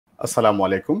আসসালামু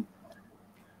আলাইকুম।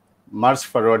 মার্চ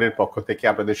ফরওয়ার্ডের পক্ষ থেকে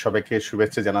আপনাদের সবাইকে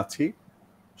শুভেচ্ছা জানাচ্ছি,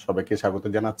 সবাইকে স্বাগত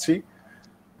জানাচ্ছি।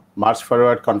 মার্চ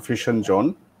ফরওয়ার্ড কনফিউশন জোন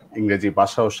ইংরেজি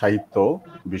ভাষা ও সাহিত্য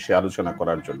বিষয়ে আলোচনা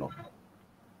করার জন্য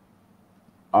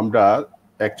আমরা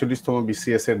 ৪১তম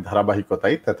বিসিএস এর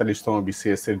ধারাবাহিকতায় ৪৩তম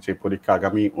বিসিএস এর যে পরীক্ষা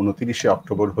আগামী ২৯শে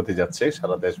অক্টোবর হতে যাচ্ছে,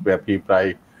 সারা দেশব্যাপী প্রায়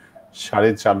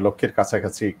 ৪.৫ লক্ষের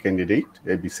কাছাকাছি ক্যান্ডিডেট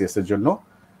এই বিসিএস এর জন্য,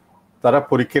 তারা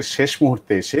পরীক্ষার শেষ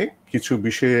মুহূর্তে এসে কিছু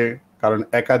বিষয়ে, কারণ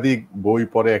একাধিক বই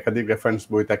পড়ে, একাধিক রেফারেন্স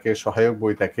বই থাকে, সহায়ক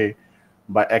বই থাকে,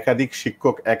 বা একাধিক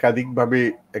শিক্ষক একাধিকভাবে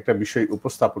একটা বিষয়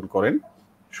উপস্থাপন করেন,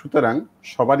 সুতরাং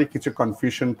সবারই কিছু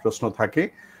কনফিউশন প্রশ্ন থাকে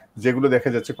যেগুলো দেখা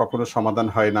যাচ্ছে কখনো সমাধান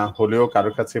হয় না, হলেও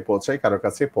কারো কাছে পৌঁছায়, কারো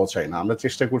কাছে পৌঁছায় না। আমরা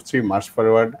চেষ্টা করছি মার্চ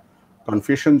ফরওয়ার্ড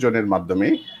কনফিউশন জোনের মাধ্যমে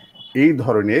এই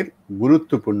ধরনের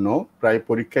গুরুত্বপূর্ণ, প্রায়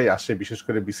পরীক্ষায় আসে, বিশেষ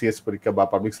করে বিসিএস পরীক্ষা বা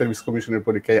পাবলিক সার্ভিস কমিশনের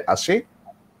পরীক্ষায় আসে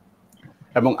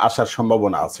এবং আসার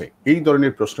সম্ভাবনা আছে, এই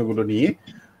ধরনের প্রশ্নগুলো নিয়ে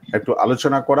একটু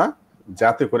আলোচনা করা,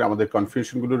 যাতে করে আমাদের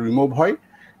কনফিউশনগুলো রিমুভ হয়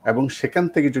এবং সেখান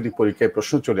থেকে যদি পরীক্ষায়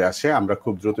প্রশ্ন চলে আসে আমরা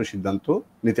খুব দ্রুত সিদ্ধান্ত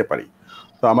নিতে পারি।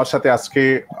 তো আমার সাথে আজকে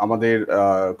আমাদের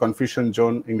কনফিউশন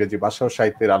জোন ইংরেজি ভাষা ও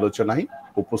সাহিত্যের আলোচনায়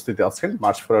উপস্থিত আছেন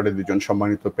মার্চ ফরওয়ার্ডের দুজন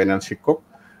সম্মানিত প্যানেল শিক্ষক,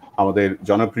 আমাদের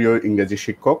জনপ্রিয় ইংরেজি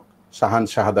শিক্ষক শাহান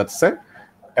শাহাদাত স্যার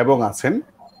এবং আছেন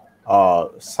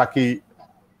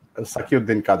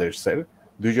সাকিউদ্দিন কাদের স্যার।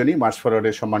 দুইজনই মার্চ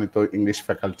ফরওয়ার্ডের সম্মানিত ইংলিশ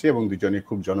ফ্যাকাল্টি এবং দুজনই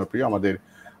খুব জনপ্রিয় আমাদের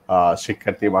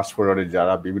শিক্ষার্থী, মার্চ ফরওয়ার্ডের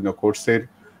যারা বিভিন্ন কোর্সের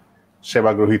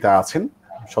সেবাগ্রহীতা আছেন,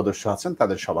 সদস্য আছেন,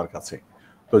 তাদের সবার কাছে।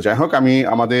 তো যাই হোক, আমি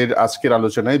আমাদের আজকের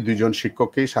আলোচনায় দুইজন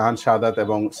শিক্ষককে, শাহান শাহাদাত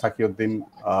এবং সাকিউদ্দিন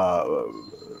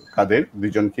কাদের,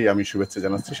 দুইজনকেই আমি শুভেচ্ছা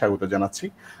জানাচ্ছি, স্বাগত জানাচ্ছি।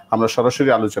 আমরা সরাসরি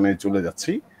আলোচনায় চলে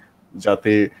যাচ্ছি,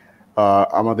 যাতে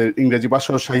আমাদের ইংরেজি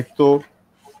ভাষা ও সাহিত্য,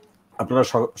 আপনারা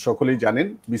সকলেই জানেন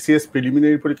বিসিএস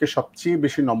প্রিলিমিনারি পরীক্ষায় সবচেয়ে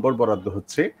বেশি নম্বর বরাদ্দ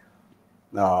হচ্ছে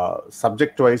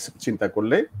সাবজেক্ট ওয়াইজ চিন্তা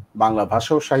করলে বাংলা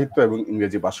ভাষা ও সাহিত্য এবং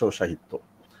ইংরেজি ভাষা ও সাহিত্য,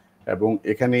 এবং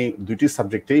এখানে দুটি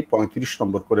সাবজেক্টেই ৩৫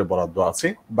 নম্বর করে বরাদ্দ আছে।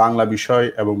 বাংলা বিষয়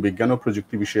এবং বিজ্ঞান ও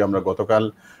প্রযুক্তি বিষয়ে আমরা গতকাল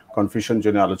কনফিউশন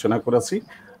জোনে আলোচনা করেছি।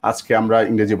 আজকে আমরা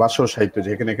ইংরেজি ভাষা ও সাহিত্য,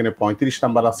 যেখানে এখানে ৩৫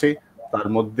 নাম্বার আছে, তার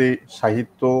মধ্যে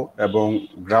সাহিত্য এবং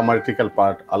গ্রামাটিক্যাল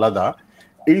পার্ট আলাদা,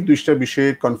 এই দুইটা বিষয়ে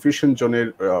কনফিউশন জোনের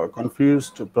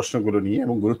কনফিউজড প্রশ্নগুলো নিয়ে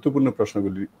এবং গুরুত্বপূর্ণ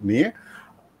প্রশ্নগুলো নিয়ে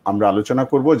আমরা আলোচনা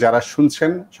করব। যারা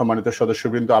শুনছেন সম্মানিত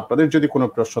সদস্যবৃন্দ, আপনাদের যদি কোনো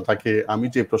প্রশ্ন থাকে, আমি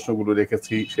যে প্রশ্নগুলো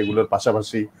রেখেছি সেগুলোর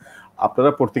পাশাপাশি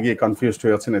আপনারা পড়তে গিয়ে কনফিউজড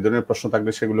হয়ে আছেন, এ ধরনের প্রশ্ন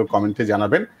থাকলে সেগুলো কমেন্টে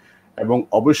জানাবেন, এবং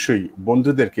অবশ্যই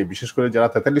বন্ধুদেরকে, বিশেষ করে যারা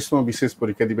 ৪৩তম বিসিএস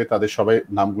পরীক্ষা দিবে তাদের সবাই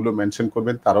নামগুলো মেনশন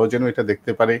করবেন, তারাও যেন এটা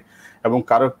দেখতে পারে। এবং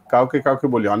কাউকে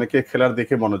বলি, অনেকে খেলার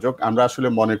দেখে মনোযোগ, আমরা আসলে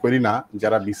মনে করি না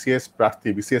যারা বিসিএস প্রার্থী,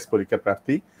 বিসিএস পরীক্ষার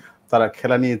প্রার্থী, তারা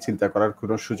খেলা নিয়ে চিন্তা করার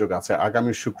কোনো সুযোগ আছে।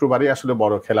 আগামী শুক্রবারই আসলে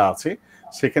বড় খেলা আছে,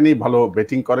 সেখানেই ভালো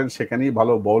ব্যাটিং করেন, সেখানেই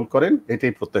ভালো বল করেন,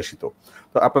 এটাই প্রত্যাশিত।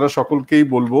 তো আপনারা সকলকেই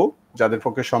বলবো, যাদের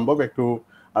পক্ষে সম্ভব, একটু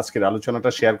আজকের আলোচনাটা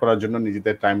শেয়ার করার জন্য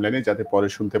নিজেদের টাইমলাইনে, যাতে পরে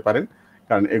শুনতে পারেন,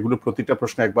 কারণ এগুলো প্রতিটা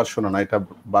প্রশ্ন একবার শোনা না, এটা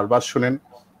বারবার শুনেন।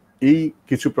 এই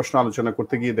কিছু প্রশ্ন আলোচনা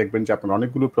করতে গিয়ে দেখবেন যে আপনারা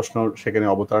অনেকগুলো প্রশ্ন সেখানে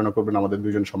অবতারণা করবেন, আমাদের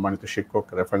দুজন সম্মানিত শিক্ষক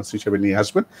রেফারেন্স হিসেবে নিয়ে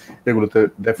আসবেন, এগুলোতে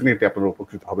ডেফিনেটলি আপনারা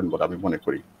উপকৃত হবেন বলে আমি মনে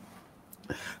করি।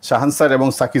 শাহান স্যার এবং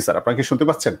সাকি স্যার, আপনারা কি শুনতে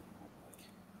পাচ্ছেন?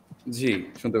 জি,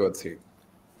 শুনতে পাচ্ছি।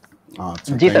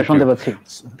 আচ্ছা, জি স্যার, শুনতে পাচ্ছি।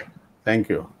 Thank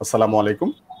you. আসসালামু আলাইকুম।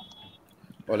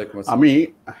 ওয়ালাইকুম আসসালাম।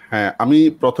 আমি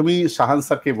প্রথমেই শাহান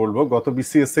স্যারকে বলবো, গত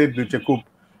বিসিএস এর দুইটা খুব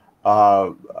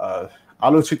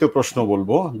আলোচিত প্রশ্ন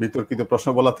বলবো, বিতর্কিত প্রশ্ন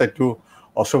বলাতে একটু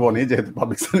অশোভনীয়, যেহেতু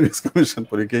পাবলিক সার্ভিস কমিশন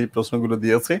পরীক্ষায় এই প্রশ্নগুলো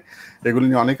দিয়েছে, এগুলো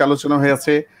নিয়ে অনেক আলোচনা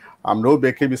হয়েছে, আমরাও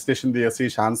ব্যাখ্যা বিশ্লেষণ দিয়েছি,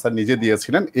 শাহান স্যার নিজে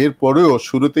দিয়েছিলেন। এরপরেও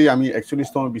শুরুতেই আমি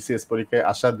 ৪১তম বিসিএস পরীক্ষায়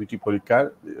আসা দুটি পরীক্ষার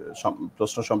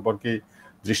প্রশ্ন সম্পর্কে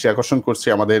দৃষ্টি আকর্ষণ করছি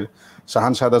আমাদের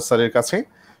শাহান শাহাদাত স্যারের কাছে।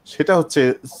 সেটা হচ্ছে,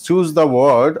 choose the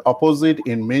word opposite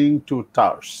in meaning to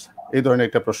টার্স, এই ধরনের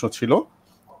একটা প্রশ্ন ছিল।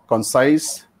 Concise,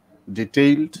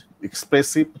 detailed,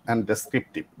 expressive and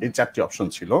descriptive, এই চারটি অপশন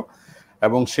ছিল,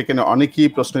 এবং সেখানে অনেকেই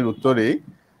প্রশ্নের উত্তরে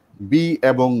বি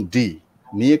এবং ডি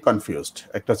নিয়ে কনফিউজড,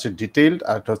 একটা হচ্ছে ডিটেইলড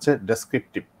আর একটা হচ্ছে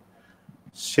ডেসক্রিপটিভ।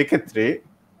 সেক্ষেত্রে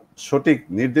সঠিক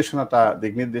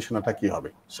দিক নির্দেশনাটা কি হবে,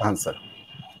 শাহান স্যার?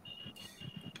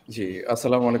 জি,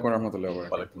 আসসালামু আলাইকুম রহমতুল্লাহ।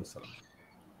 ওয়ালাইকুম আসসালাম।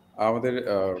 আমাদের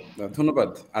ধন্যবাদ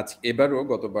আজ এবারও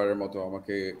গতবারের মতো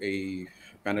আমাকে এই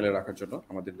প্যানেলে রাখার জন্য,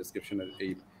 আমাদের ডিসক্রিপশনের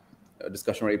এই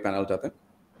ডিসকাশনের এই প্যানেলটাতে।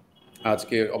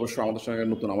 আজকে অবশ্য আমাদের সঙ্গে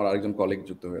নতুন আমার আরেকজন কলিগ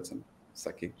যুক্ত হয়েছেন,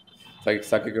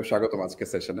 সাকিকে স্বাগতম আজকে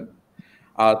সেশনে।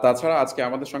 আর তাছাড়া আজকে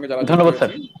আমাদের সঙ্গে যারা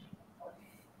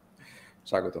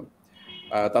স্বাগতম,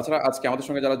 তাছাড়া আজকে আমাদের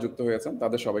সঙ্গে যারা যুক্ত হয়েছেন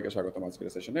তাদের সবাইকে স্বাগতম আজকের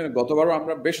সেশনে। গতবারও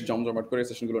আমরা বেশ জমজমাট করে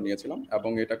সেশনগুলো নিয়েছিলাম,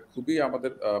 এবং এটা খুবই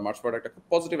আমাদের মার্চ ফরওয়ার্ড একটা খুব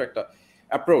পজিটিভ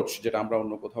অ্যাপ্রোচ, যেটা আমরা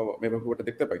অন্য কোথাও এভাবে খুব একটা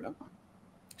দেখতে পাই না।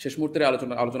 শেষ মুহূর্তের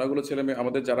আলোচনাগুলো ছেলে মেয়ে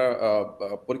আমাদের যারা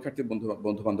পরীক্ষার্থী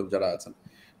বন্ধু বান্ধব যারা আছেন,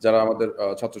 যারা আমাদের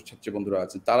ছাত্রছাত্রী বন্ধুরা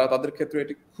আছেন, তাদের ক্ষেত্রে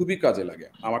এটি খুবই কাজে লাগে।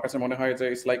 আমার কাছে মনে হয় যে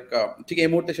ইটস লাইক ঠিক এই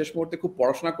মুহূর্তে শেষ মুহূর্তে খুব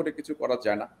পড়াশোনা করে কিছু করা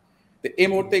যায় না। তো এই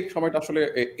মুহূর্তে এই সময়টা আসলে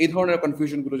এই ধরনের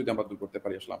কনফিউশন গুলো যদি আমরা দূর করতে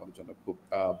পারি, আসলে আমাদের জন্য খুব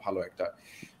ভালো একটা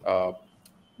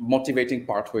মোটিভেটিং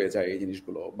পার্ট হয়ে যায় এই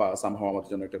জিনিসগুলো, বা সামহাও আমাদের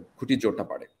জন্য একটা খুঁটির জোরটা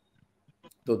বাড়ে।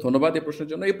 তো ধন্যবাদ এই প্রশ্নের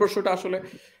জন্য। এই প্রশ্নটা আসলে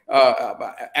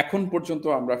এখন পর্যন্ত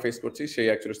আমরা ফেস করছি, সেই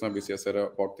 41 তম বিসিএস এর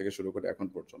পর থেকে শুরু করে এখন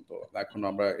পর্যন্ত। এখন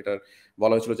আমরা এটার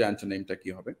বলা হয়েছিল যে অ্যান্টোনিমটা কি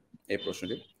হবে এই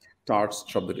প্রশ্নটি। টার্স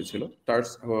শব্দটি ছিল। টার্স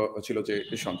ছিল যে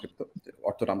সংক্ষিপ্ত,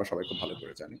 অর্থটা আমরা সবাই খুব ভালো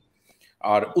করে জানি।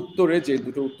 আর উত্তরে যে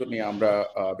দুটো উত্তর নিয়ে আমরা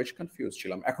বেশ কনফিউজ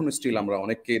ছিলাম, এখনো স্টিল আমরা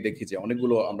অনেককে দেখি যে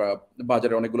অনেকগুলো আমরা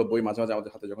বাজারে অনেকগুলো বই মাঝে মাঝে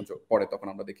আমাদের হাতে যখন পড়ে তখন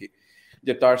আমরা দেখি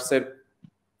যে টার্সের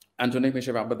অ্যান্টোনিম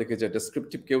হিসেবে আমরা দেখি যে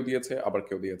ডেসক্রিপটিভ কেউ দিয়েছে, আবার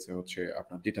কেউ দিয়েছে হচ্ছে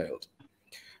আপনার ডিটেইলড।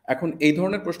 এখন এই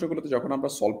ধরনের প্রশ্নগুলোতে যখন আমরা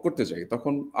সলভ করতে যাই,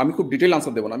 তখন আমি খুব ডিটেইল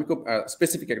আনসার দেবো না, আমি খুব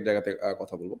স্পেসিফিক এক জায়গাতে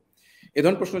কথা বলবো। এই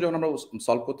ধরনের প্রশ্ন যখন আমরা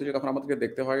সলভ করতে যাই, তখন আমাদেরকে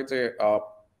দেখতে হয় যে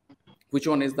which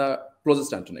one is the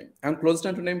closest antonym। এখন ক্লোজেস্ট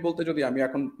অ্যান্টোনিম বলতে যদি আমি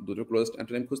এখন দুটো ক্লোজেস্ট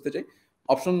অ্যান্টোনিম খুঁজতে চাই,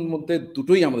 অপশনের মধ্যে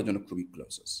দুটোই আমাদের জন্য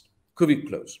খুবই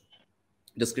ক্লোজ।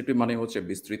 ডেসক্রিপটিভ মানে হচ্ছে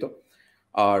বিস্তৃত,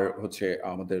 আর হচ্ছে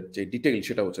আমাদের যে ডিটেইল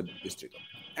সেটা হচ্ছে বিস্তৃত।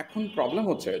 এখন প্রবলেম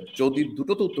হচ্ছে যদি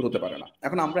দুটো তো উত্তর হতে পারে না।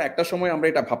 এখন আমরা একটা সময় আমরা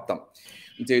এটা ভাবতাম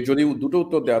যে যদি দুটো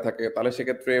উত্তর দেওয়া থাকে তাহলে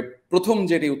সেক্ষেত্রে প্রথম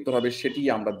যেটি উত্তর হবে সেটি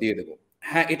আমরা দিয়ে দেবো।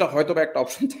 হ্যাঁ, এটা হয়তো বা একটা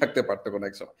অপশন থাকতে পারতো কোনো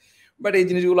এক সময়, বাট এই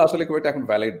জিনিসগুলো আসলে খুব একটা এখন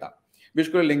ভ্যালিড না। বিশেষ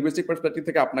করে লিঙ্গুইস্টিক পার্সপেক্টিভ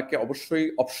থেকে আপনাকে অবশ্যই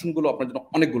অপশনগুলো আপনার জন্য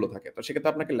অনেকগুলো থাকে, তো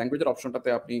সেক্ষেত্রে আপনাকে ল্যাঙ্গুয়েজের অপশনটাতে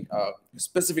আপনি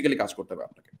স্পেসিফিক্যালি কাজ করতে হবে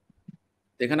আপনাকে।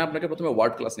 এখানে আপনাকে প্রথমে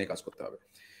ওয়ার্ড ক্লাস নিয়ে কাজ করতে হবে।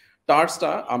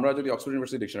 টার্সটা আমরা যদি অক্সফোর্ড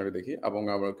ইউনিভার্সিটি ডিকশনারি দেখি এবং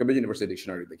আমরা কেমব্রিজ ইউনিভার্সিটি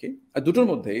ডিকশনারি দেখি, দুটোর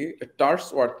মধ্যেই টার্স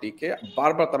ওয়ার্ডটিকে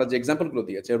বারবার তারা যে এক্সাম্পলগুলো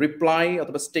দিয়েছে, রিপ্লাই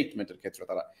অথবা স্টেটমেন্টের ক্ষেত্রে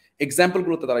তারা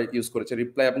এক্সাম্পলগুলোতে তারা ইউজ করেছে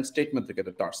রিপ্লাই এবং স্টেটমেন্টের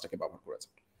ক্ষেত্রে টার্সটাকে ব্যবহার করেছে।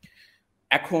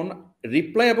 এখন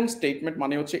রিপ্লাই এবং স্টেটমেন্ট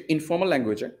মানে হচ্ছে ইনফর্মাল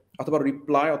ল্যাঙ্গুয়েজে অথবা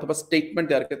রিপ্লাই অথবা স্টেটমেন্ট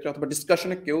দেওয়ার ক্ষেত্রে অথবা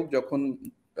ডিসকাশনে কেউ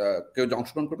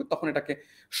অংশগ্রহণ করবে, তখন এটাকে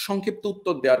সংক্ষিপ্ত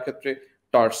উত্তর দেওয়ার ক্ষেত্রে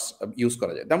টার্স ইউজ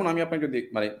করা যায়। যেমন আমি আপনাকে যদি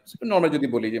মানে নর্মালি যদি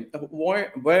বলি যে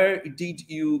where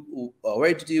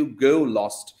did you go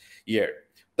last year,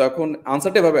 তখন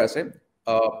আনসারটা এভাবে আসে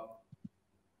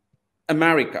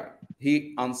আমেরিকা হি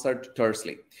আনসার্ড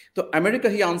টার্সলি। তো আমেরিকা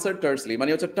হি আনসার্ড টার্সলি মানে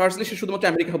হচ্ছে টার্সলি সে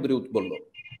শুধুমাত্র আমেরিকা শব্দটি বললো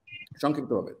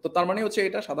সংক্ষিপ্তভাবে। তো তার মানে হচ্ছে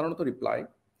এটা সাধারণত রিপ্লাই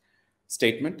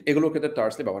স্টেটমেন্ট এগুলোর ক্ষেত্রে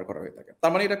টার্সলি ব্যবহার করা হয়ে থাকে।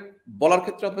 তার মানে এটা বলার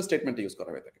ক্ষেত্রে অথবা স্টেটমেন্টে ইউজ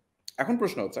করা হয়ে থাকে। এখন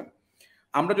প্রশ্ন হচ্ছে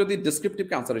আমরা যদি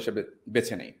ডেসক্রিপটিভকে আনসার হিসেবে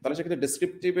বেছে নেই, তাহলে সেক্ষেত্রে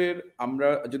ডেসক্রিপটিভের আমরা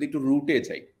যদি একটু রুটে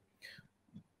যাই,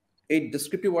 এই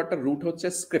ডেসক্রিপটিভ ওয়ার্ডটার রুট হচ্ছে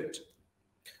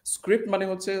স্ক্রিপ্ট মানে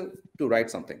হচ্ছে টু রাইট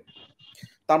সামথিং।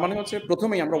 তার মানে হচ্ছে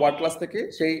প্রথমেই আমরা ওয়ার্ড ক্লাস থেকে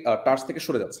সেই টার্স থেকে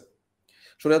সরে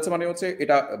যাচ্ছে মানে হচ্ছে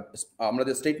এটা আমরা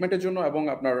যে স্টেটমেন্টের জন্য এবং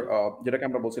আপনার যেটাকে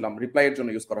আমরা বলছিলাম রিপ্লাইয়ের জন্য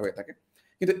ইউজ করা হয়ে থাকে,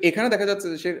 কিন্তু এখানে দেখা যাচ্ছে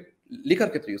যে সে লেখার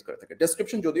ক্ষেত্রে ইউজ করে থাকে।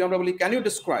 ডেসক্রিপশন যদিও আমরা বলি ক্যান ইউ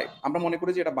ডিসক্রাইব, আমরা মনে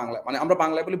করি যে এটা বাংলা, মানে আমরা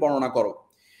বাংলায় বলি বর্ণনা করো।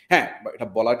 হ্যাঁ, এটা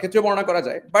বলার ক্ষেত্রে বর্ণনা করা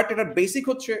যায়, বাট এটার বেসিক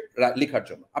হচ্ছে লেখার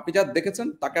জন্য। আপনি যা দেখেছেন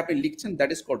তাকে আপনি লিখছেন, দ্যাট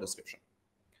ইজ কল্ড ডেসক্রিপশন।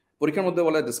 পরীক্ষার মধ্যে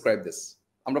বলে ডিসক্রাইব দিস,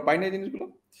 আমরা পাই না এই জিনিসগুলো।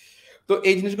 তো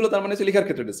এই জিনিসগুলো তার মানে হচ্ছে লেখার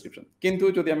ক্ষেত্রে ডেসক্রিপশন। কিন্তু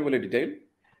যদি আমি বলি detail,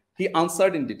 he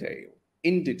answered in detail,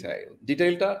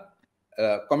 ডিটেইলটা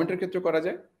কমেন্টের ক্ষেত্রেও করা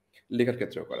যায়, লেখার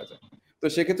ক্ষেত্রেও করা যায়। তো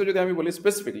সেক্ষেত্রে যদি আমি বলি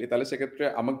স্পেসিফিকলি, তাহলে সেক্ষেত্রে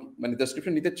আমাকে মানে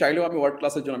ডেসক্রিপশন নিতে চাইলেও আমি ওয়ার্ড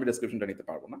ক্লাসের জন্য আমি ডেসক্রিপশনটা নিতে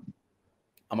পারবো না।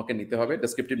 আমাকে নিতে হবে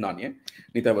ডেসক্রিপটিভ না নিয়ে,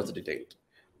 নিতে হবে হচ্ছে ডিটেইলড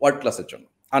ওয়ার্ড ক্লাসের জন্য।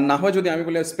 আর না হয় যদি আমি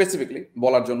বলি স্পেসিফিকলি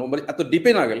বলার জন্য, মানে এত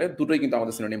ডিপে না গেলে দুটোই কিন্তু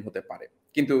আমাদের সিনোনিম হতে পারে।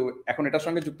 কিন্তু এখন এটার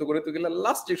সঙ্গে যুক্ত করতে গেলে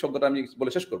লাস্ট যে শব্দটা আমি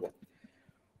বলে শেষ করবো,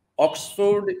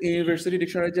 অক্সফোর্ড ইউনিভার্সিটি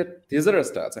ডিকশনারি যে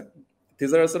থিজারাসটা আছে,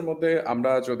 থিজারাসের মধ্যে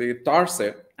আমরা যদি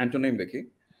টার্সের অ্যান্টোনিম দেখি,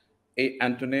 এই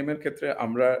অ্যান্টোনিমের ক্ষেত্রে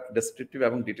আমরা ডেসক্রিপটিভ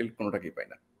এবং ডিটেইল কোনোটাকেই পাই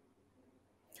না।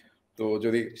 তো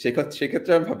যদি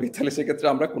সেক্ষেত্রে আমি ভাবি, তাহলে সেক্ষেত্রে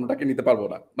আমরা কোনোটাকে নিতে পারবো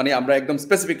না, মানে আমরা একদম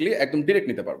স্পেসিফিকলি একদম ডিরেক্ট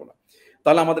নিতে পারবো না।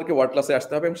 তাহলে আমাদেরকে ওয়ার্ড ক্লাসে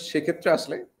আসতে হবে, এবং সেক্ষেত্রে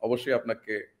আসলে অবশ্যই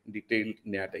আপনাকে ডিটেইল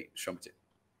নেওয়াটাই সবচেয়ে।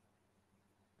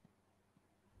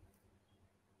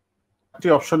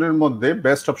 অপশনের মধ্যে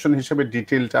বেস্ট অপশন হিসেবে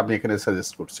ডিটেইলটা আপনি এখানে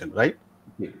সাজেস্ট করছেন, রাইট?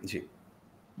 জি।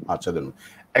 আচ্ছা, ধরুন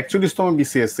 41তম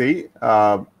বিসিএস এই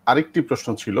আরেকটি প্রশ্ন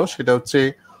ছিল, সেটা হচ্ছে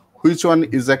which one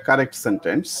is a correct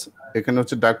sentence. এখানে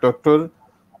হচ্ছে doctor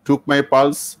took my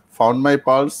pulse, found my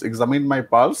pulse, examine my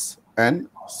pulse and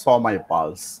saw my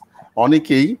pulse.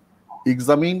 অনেকেই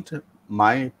এক্সামিনড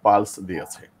মাই পালস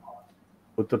দিয়েছে।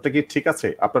 উত্তরটা কি ঠিক আছে?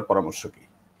 আপনার পরামর্শ কি?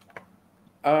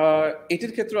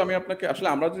 এটির ক্ষেত্রে আমি আপনাকে আসলে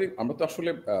আমরা তো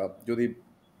আসলে যদি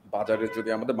বাজারে যদি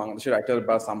আমাদের বাংলাদেশের রাইটার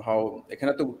বা সামহাও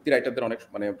এখানে তো উক্তি রাইটারদের অনেক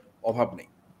মানে অভাব নেই,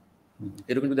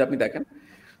 এরকম যদি আপনি দেখেন,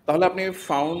 তাহলে আপনি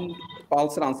ফাউন্ড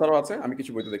পালসের আনসারও আছে। আমি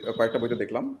কিছু বইতে কয়েকটা বইতে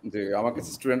দেখলাম যে আমাকে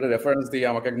স্টুডেন্টের রেফারেন্স দিয়ে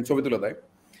আমাকে একদিন ছবি তুলে দেয়।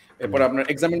 এরপরে আপনার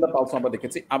এক্সামিন দ্য পালস আমরা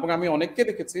দেখেছি, এবং আমি অনেককে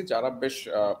দেখেছি যারা বেশ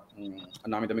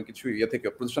নামি দামি কিছু থেকে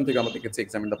প্রতিষ্ঠান থেকে আমরা দেখেছি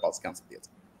এক্সামিন দ্য পালস আনসার দিয়েছে।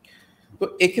 তো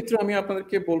এক্ষেত্রে আমি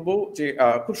আপনাদেরকে বলবো যে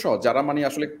খুব সহজ, যারা মানে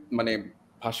আসলে মানে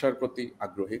ভাষার প্রতি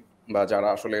আগ্রহী বা যারা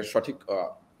আসলে সঠিক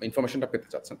ইনফরমেশনটা পেতে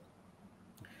চাচ্ছেন,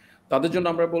 তাদের জন্য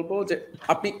আমরা বলবো যে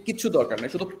আপনি কিছু দরকার নেই,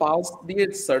 শুধু পালস দিয়ে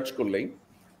সার্চ করলেই,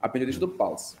 আপনি যদি শুধু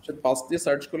পালস দিয়ে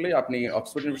সার্চ করলেই আপনি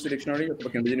অক্সফোর্ড ইউনিভার্সিটি ডিকশনারি অথবা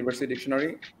কেমব্রিজ ইউনিভার্সিটি ডিকশনারি,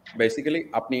 বেসিক্যালি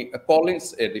আপনি কলিন্স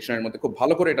ডিকশনারির মধ্যে খুব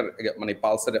ভালো করে এটা মানে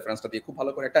পালসের রেফারেন্সটা দিয়ে খুব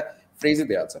ভালো করে একটা ফ্রেজই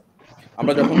দেওয়া আছে।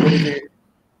 আমরা যখন বলি যে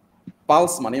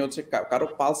পালস মানে হচ্ছে কারো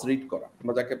পালস রিড করা,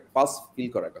 আমরা যাকে পালস ফিল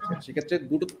করার কথা, সেক্ষেত্রে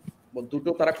দুটো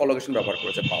তারা কলোকেশন ব্যবহার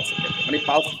করেছে পালসের ক্ষেত্রে। মানে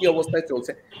পালস কি অবস্থায়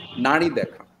চলছে, নাড়ি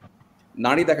দেখা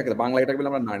বাংলা এটা বলে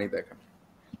আমরা নাড়ি দেখা।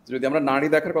 যদি আমরা নাড়ি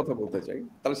দেখার কথা বলতে চাই,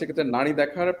 তাহলে সেক্ষেত্রে নাড়ি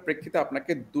দেখার প্রেক্ষিতে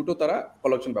আপনাকে দুটো তারা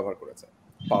কলেকশন ব্যবহার করেছে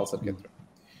পালসের ক্ষেত্রে।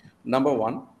 নাম্বার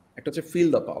 1 একটা হচ্ছে ফিল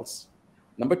দ্য পালস,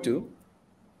 নাম্বার 2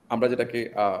 আমরা যেটাকে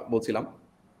বলছিলাম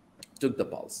took the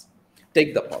pulse, take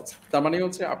the pulse. তার মানে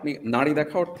হচ্ছে আপনি নাড়ি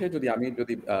দেখা অর্থে যদি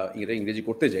ইংরেজি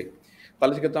করতে যাই,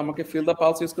 তাহলে সেক্ষেত্রে আমাকে ফিল দ্য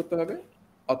পালস ইউজ করতে হবে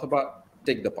অথবা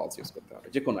টেক দ্য পালস ইউজ করতে হবে,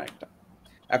 যে কোনো একটা।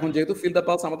 এখন যেহেতু ফিল দ্য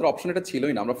পালস আমাদের অপশন এটা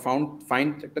ছিলই না, আমরা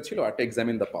ফাইন্ড একটা ছিল আর একটা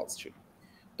এক্সামিন দ্য পালস ছিল।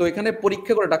 তো এখানে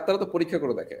পরীক্ষা করে, ডাক্তাররা তো পরীক্ষা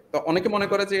করে দেখে, তো অনেকে মনে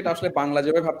করে যে এটা আসলে বাংলা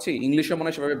যেভাবে ভাবছি ইংলিশে মনে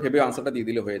হয় সেভাবে ভেবে আনসারটা দিয়ে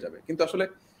দিলে হয়ে যাবে, কিন্তু আসলে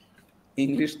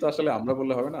ইংলিশ তো আসলে আমরা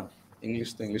বললে হবে না, ইংলিশ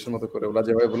তো ইংলিশের মতো করে ওরা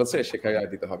যেভাবে বলেছে শেখায়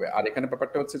দিতে হবে। আর এখানে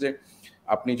ব্যাপারটা হচ্ছে যে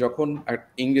আপনি যখন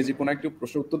ইংরেজি কোনো একটি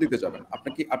প্রশ্ন উত্তর দিতে যাবেন,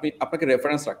 আপনাকে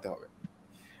রেফারেন্স রাখতে হবে।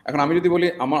 এখন আমি যদি বলি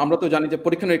আমরা তো জানি যে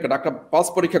পরীক্ষা নিরীক্ষা, ডাক্তার পালস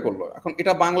পরীক্ষা করলো, এখন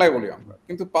এটা বাংলায় বলি আমরা,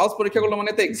 কিন্তু পালস পরীক্ষা করলো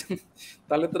মানে তো এক্সাম,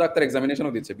 তাহলে তো ডাক্তার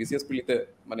এক্সামিনেশনও দিচ্ছে, বিসিএস প্রিলিতে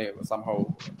মানে সামহাউ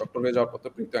ডক্টর হয়ে যাওয়ার পর তো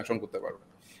প্রিলিতে অ্যাকশন করতে পারবে।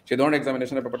 সেই ধরনের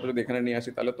এক্সামিনেশনের ব্যাপারটা যদি এখানে নিয়ে আসি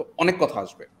তাহলে তো অনেক কথা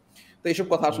আসবে। তো এইসব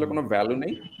কথা আসলে কোনো ভ্যালু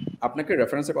নেই, আপনাকে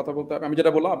রেফারেন্সের কথা বলতে হবে। আমি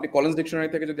যেটা বললাম, আপনি কলেজ ডিকশনারি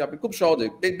থেকে যদি আপনি খুব সহজে,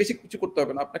 বেশি কিছু করতে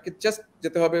হবে না, আপনাকে জাস্ট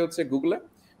যেতে হবে হচ্ছে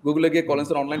গুগলে গিয়ে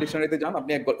কলেজের অনলাইন ডিকশনারিতে যান,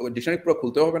 আপনি ডিকশনারি পুরো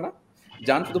খুলতে হবে না,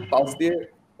 যান শুধু পালস দিয়ে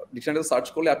ডিকশনারিতে সার্চ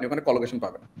করলে আপনি ওখানে কলোকেশন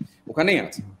পাবেন, ওখানেই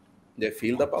আছে যে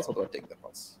ফিল দ্য পালস অথবা টেক দ্য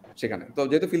পালস। সেখানে তো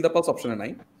যেহেতু ফিল দ্য পালস অপশনে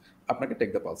নাই, আপনাকে টেক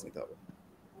দ্য পালস নিতে হবে,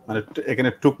 মানে এখানে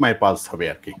টুক মাই পালস হবে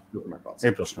আর কি, টুক মাই পালস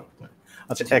এই প্রশ্ন।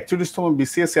 আচ্ছা, 41তম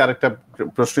বিসিএস এ আরেকটা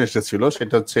প্রশ্ন এসেছিল,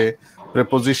 সেটা হচ্ছে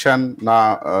প্রেপোজিশন না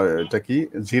এটা কি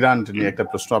জিরান্ড নিয়ে একটা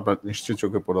প্রশ্ন আপনার নিশ্চয়ই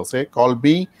চোখে পড়েছে। Call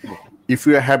me if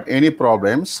you have any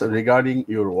problems regarding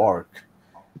your work.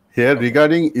 Here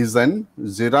regarding is an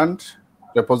জিরান্ড,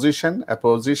 preposition,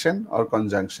 apposition or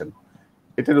conjunction.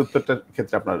 এটার উত্তরটার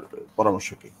ক্ষেত্রে আপনার পরামর্শ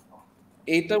কি?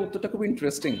 এইটার উত্তরটা খুব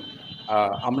ইন্টারেস্টিং।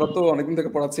 আমরা তো অনেকদিন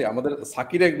থেকে পড়াচ্ছি, আমাদের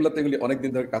সাকিরা এগুলোতে এগুলি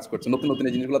অনেকদিন ধরে কাজ করছে, নতুন নতুন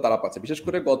এই জিনিসগুলো তারা পাচ্ছে। বিশেষ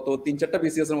করে গত 3-4টা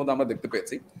বিসিএস এর মধ্যে আমরা দেখতে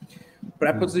পেয়েছি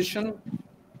প্রেপোজিশন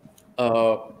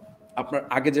আপনার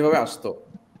আগে যেভাবে আসতো,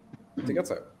 ঠিক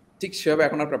আছে, ঠিক সেভাবে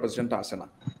এখন আর প্রেপোজিশনটা আসে না।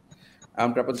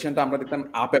 প্রেপোজিশনটা আমরা দেখতাম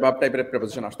আপ অ্যাবাব টাইপের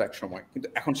প্রেপোজিশন আসতো এক সময়, কিন্তু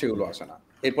এখন সেগুলো আসে না।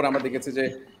 এরপর আমরা দেখেছি যে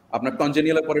আপনার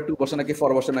কনজেনিয়ালের পরে টু বসে নাকি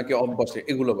ফর বসে নাকি অফ বসে,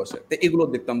 এগুলো বসে, তো এগুলো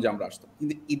দেখতাম যে আমরা আসতো।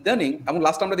 কিন্তু ইদানিং এবং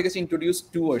লাস্ট আমরা দেখেছি ইন্ট্রোডিউস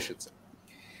টু এসেছে,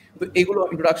 তো এগুলো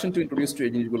ইন্ট্রোডাকশন টু ইন্ট্রোডিউস টু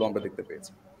এই জিনিসগুলো আমরা দেখতে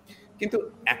পেয়েছি। কিন্তু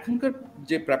এখনকার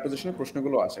যে প্রেপোজিশনের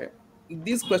প্রশ্নগুলো আসে,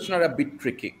 this question R bit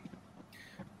tricky,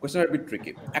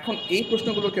 এখন এই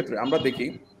প্রশ্নগুলোর ক্ষেত্রে আমরা দেখি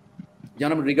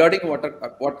যেমন রিগার্ডিং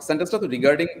হোয়াট সেন্টেন্সটা তো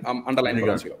রিগার্ডিং আন্ডারলাইন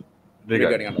করা ছিল,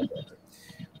 রিগার্ডিং আন্ডারলাইন।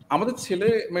 আমাদের ছেলে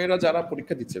মেয়েরা যারা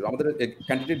পরীক্ষা দিচ্ছে, আমাদের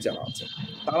ক্যান্ডিডেট যারা আছে,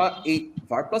 তারা এই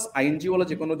ভার্ব প্লাস আইএনজি ওয়ালা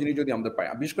যে কোনো জিনিস যদি আমাদের পাই,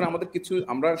 বিশেষ করে আমাদের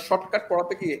আমরা শর্টকাট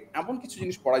পড়াতে গিয়ে এমন কিছু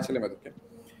জিনিস পড়াই ছেলে মেয়েদেরকে,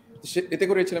 এতে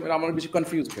করে ছেলে মেয়েরা আমার বেশি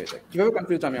কনফিউজ হয়ে যায়। কিভাবে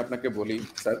কনফিউজ আমি আপনাকে বলি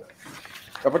স্যার,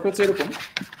 ব্যাপারটা হচ্ছে এরকম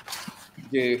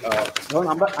যে ধরুন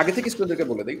আমরা আগে থেকে স্টুডেন্টদেরকে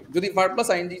বলে দিই, যদি ভার্ব প্লাস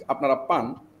আইএনজি আপনারা পান,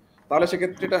 তাহলে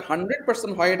সেক্ষেত্রে এটা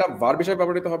 100% হয় এটা ভার্ব হিসেবে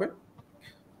ব্যবহৃত হবে,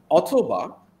 অথবা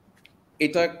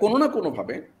এটা কোনো না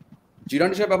কোনোভাবে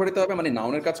জিরান্ড হিসেবে ব্যবহৃত হবে, মানে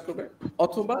নাউনের কাজ করবে,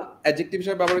 অথবা অ্যাডজেক্টিভ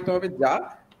হিসেবে ব্যবহৃত হবে, যা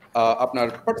আপনার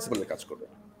পার্টিসিপেলের কাজ করবে।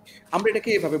 আমরা এটাকে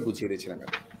এভাবে বুঝিয়ে দিয়েছিলাম।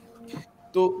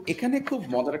 তো এখানে খুব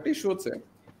মজার একটা ইস্যু হচ্ছে,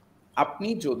 আপনি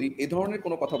যদি এই ধরনের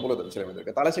কোনো কথা বলে দেন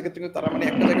ছেলেমেয়েদেরকে, তাহলে সেক্ষেত্রে কিন্তু তারা মানে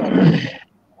একটা জায়গায়,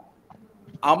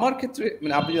 আমার ক্ষেত্রে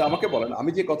মানে আপনি যদি আমাকে বলেন,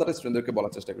 আমি যে কথাটা স্টুডেন্টদেরকে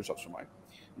বলার চেষ্টা করি সবসময়,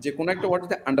 যে কোনো একটা ওয়ার্ড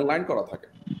যদি আন্ডারলাইন করা থাকে,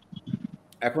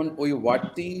 এখন ওই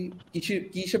ওয়ার্ডটি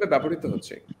কি হিসেবে ব্যবহৃত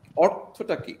হচ্ছে,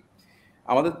 অর্থটা কি,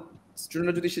 আমাদের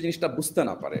স্টুডেন্টরা যদি সেই জিনিসটা বুঝতে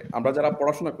না পারে, আমরা যারা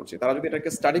পড়াশোনা করছি তারা যদি এটাকে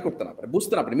স্টাডি করতে না পারে,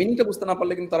 বুঝতে না পারে, মিনিংটা বুঝতে না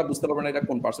পারলে কিন্তু তারা বুঝতে পারবে না এটা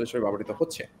কোন পার্টস হিসেবে ব্যবহৃত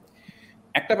হচ্ছে।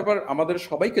 একটা ব্যাপার আমাদের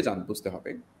সবাইকে বুঝতে হবে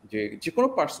যে কোনো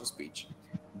পার্টস অফ স্পিচ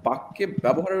বাক্যে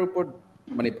ব্যবহারের উপর,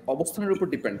 মানে অবস্থানের উপর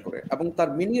ডিপেন্ড করে এবং তার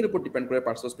মিনিং এর উপর ডিপেন্ড করে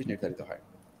পার্টস অফ স্পিচ নির্ধারিত হয়,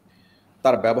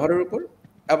 তার ব্যবহারের উপর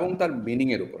এবং তার মিনিং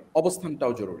এর উপর,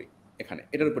 অবস্থানটাও জরুরি এখানে,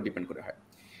 এটার উপর ডিপেন্ড করে হয়।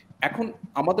 এখন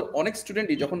আমাদের অনেক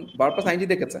স্টুডেন্টই যখন ভার্ব প্লাস আইএনজি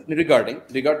দেখেছে,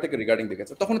 রিগার্ড থেকে রিগার্ডিং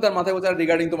দেখেছে, তখন তার মাথায় বোঝা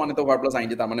রিগার্ডিং তো মানে তো ভার্ব প্লাস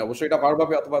আইএনজি, তার মানে অবশ্যই এটা ভার্ব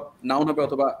হবে অথবা নাউন হবে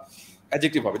অথবা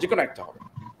অ্যাডজেক্টিভ হবে, যে কোনো একটা হবে।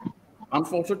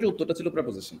 আনফরচুনেটলি উত্তরটা ছিল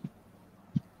প্রেপোজিশন।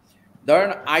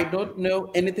 ধরেন I don't know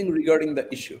anything regarding the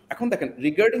issue. এখন দেখেন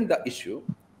রিগার্ডিং দ্য ইস্যু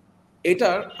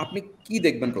এটার আপনি কি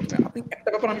দেখবেন প্রথমে? আপনি একটা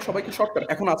ব্যাপার আমি সবাইকে শর্টকাট,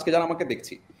 এখন আজকে যারা আমাকে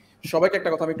দেখছি সবাইকে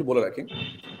একটা কথা আমি একটু বলে রাখি,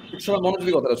 একটু সবাই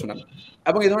মনোযোগী কথাটা শোনেন।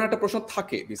 এবং এই ধরনের একটা প্রশ্ন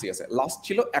থাকে বিসিএস এ, লাস্ট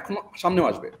ছিল, এখনো সামনেও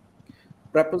আসবে।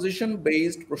 প্রেপোজিশন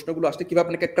বেসড প্রশ্নগুলো আসলে কিভাবে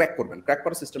আপনাকে ক্র্যাক করবেন, ক্র্যাক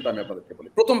করার সিস্টেমটা আমি আপনাদেরকে বলি।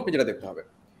 প্রথম আপনি যেটা দেখতে হবে,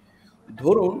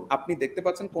 ধরুন আপনি দেখতে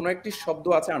পাচ্ছেন কোনো একটি শব্দ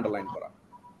আছে আন্ডারলাইন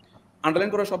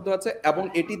করা শব্দ আছে এবং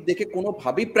এটি দেখে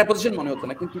কোনোভাবেই প্রেপোজিশন মনে হচ্ছে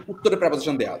না, কিন্তু উত্তরে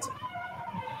প্রেপোজিশন দেওয়া আছে।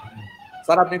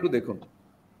 স্যার আপনি একটু দেখুন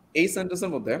এই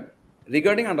সেন্টেন্সের মধ্যে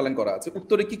রিগার্ডিং আন্ডারলাইন করা আছে,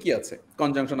 উত্তরে কি কি আছে?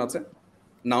 কনজাংশন আছে,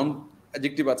 নাউন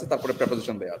অ্যাডজেক্টিভ আছে, তারপরে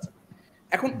প্রেপোজিশন দেওয়া আছে।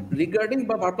 এখন রিগার্ডিং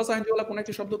বা ভার্ব প্লাস আইএনজি ওয়ালা কোনো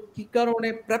একটি শব্দ কি কারণে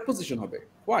প্রেপোজিশন হবে?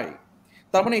 হোয়াই?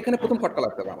 তার মানে এখানে প্রথম খটকা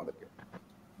লাগতে হবে আমাদেরকে,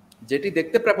 যেটি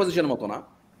দেখতে প্রেপোজিশন মতো না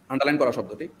আন্ডারলাইন করা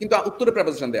শব্দটি, কিন্তু উত্তরে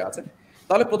প্রেপোজিশন দেওয়া আছে।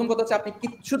 তাহলে প্রথম কথা হচ্ছে আপনি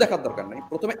কিচ্ছু দেখার দরকার নেই,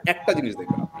 প্রথমে একটা জিনিস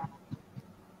দেখবেন আপনি,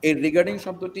 এই রিগার্ডিং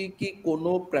শব্দটি কি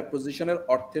কোনো প্রেপোজিশনের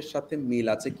অর্থের সাথে মিল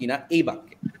আছে কিনা এই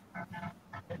বাক্যে।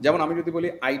 যেমন আমি যদি বলি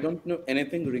I don't know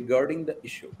anything regarding the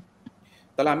issue,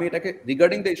 তাহলে আমি এটাকে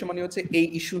রিগার্ডিং দ্য ইস্যু মানে হচ্ছে এই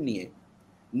ইস্যু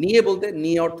নিয়ে বলতে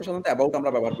নিয়ে অর্থ সাধারণত অ্যাবাউট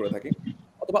আমরা ব্যবহার করে থাকি,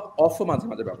 অথবা অফও মাঝে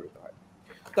মাঝে ব্যবহৃত হয়।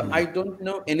 তো I don't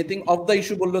know anything of the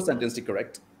issue বললেও সেন্টেন্সটি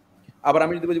কারেক্ট। আবার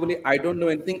আমি যদি বলি I don't know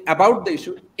anything about the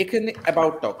issue, এখানে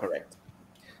অ্যাবাউটটাও কারেক্ট।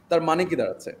 তার মানে কি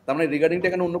দাঁড়াচ্ছে? তার মানে রিগার্ডিংটা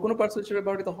এখানে অন্য কোনো পার্সন হিসেবে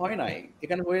ব্যবহৃত হয় নাই,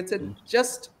 এখানে হয়েছে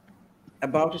জাস্ট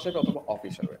অ্যাবাউট হিসেবে অথবা অফ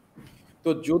হিসেবে। তো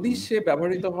যদি সে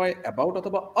ব্যবহৃত হয় অ্যাবাউট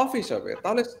অথবা অফ হিসাবে,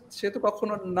 তাহলে সে তো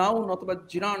কখনো নাউন অথবা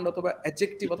জিরান্ড অথবা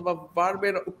অ্যাডজেক্টিভ অথবা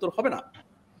ভার্বের উত্তর হবে না।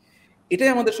 এটাই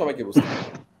আমাদের সবাইকে বুঝতে হবে।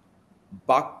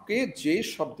 বাক্যে যে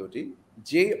শব্দটি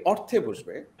যে অর্থে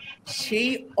বসবে সেই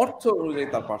অর্থ অনুযায়ী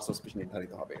তার পার্টস অফ স্পিচ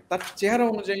নির্ধারিত হবে, তার চেহারা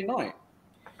অনুযায়ী নয়।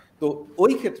 তো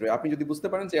ওই ক্ষেত্রে আপনি যদি বুঝতে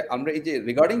পারেন যে আমরা এই যে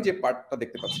রিগার্ডিং যে পার্টটা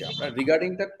দেখতে পাচ্ছি, আমরা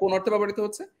রিগার্ডিংটা কোন অর্থে ব্যবহৃত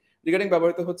হচ্ছে, রিগার্ডিং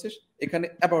ব্যবহৃত হচ্ছে এখানে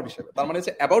অ্যাবাউট হিসেবে। তার মানে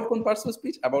হচ্ছে অ্যাবাউট কোন পার্টস অফ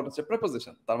স্পিচ, অ্যাবাউট হচ্ছে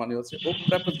প্রেপোজিশন, তার মানে হচ্ছে ও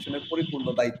প্রেপোজিশনের পরিপূর্ণ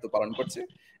দায়িত্ব পালন করছে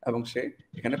এবং সে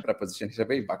এখানে প্রেপোজিশন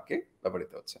হিসেবে এই বাক্যে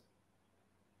ব্যবহৃত হচ্ছে।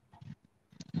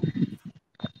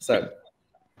 স্যার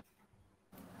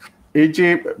এই যে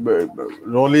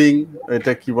রোলিং,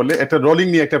 এটা কি বলে, এটা রোলিং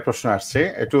নিয়ে একটা প্রশ্ন আসছে,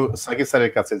 একটু সাকিব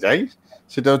স্যারের কাছে যাই।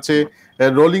 সেটা হচ্ছে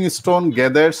rolling stone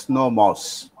gathers no moss,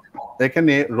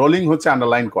 এখানে রোলিং হচ্ছে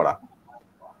আন্ডারলাইন করা,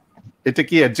 এটা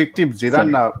কি অ্যাডজেক্টিভ জিরান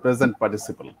না প্রেজেন্ট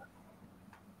পার্টিসিপল?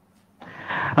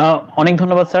 অনেক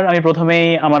ধন্যবাদ স্যার। আমি প্রথমেই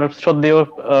আমার শ্রদ্ধেয়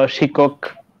শিক্ষক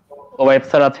ওবায়েদ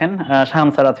স্যার আছেন, শাহান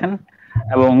স্যার আছেন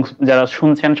এবং যারা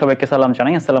শুনছেন সবাইকে সালাম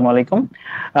জানাই, আসসালামু আলাইকুম।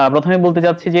 প্রথমে বলতে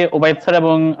যাচ্ছি যে ওবায়েদ স্যার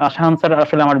এবং শাহান স্যার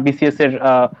আসলে আমার বিসিএস এর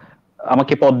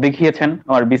আমাকে পথ দেখিয়েছেন।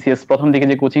 আমার বিসিএস প্রথম দিকে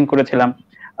যে কোচিং করেছিলাম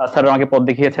স্যার আমাকে পথ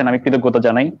দেখিয়েছেন, আমি কৃতজ্ঞতা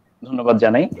জানাই, ধন্যবাদ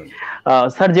জানাই।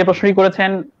 স্যার যে প্রশ্নটি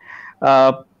করেছেন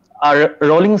আর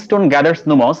rolling stone gathers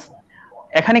no moss,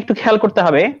 এখানে একটু খেয়াল করতে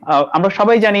হবে। আমরা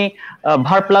সবাই জানি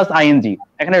ভার্ব প্লাস আইএনজি,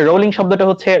 এখানে রোলিং শব্দটা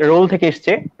হচ্ছে রোল থেকে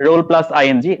এসছে, রোল প্লাস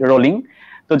আইএনজি রোলিং।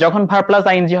 তো যখন ভার্ব প্লাস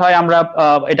আইএনজি হয় আমরা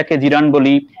এটাকে জিরান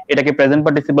বলি, এটাকে প্রেজেন্ট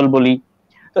পার্টিসিপল বলি।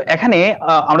 তো এখানে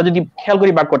আমরা যদি খেয়াল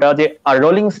করি বাক্যটা যে আর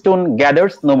rolling stone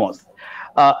gathers no moss,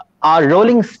 আর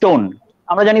রোলিং স্টোন,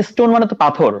 আমরা জানি স্টোন মানে তো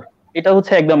পাথর, এটা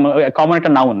হচ্ছে একদম কমন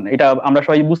একটা নাউন, এটা আমরা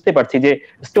সবাই বুঝতে পারছি যে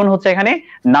স্টোন হচ্ছে এখানে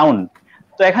নাউন।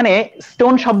 তো এখানে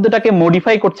স্টোন শব্দটাকে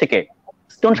মডিফাই করছে কে?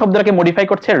 স্টোন শব্দটাকে মডিফাই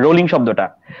করছে রোলিং শব্দটা।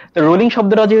 তো রোলিং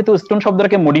শব্দটা যেহেতু স্টোন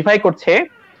শব্দটাকে মডিফাই করছে,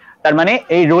 তার মানে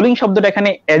এই রোলিং শব্দটা এখানে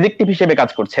অ্যাডজেক্টিভ হিসেবে কাজ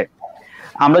করছে।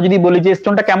 আমরা যদি বলি যে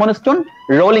স্টোনটা কেমন স্টোন,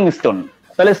 রোলিং স্টোন,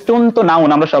 তাহলে স্টোন তো নাউন,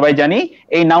 আমরা সবাই জানি।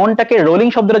 এই নাউনটাকে রোলিং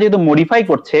শব্দটা যেহেতু মডিফাই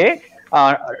করছে,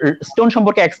 স্টোন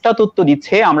সম্পর্কে এক্সট্রা তথ্য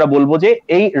দিচ্ছে, আমরা বলবো যে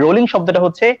এই রোলিং শব্দটা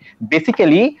হচ্ছে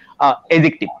বেসিক্যালি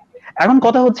অ্যাডজেক্টিভ। এখন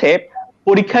কথা হচ্ছে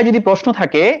পরীক্ষায় যদি প্রশ্ন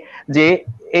থাকে যে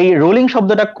এই রোলিং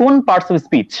শব্দটা কোন পার্টস অফ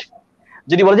স্পিচ,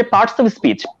 যদি বলে যে পার্টস অফ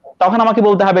স্পিচ, তখন আমাকে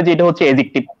বলতে হবে যে এটা হচ্ছে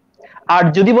অ্যাডজেক্টিভ। আর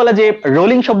যদি বলে যে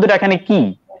রোলিং শব্দটা এখানে কি,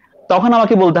 তখন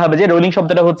আমাকে বলতে হবে যে রোলিং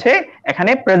শব্দটা হচ্ছে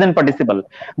এখানে প্রেজেন্ট পার্টিসিপল।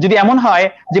 যদি এমন হয়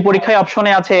যে পরীক্ষায়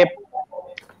অপশনে আছে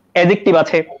অ্যাডজেক্টিভ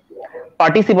আছে,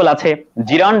 পার্টিসিপল আছে,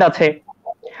 জিরান্ড আছে,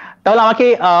 তাহলে আমাকে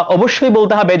অবশ্যই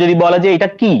বলতে হবে, যদি বলে যে এটা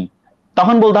কি,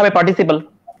 তখন বলতে হবে পার্টিসিপল।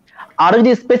 আর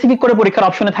যদি স্পেসিফিক করে পরীক্ষার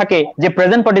অপশনে থাকে যে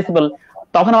প্রেজেন্ট পার্টিসিপল,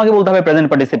 তখন আমাকে বলতে হবে প্রেজেন্ট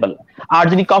পার্টিসিপল। আর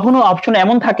যদি কখনো অপশনে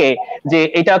এমন থাকে যে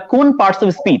এটা কোন পার্টস অফ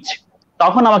স্পিচ,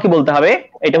 তখন আমাকে বলতে হবে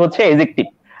এটা হচ্ছে অ্যাডজেক্টিভ।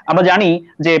 আমরা জানি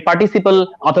যে পার্টিসিপল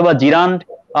অথবা জিরান্ড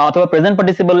অথবা প্রেজেন্ট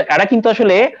পার্টিসিপল এরা কিন্তু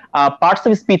আসলে পার্টস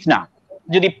অফ স্পিচ না।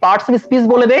 যদি পার্টস অফ স্পিচ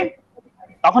বলে দেয়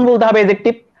তখন বলতে হবে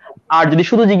এডজেক্টিভ। আর যদি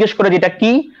শুধু জিজ্ঞেস করে যে এটা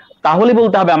কি, তাহলে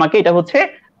বলতে হবে আমাকে এটা হচ্ছে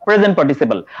প্রেজেন্ট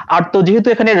পার্টিসিপল। আর তো যেহেতু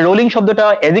এখানে রোলিং শব্দটা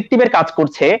অ্যাডজেক্টিভের কাজ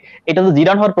করছে, এটা তো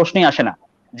জিরান হওয়ার প্রশ্নই আসে না।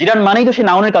 জিরান মানেই তো সে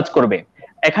নাউনের কাজ করবে।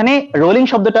 এখানে রোলিং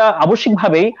শব্দটা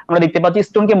আবশ্যিকভাবেই আমরা দেখতে পাচ্ছি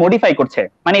স্টোনকে মডিফাই করছে,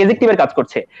 মানে অ্যাডজেক্টিভের কাজ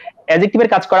করছে। অ্যাডজেক্টিভের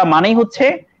কাজ করা মানেই হচ্ছে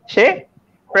সে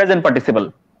প্রেজেন্ট পার্টিসিপল।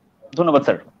 ধন্যবাদ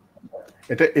স্যার।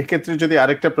 এটা এক্ষেত্রে যদি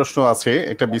আরেকটা প্রশ্ন আছে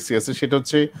একটা বিসিএস এ, সেটা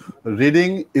হচ্ছে reading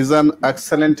is an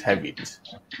excellent habit.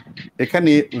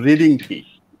 এখানে রিডিং কি,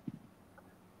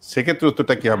 সেক্ষেত্রে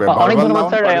উত্তরটা কি হবে? অনেক ধন্যবাদ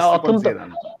স্যার, অত্যন্ত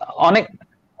অনেক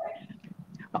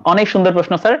অনেক সুন্দর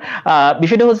প্রশ্ন স্যার।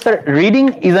 বিষয়টা হচ্ছে sir, reading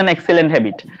is an excellent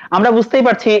habit. আমরা বুঝতেই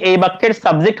পারছি এই বাক্যের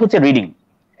সাবজেক্ট হচ্ছে রিডিং।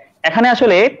 এখানে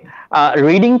আসলে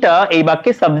রিডিংটা এই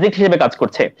বাক্যের সাবজেক্ট হিসেবে কাজ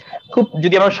করছে। খুব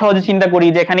যদি আমরা সহজে চিন্তা করি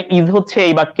যে এখানে ইজ হচ্ছে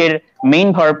এই বাক্যের মেইন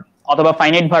ভার্ব অথবা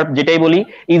ফাইনাইট ভার্ব যেটাই বলি,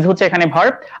 ইজ হচ্ছে এখানে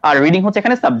ভার্ব আর রিডিং হচ্ছে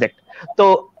এখানে সাবজেক্ট। তো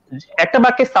একটা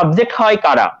বাক্যের সাবজেক্ট হয়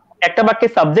কারা? একটা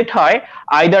বাক্যের সাবজেক্ট হয়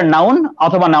আইদার নাউন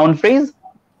অথবা নাউন ফ্রেজ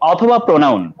অথবা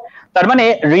প্রোনাউন। তার মানে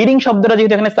রিডিং শব্দটা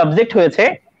যেহেতু এখানে সাবজেক্ট হয়েছে,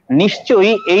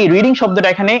 নিশ্চয়ই এই রিডিং শব্দটা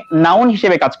এখানে নাউন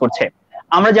হিসেবে কাজ করছে।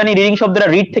 আমরা জানি রিডিং শব্দটা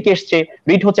রিড থেকে এসছে,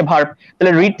 রিড হচ্ছে ভার্ব,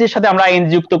 তাহলে রিড এর সাথে আমরা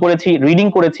আইএনজি যুক্ত করেছি, রিডিং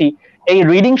করেছি। এই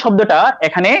রিডিং শব্দটা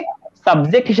এখানে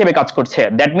সাবজেক্ট হিসেবে কাজ করছে,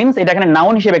 দ্যাট মিন্স এটা এখানে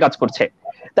নাউন হিসেবে কাজ করছে।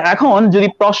 তো এখন যদি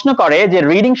প্রশ্ন করে যে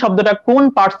রিডিং শব্দটা কোন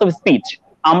পার্টস অফ স্পিচ,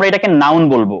 আমরা এটাকে নাউন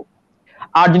বলবো।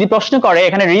 আর যদি প্রশ্ন করে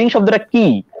এখানে রিডিং শব্দটা কি,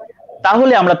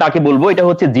 তাহলে আমরা তাকে বলবো এটা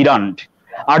হচ্ছে জিরান্ড।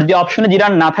 আর যদি অপশনে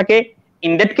জিরান্ড না থাকে,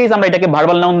 ইন দ্যাট কেস আমরা এটাকে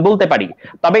ভার্বাল নাউন বলতে পারি,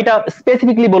 তবে এটা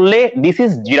স্পেসিফিকলি বললে দিস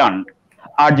ইজ জিরান্ড।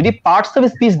 আর যদি পার্টস অফ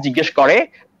স্পিচ জিজ্ঞেস করে,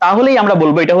 তাহলেই আমরা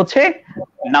বলবো এটা হচ্ছে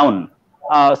নাউন।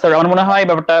 স্যার আমার মনে হয়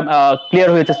ব্যাপারটা ক্লিয়ার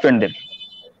হয়েছে স্টুডেন্টদের।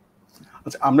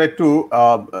 আচ্ছা, আমরা একটু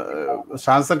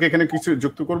শাহান স্যারকে এখানে কিছু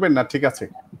যুক্ত করবেন না? ঠিক আছে,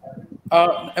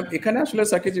 এখানে আসলে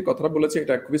স্যারকে যে কথাটা বলেছে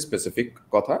এটা খুবই স্পেসিফিক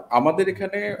কথা। আমাদের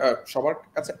এখানে সবার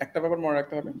কাছে একটা ব্যাপার মনে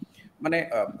রাখতে হবে, মানে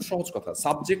সহজ কথা,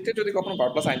 সাবজেক্টে যদি কখনো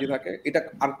ভার্ব প্লাস আইএনজি থাকে, এটা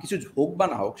আর কিছু হোক বা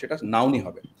না হোক সেটা নাউনই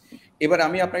হবে। এবার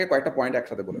আমি আপনাকে কয়েকটা পয়েন্ট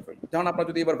একসাথে বলে ফেলি। যেমন আপনার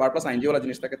যদি এবার ভার্ব প্লাস আইএনজি ওয়ালা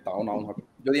জিনিস থাকে, তাও নাউন হবে।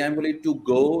 যদি আমি বলি to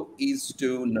go is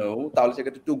to know, তাহলে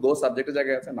সেক্ষেত্রে টু গো সাবজেক্টের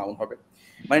জায়গায় আছে, নাউন হবে।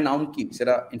 মানে নাউন কি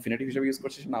সেটা ইনফিনিটিভ হিসেবে ইউজ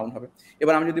করছে, সেটা নাউন হবে।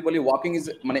 এবার আমি যদি বলি ওয়াকিং ইজ,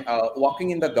 মানে walking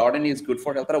in the garden is good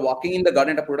for health, তাহলে ওয়াকিং ইন দ্য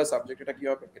গার্ডেন এটা পুরোটা সাবজেক্ট, এটা কি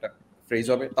হবে? এটা ফ্রেজ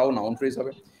হবে, তাও নাউন ফ্রেজ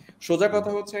হবে। সোজা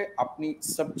কথা হচ্ছে আপনি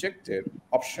সাবজেক্টের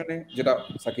অপশনে যেটা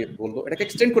সাকিব বললো, এটাকে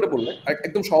এক্সটেন্ড করে বললে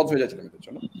একদম সহজ হয়ে যাচ্ছে আমাদের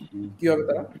জন্য। কি হবে?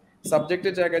 তারা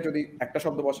সাবজেক্টের জায়গায় যদি একটা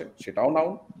শব্দ বসে সেটাও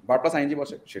নাউন, ভার্ব প্লাস আইএনজি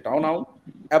বসে সেটাও নাউন,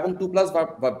 এবং টু প্লাস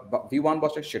ভি1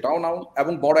 বসে সেটাও নাউন,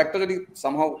 এবং বড় একটা যদি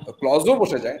সামহাউ ক্লজও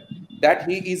বসে যায়, that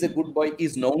he is a good boy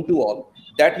is known to all,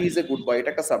 that he is a good boy এটা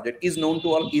একটা subject, is known to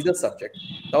all is a subject,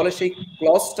 তাহলে সেই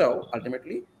ক্লজটাও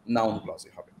আলটিমেটলি নাউন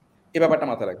ক্লজই হবে। এই ব্যাপারটা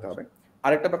মাথায় রাখতে হবে।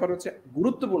 আরেকটা ব্যাপার হচ্ছে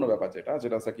গুরুত্বপূর্ণ ব্যাপার,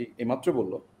 যেটা সাকি এইমাত্র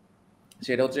বললো,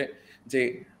 সেটা হচ্ছে যে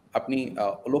আপনি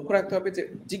লক্ষ্য রাখতে হবে যে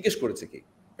জিজ্ঞেস করেছে কি,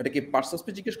 এটা কি পার্টস অফ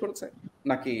স্পিচ জিজ্ঞেস করেছে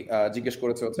নাকি জিজ্ঞেস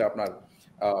করেছে হচ্ছে আপনার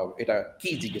এটা কি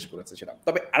জিজ্ঞেস করেছে সেটা।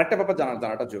 তবে আরেকটা ব্যাপার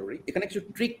জানাটা জরুরি, এখানে কিছু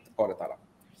ট্রিক করে তারা।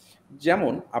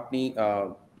 যেমন আপনি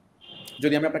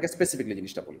যদি আমি আপনাকে স্পেসিফিকলি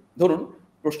জিনিসটা বলি, ধরুন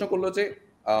প্রশ্ন করলো যে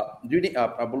রিডিং,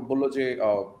 বললো যে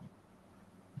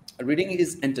reading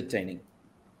is entertaining,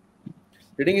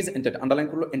 reading is underline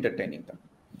করলো এন্টারটেইনিংটা।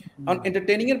 কারণ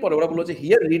এন্টারটেইনিং এর পরে ওরা বললো যে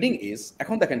হিয়ার রিডিং ইজ,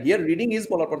 এখন দেখেন হিয়ার রিডিং ইজ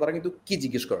বলার পর তারা কিন্তু কি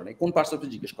জিজ্ঞেস করে নাই, কোন পার্টস অফ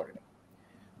স্পিচ জিজ্ঞেস করে নাই।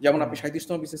 যেমন আপনি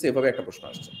 37তম বিসিএস এভাবে একটা প্রশ্ন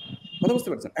আসছে, কথা বুঝতে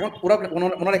পারছেন? এখন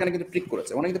ওনারা এখানে কিন্তু ট্রিক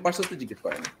করেছে, ওনারা কিন্তু পার্টস অফ স্পিচ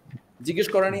জিজ্ঞেস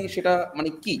করেনি সেটা মানে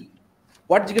কি,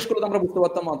 হোয়াট জিজ্ঞেস করলে আমরা বুঝতে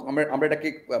পারতাম আমরা এটাকে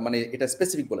মানে এটা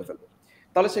স্পেসিফিক বলে ফেলবো।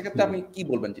 তাহলে সেক্ষেত্রে আপনি কি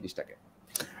বলবেন জিনিসটাকে?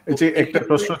 যে একটা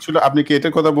প্রশ্ন ছিল, আপনি কি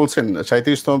এটার কথা বলছেন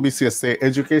 37তম BCS A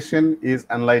education is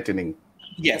enlightening?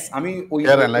 Yes, আমি ওই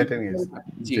enlightening is,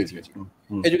 G G G,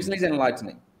 education is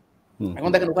enlightening. এখন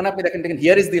দেখেন ওখানে আপনি দেখেন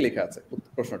হিয়ার ইজ দিয়ে লেখা আছে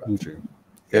প্রশ্নটা,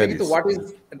 কিন্তু হোয়াট ইজ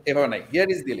এভাবে নাই, হিয়ার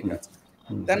ইজ দিয়ে লেখা আছে।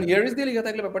 দেন হিয়ার ইজ দিয়ে লেখা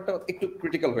থাকলে ব্যাপারটা একটু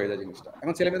ক্রিটিক্যাল হয়ে যায় জিনিসটা।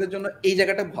 এখন ছেলেমেয়েদের জন্য এই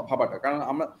জায়গাটা ভাবাটা, কারণ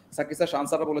আমরা সাকিব স্যার শান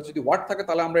স্যাররা বলেছে যদি হোয়াট থাকে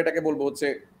তাহলে আমরা এটাকে বলবো হচ্ছে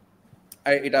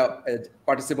এটা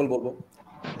পার্টিসিপল বলবো,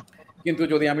 কিন্তু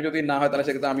যদি না হয় তাহলে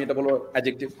সেক্ষেত্রে আমি এটা বলবো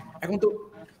অ্যাডজেক্টিভ। এখন তো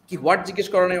কি হোয়াট জিজ্ঞেস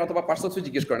করা নেই অথবা পার্টস অফ স্পিচ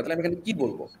জিজ্ঞেস করা নেই, তাহলে আমি এখানে কি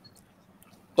বলবো?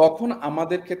 তখন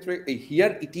আমাদের ক্ষেত্রে এই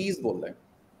হিয়ার ইট ইজ বললে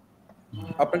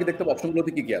আপনাকে দেখতে হবে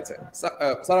অপশনগুলোতে কি কি আছে।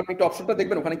 স্যার আপনি একটু অপশনটা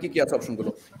দেখবেন ওখানে কি কি আছে অপশনগুলো।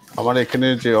 আমার এখানে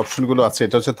যে অপশনগুলো আছে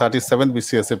এটা হচ্ছে 37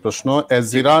 বিসিএস এর প্রশ্ন, এ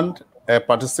জিরান্ড, এ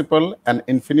participle, an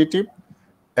infinitive,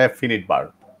 A finite verb,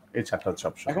 এই চারটা হচ্ছে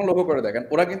অপশন। এখন লক্ষ্য করে দেখেন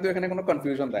ওরা কিন্তু এখানে কোনো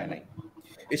কনফিউশন দেয় নাই।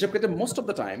 এসব ক্ষেত্রে মোস্ট অফ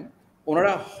দ্য টাইম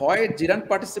ওনারা হয় জিরান্ড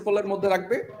পার্টিসিপলের মধ্যে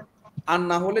রাখবে, আর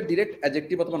না হলে ডিরেক্ট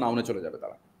অ্যাডজেক্টিভ অথবা নাউনে চলে যাবে।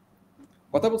 তারা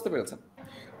কথা বুঝতে পেরেছেন?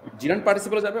 জিরান্ড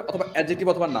পার্টিসিপলে যাবে অথবা অ্যাডজেক্টিভ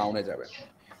অথবা নাউনে যাবে।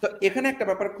 তো এখানে একটা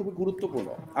ব্যাপার খুবই গুরুত্বপূর্ণ,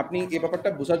 আপনি এই ব্যাপারটা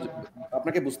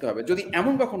আপনাকে বুঝতে হবে। যদি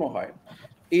এমন কখনো হয়,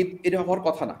 এটা হওয়ার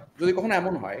কথা না, যদি কখনো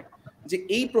এমন হয় যে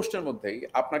এই প্রশ্নের মধ্যেই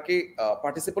আপনাকে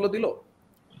পার্টিসিপলও দিল,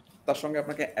 তার সঙ্গে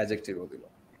আপনাকে অ্যাডজেক্টিভও দিল,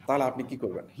 তাহলে আপনি কি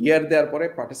করবেন? হিয়ার দেওয়ার পরে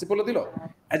পার্টিসিপলও দিল,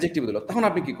 অ্যাডজেক্টিভ দিল, তখন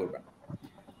আপনি কি করবেন?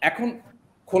 এখন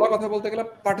খোলা কথা বলতে গেলে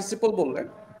পার্টিসিপল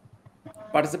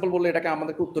বললে এটাকে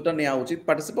আমাদেরকে উত্তরটা নেওয়া উচিত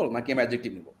পার্টিসিপল নাকি আমি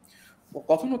অ্যাডজেক্টিভ নেব।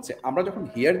 কথা হচ্ছে আমরা যখন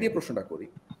হিয়ার দিয়ে প্রশ্নটা করি,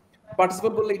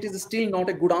 পার্টিসিপল বললে it is still not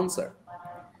a good answer.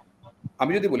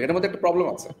 আমি যদি বলি এটার মধ্যে একটা প্রবলেম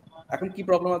আছে। এখন কি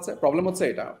প্রবলেম আছে? প্রবলেম হচ্ছে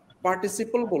এটা,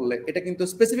 পার্টিসিপল বললে এটা কিন্তু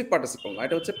স্পেসিফিক পার্টিসিপল না,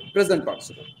 এটা হচ্ছে প্রেজেন্ট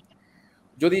পার্টিসিপল।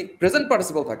 যদি প্রেজেন্ট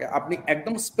পার্টিসিপল থাকে, আপনি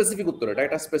একদম স্পেসিফিক উত্তর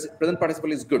এটা present participle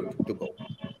is good to go,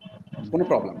 কোনো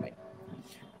প্রবলেম নাই।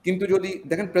 কিন্তু যদি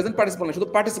দেখেন প্রেজেন্ট পার্টিসিপল না, শুধু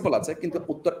পার্টিসিপল আছে কিন্তু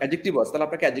উত্তর অ্যাডজেক্টিভ আছে, তাহলে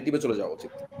আপনাকে অ্যাডজেক্টিভে চলে যাওয়া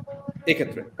উচিত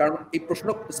এক্ষেত্রে, কারণ এই প্রশ্ন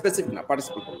স্পেসিফিক না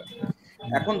পার্টিসিপল করলে।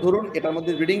 এখন ধরুন এটার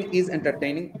মধ্যে রিডিং ইজ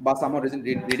এন্টারটেইনিং বা সামহাউ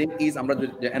রিডিং ইজ, আমরা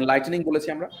এনলাইটেনিং বলেছি,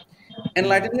 আমরা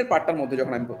এনলাইটেনিং এর পার্টটার মধ্যে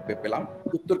যখন আমি পেলাম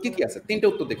উত্তর কি কি আছে, তিনটে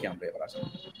উত্তর দেখি আমরা এবার আসি।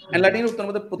 এনলাইটেনিং এর উত্তরের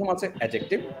মধ্যে প্রথম আছে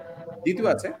অ্যাডজেক্টিভ, দ্বিতীয়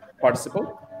আছে পার্টিসিপল,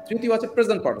 তৃতীয় আছে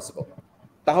প্রেজেন্ট পার্টিসিপল।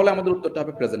 তাহলে আমাদের উত্তরটা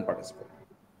হবে প্রেজেন্ট পার্টিসিপল,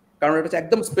 কারণ এটা হচ্ছে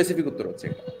একদম স্পেসিফিক উত্তর হচ্ছে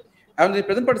এটা। এখন যদি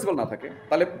প্রেজেন্ট পার্টিসিপল না থাকে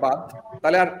তাহলে বাদ,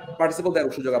 তাহলে আর পার্টিসিপল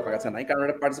দেওয়ার সুযোগ আপনার কাছে নাই, কারণ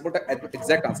এটা পার্টিসিপলটা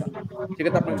এক্সাক্ট আনসার না,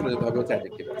 সেক্ষেত্রে আপনাকে চলে যেতে হবে হচ্ছে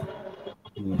অ্যাডজেক্টিভ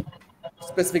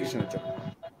স্পেসিফিকেশনের জন্য।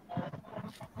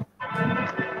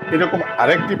 এরকম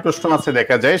আরেকটি প্রশ্ন আছে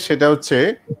দেখা যায়, সেটা হচ্ছে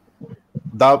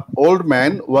the old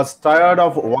man was tired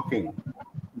of walking.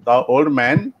 The old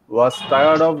man was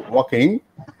tired of walking,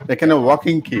 এখানে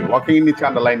ওয়াকিং কি, ওয়াকিং নিচে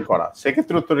আন্ডারলাইন করা,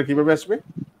 সেক্ষেত্রে উত্তরে কিভাবে আসবে?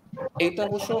 এটা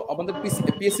অবশ্য আমাদের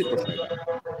পিএসসি প্রশ্ন,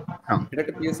 এটা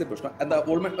একটা পিএসসি প্রশ্ন। The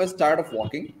old man was tired of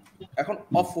walking. এখন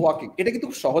অফ ওয়াকিং এটা কিন্তু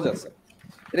সহজ আছে,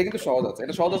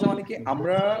 এটা সহজ আছে মানে কি,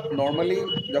 আমরা নর্মালি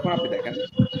যখন আপনি দেখেন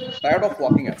টায়ার্ড অফ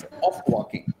ওয়াকিং আছে, of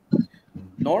walking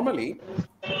normally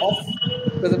of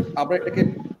present, আমরা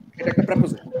এটা একটা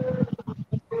প্রেপোজিশন,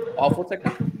 অফ হচ্ছে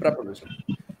একটা প্রেপোজিশন।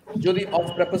 যদি অফ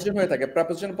প্রেপোজিশন হয়ে থাকে,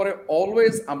 প্রেপোজিশন পরে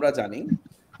অলওয়েজ আমরা জানি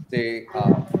যে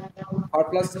আর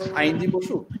প্লাস আইএনজি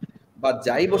বসুক বা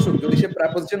যাই বসুক, যদি সে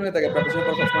প্রেপোজিশন হয়ে থাকে, প্রেপোজিশন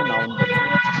পরে সবসময় নাউন বসে।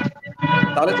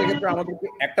 তাহলে সেক্ষেত্রে আমাদেরকে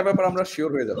একটা ব্যাপার আমরা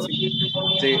শিওর হয়ে যাচ্ছি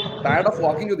যে টায়ার্ড অফ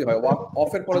ওয়াকিং যদি হয়,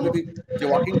 অফের পরে যদি যে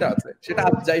ওয়াকিংটা আছে সেটা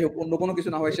যাই হোক, অন্য কোনো কিছু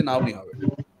না হয়, সে নাউনই হবে।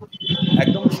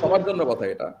 একদম সবার জন্য কথা,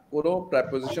 এটা কোনো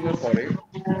প্রেপোজিশনের পরে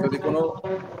যদি কোনো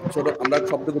ছোট আমরা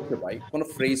শব্দগুচ্ছ পাই, কোনো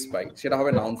ফ্রেজ পাই, সেটা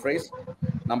হবে নাউন ফ্রেজ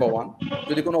নাম্বার 1।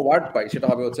 যদি কোনো ওয়ার্ড পাই সেটা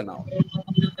হবে হচ্ছে নাউন।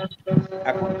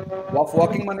 এখন অফ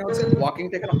ওয়াকিং মানে হচ্ছে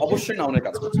ওয়াকিংটা এখানে অবশ্যই নাউনের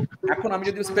কাজ করছে। এখন আমি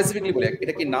যদি স্পেসিফিকলি বলি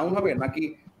এটা কি নাউন হবে নাকি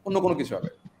অন্য কোনো কিছু হবে,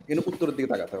 এখানে উত্তরের দিকে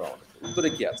তাকাতে হবে আমাদের, উত্তরে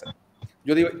কি আছে।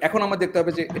 যদি এখন আমার দেখতে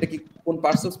হবে যে এটা কি কোন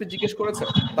পার্টস অফ স্পিচ জিজ্ঞেস করেছে,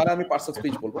 তাহলে আমি পার্টস অফ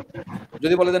স্পিচ বলবো।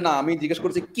 যদি বলে যে না আমি জিজ্ঞেস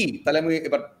করছি কি, তাহলে আমি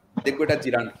এবার দেখবো এটা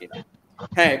জিরান্ট কিনা।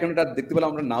 হ্যাঁ, এখানে এটা দেখতে পেলাম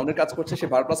আমরা নাউনের কাজ করছে, সে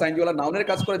ভার্ব প্লাস আইএনজি ওয়ালা নাউনের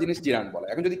কাজ করে জিনিস জিরান্ট বলে।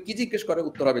 এখন যদি কি জিজ্ঞেস করে,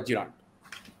 উত্তর হবে জিরান্ট।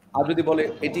 আর যদি বলে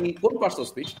এটি কোন পার্টস অফ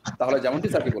স্পিচ, তাহলে যেমনটি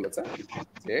স্যারকে বলেছে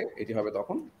যে এটি হবে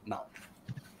তখন নাউন।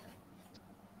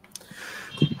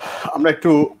 আমরা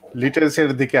একটু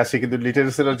লিটারেচারের দিকে আসি, কিন্তু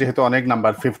লিটারেচারের যেহেতু অনেক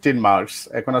নাম্বার 15 মার্কস,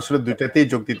 এখন আসলে দুইটাতেই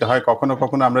যোগ দিতে হয়। কখনো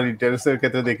কখনো আমরা লিটারেচারের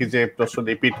ক্ষেত্রে দেখি যে প্রশ্ন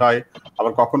রিপিট হয়,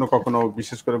 আবার কখনো কখনো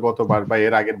বিশেষ করে গতবার বা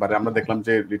এর আগের বারে আমরা দেখলাম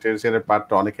যে লিটারেচারের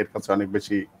পার্টটা অনেকের কাছে অনেক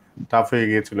বেশি টাফ হয়ে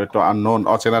গিয়েছিল, একটু আননোন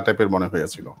অচেনা টাইপের মনে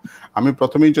হয়েছিল। আমি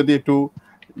প্রথমেই যদি একটু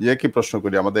কি প্রশ্ন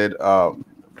করি, আমাদের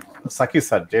সাকিব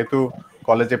স্যার যেহেতু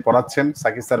কলেজে পড়াচ্ছেন,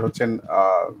 সাকিব স্যার হচ্ছেন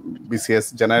বিসিএস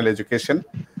জেনারেল এডুকেশন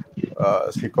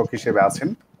শিক্ষক হিসেবে আছেন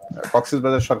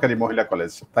কক্সবাজার সরকারি মহিলা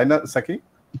কলেজ, তাই না সাকি?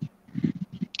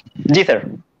 জি স্যার।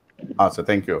 আচ্ছা,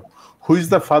 thank you. Who is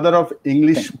the father of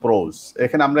English pros?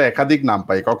 এখানে আমরা একাধিক নাম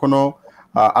পাই, কখনো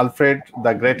আলফ্রেড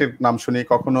দ্য গ্রেটের নাম শুনি,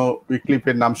 কখনো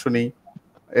উইক্লিফের নাম শুনি,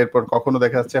 এরপর কখনো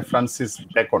দেখা যাচ্ছে ফ্রান্সিস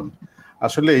বেকন।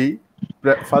 আসলেই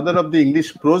father of the English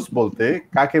pros বলতে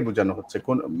কাকে বোঝানো হচ্ছে,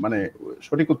 কোন মানে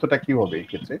সঠিক উত্তরটা কি হবে এই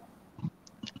ক্ষেত্রে?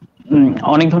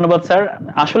 অনেক ধন্যবাদ স্যার।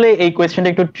 আসলে এই কোয়েশ্চেনটা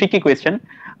একটু ট্রিকি কোয়েশ্চেন।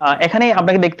 এখানে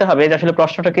আপনাকে দেখতে হবে যে আসলে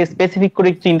প্রশ্নটাকে স্পেসিফিক করে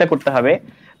চিন্তা করতে হবে।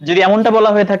 যদি এমনটা বলা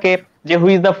হয়ে থাকে যে who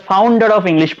is the founder of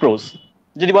English pros,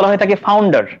 যদি বলা হয়ে থাকে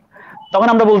ফাউন্ডার, তখন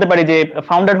আমরা বলতে পারি যে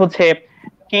ফাউন্ডার হচ্ছে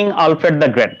king Alfred the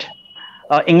great.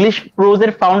 English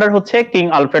প্রোজের founder হচ্ছে কিং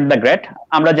আলফ্রেড দ্য গ্রেট।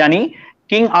 আমরা জানি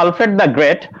king Alfred the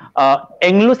great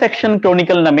Anglo section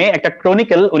chronicle নামে একটা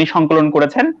ক্রনিকল উনি সংকলন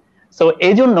করেছেন। সো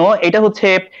এই জন্য এটা হচ্ছে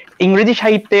ইংরেজি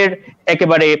সাহিত্যের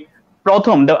একেবারে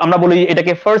প্রথম, আমরা বলি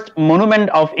এটাকে first monument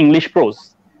of English pros.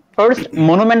 First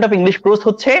monument of English pros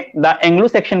হচ্ছে দ্য এংলো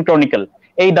সেকশন ক্রনিকল।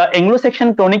 এই দ্য এংলো সেকশন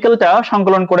ক্রনিকলটা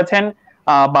সংকলন করেছেন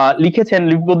বা লিখেছেন,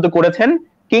 লিপিবদ্ধ করেছেন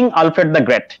কিং আলফ্রেড দ্য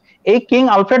গ্রেট। এই কিং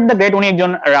আলফ্রেড দ্য গ্রেট উনি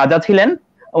একজন রাজা ছিলেন।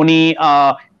 উনি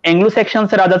এংলো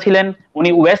সেকশনসের রাজা ছিলেন, উনি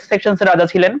ওয়েস্ট সেকশনসের রাজা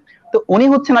ছিলেন। তো উনি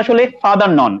হচ্ছেন আসলে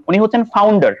ফাদার নন, উনি হচ্ছেন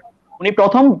ফাউন্ডার। উনি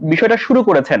প্রথম বিষয়টা শুরু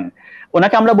করেছেন,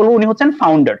 ওনাকে আমরা বলবো উনি হচ্ছেন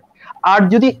ফাউন্ডার। আর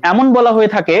যদি এমন বলা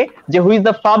হয়ে থাকে যে who is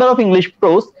the father of English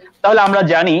pros, তাহলে আমরা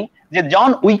জানি যে জন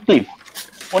উইক্লিফ,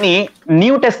 উনি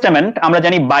নিউ টেস্টামেন্ট, আমরা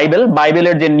জানি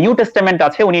বাইবেলের যে নিউ টেস্টামেন্ট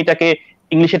আছে উনি এটাকে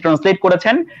ইংলিশে ট্রান্সলেট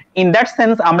করেছেন। ইন দ্যাট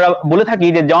সেন্স আমরা বলে থাকি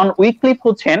যে জন উইক্লিফ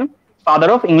হচ্ছেন ফাদার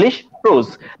অফ ইংলিশ প্রোজ।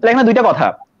 তাহলে এখানে দুইটা কথা,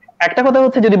 একটা কথা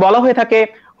হচ্ছে যদি বলা হয়ে থাকে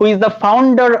who is the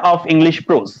founder of English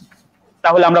pros,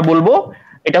 তাহলে আমরা বলবো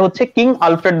এটা হচ্ছে কিং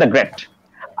আলফ্রেড দ্য গ্রেট।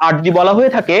 আর যদি বলা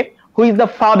হয়ে থাকে হু ইজ দ্য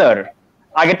ফাদার,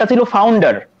 আগেরটা ছিল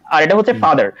ফাউন্ডার আর এটা হচ্ছে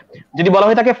ফাদার, যদি বলা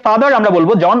হয়ে থাকে ফাদার আমরা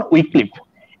বলবো জন উইক্লিফ।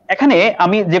 এখানে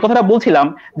আমি যে কথাটা বলছিলাম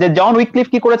যে জন উইক্লিফ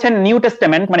কি করেছেন, নিউ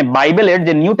টেস্টামেন্ট মানে বাইবেলের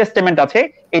যে নিউ টেস্টামেন্ট আছে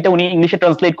এটা উনি ইংলিশে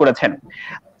ট্রান্সলেট করেছেন।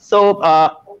 সো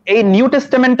এই নিউ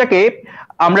টেস্টামেন্টটাকে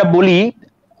আমরা বলি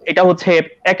এটা হচ্ছে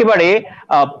একেবারে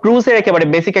প্রুসের একেবারে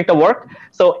বেসিক একটা ওয়ার্ক।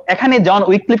 সো এখানে জন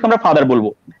উইক্লিফকে আমরা ফাদার বলবো।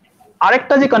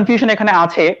 আরেকটা যে কনফিউশন এখানে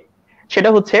আছে সেটা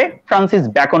হচ্ছে ফ্রান্সিস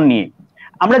ব্যাকন নিয়ে।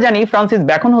 আমরা জানি ফ্রান্সিস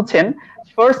ব্যাকন হচ্ছেন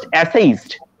ফার্স্ট অ্যাসেইস্ট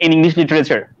ইন ইংলিশ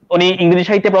লিটারেচার, উনি ইংরেজি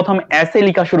সাহিত্যে প্রথম অ্যাসে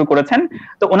লেখা শুরু করেছেন।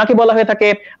 তো ওনাকে বলা হয়ে থাকে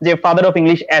যে ফাদার অফ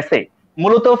ইংলিশ অ্যাসে।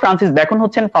 মূলত ফ্রান্সিস ব্যাকন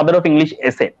হচ্ছেন ফাদার অফ ইংলিশ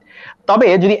এসে। তবে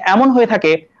যদি এমন হয়ে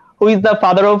থাকে who is the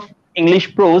father of English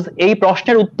pros, এই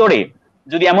প্রশ্নের উত্তরে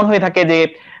যদি এমন হয়ে থাকে যে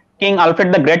কিং আলফ্রেড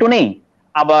দ্য গ্রেটও নেই,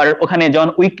 আবার ওখানে জন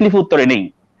উইক্লিফ উত্তরে নেই,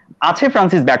 আছে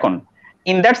Francis bacon,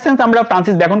 in that sense আমরা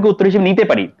ফ্রান্সিস ব্যাকনকে উত্তর হিসেবে নিতে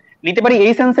পারি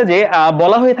এই সেন্সে যে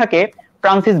বলা হয়ে থাকে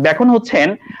ফ্রান্সিস ব্যাকন হচ্ছেন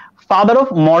ফাদার অফ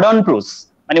মডার্ন প্রোজ,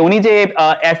 মানে উনি যে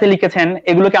এসে লিখেছেন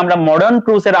এগুলোকে আমরা মডার্ন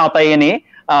প্রোজের আওতায় এনে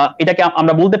এটাকে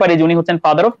আমরা বলতে পারি যে উনি হচ্ছেন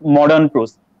ফাদার অফ মডার্ন প্রোজ।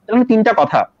 তাহলে তিনটা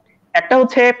কথা, একটা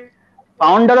হচ্ছে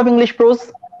ফাউন্ডার অফ ইংলিশ প্রোজ,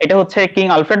 এটা হচ্ছে কিং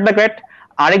আলফ্রেড দ্য গ্রেট।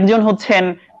 আরেকজন হচ্ছেন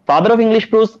ফাদার অফ ইংলিশ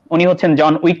প্রোজ, উনি হচ্ছেন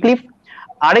জন উইক্লিফ।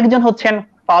 আরেকজন হচ্ছেন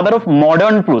ফাদার অফ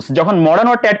মডার্ন প্রোজ, যখন মডার্ন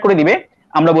ওয়ার্ড অ্যাড করে দিবে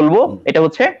আমরা বলবো এটা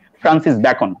হচ্ছে ফ্রান্সিস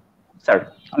ব্যাকন। স্যার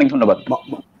অনেক ধন্যবাদ।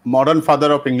 Modern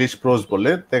father of English pros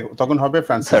বললে তখন হবে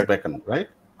ফ্রান্সিস ব্যাকন, রাইট?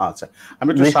 আচ্ছা, আমি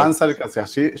একটু শাহান স্যারের কাছে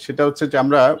আসি। সেটা হচ্ছে যে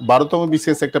আমরা 12তম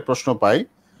বিসিএস একটা প্রশ্ন পাই,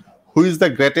 who is the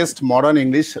greatest modern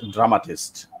English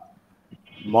dramatist?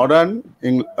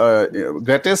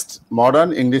 Greatest modern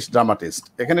English dramatist,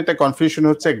 এখানে একটা কনফিউশন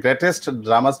হচ্ছে গ্রেটেস্ট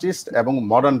ড্রামাটিস্ট এবং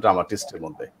মডার্ন ড্রামাটিস্টের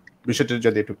মধ্যে, বিষয়টি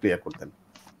যদি একটু ক্লিয়ার করতেন।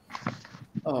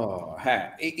 হ্যাঁ,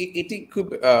 এটি খুব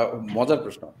মজার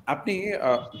প্রশ্ন। আপনি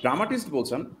ড্রামাটিস্ট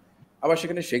বলছেন, আবার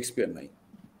সেখানে শেক্সপিয়ার নাই।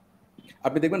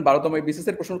 আপনি দেখবেন 12তম বিসিএস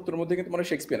এর প্রশ্ন উত্তরের মধ্যে কিন্তু মানে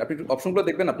শেক্সপিয়ার, আপনি অপশনগুলো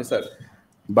দেখবেন আপনি স্যার,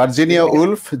 ভার্জিনিয়া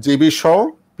উলফ, জিবি শ,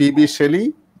 PB Shelley,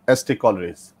 ST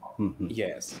Coleridge.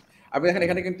 Yes, আপনি দেখেন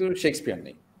এখানে কিন্তু শেক্সপিয়ার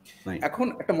নেই। এখন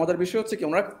একটা মজার বিষয় হচ্ছে কি,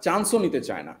 ওনারা চান্সও নিতে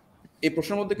চায় না। এই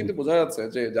প্রশ্নের মধ্যে কিন্তু বোঝা যাচ্ছে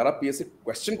যে যারা পিএসসি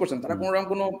কোয়েশ্চেন করছেন তারা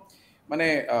কোনো মানে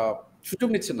সুযোগ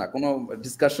নিচ্ছেন না, কোনো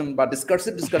ডিসকাশন বা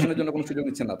ডিসকার্সিভ ডিসকাশনের জন্য কোনো সুযোগ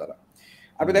নিচ্ছেন না তারা।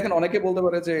 আপনি দেখেন অনেকে বলতে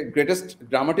পারে যে গ্রেটেস্ট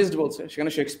ড্রামাটিস্ট বলছে,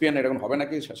 সেখানে শেক্সপিয়ার এরকম হবে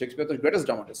নাকি? শেক্সপিয়ার তো গ্রেটেস্ট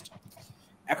ড্রামাটিস্ট।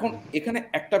 এখন এখানে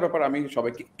একটা ব্যাপার আমি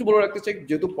সবাইকে একটু বলে রাখতে চাই,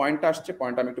 যেহেতু পয়েন্টটা আসছে,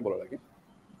 পয়েন্টটা আমি একটু বলে রাখি।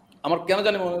 আমার কেন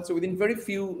জানি মনে হচ্ছে within very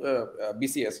few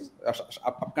BCS,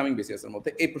 upcoming BCS এর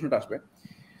মধ্যে এই প্রশ্নটা আসবে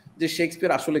যে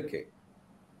শেক্সপিয়ার আসলে কে?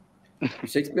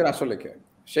 শেক্সপিয়ার আসলে কে?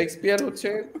 শেক্সপিয়ার হচ্ছে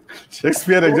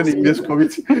শেক্সপিয়ার একজন ইংলিশ কবি।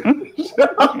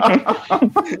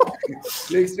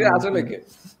 শেক্সপিয়ার আসলে কে?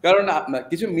 কারণ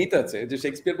কিছু মিথ আছে যে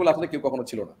শেক্সপিয়ার বলে আসলে কেউ কখনো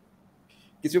ছিল না।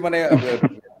 কিছু মানে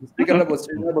স্পিকাররা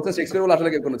বলছে শেক্সপিয়ার বলে আসলে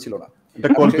কেউ কখনো ছিল না। এটা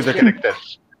কল্পিত ক্যারেক্টার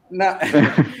না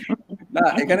না,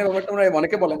 এখানে ব্যাপারটা আমরা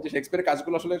অনেকে বলেন যে শেক্সপিয়ারের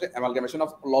কাজগুলো আসলে amalgamation of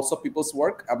lots of people's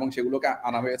work, এবং সেগুলোকে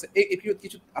আনা হয়েছে, এই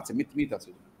কিছু আছে, মিথ আছে।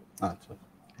 আচ্ছা,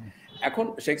 এখন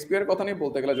শেক্সপিয়ারের কথা নিয়ে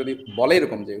বলতে গেলে যদি বলে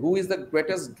এরকম যে who is the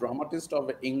greatest dramatist of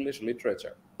English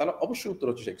literature, তাহলে অবশ্যই উত্তর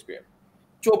হচ্ছে শেক্সপিয়ার।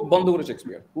 চোখ বন্ধ করে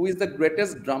Shakespeare, who is the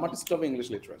greatest dramatist of English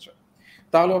literature,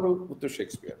 তাহলে হবে উত্তর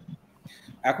শেক্সপিয়ার।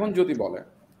 এখন যদি বলে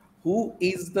who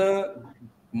is the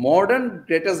modern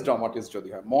greatest dramatist, যদি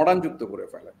হয় মডার্ন যুক্ত করে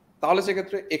ফেলে, তাহলে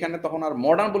সেক্ষেত্রে এখানে তখন আর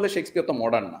মডার্ন বলে শেক্সপিয়ার তো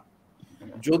মডার্ন না।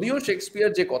 যদিও শেক্সপিয়ার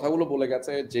যে কথাগুলো বলে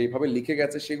গেছে, যেভাবে লিখে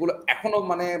গেছে, সেগুলো এখনো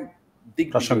মানে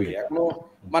দিগ্বিজয়ী, এখনো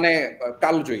মানে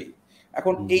কালজয়ী।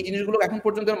 এখন এই জিনিসগুলো এখন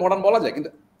পর্যন্ত মডার্ন বলা যায়, কিন্তু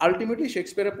আলটিমেটলি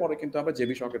শেক্সপিয়ারের পরে কিন্তু আমরা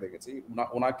জেবি শকে দেখেছি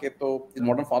ওনাকে তো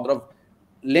মডার্ন ফাদার অফ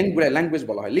ল্যাঙ্গুয়েজ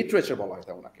বলা হয়, লিটারেচার বলা হয়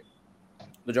ওনাকে।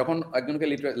 তো যখন একজনকে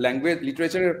ল্যাঙ্গুয়েজ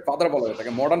লিটারেচারের ফাদার বলা হয়ে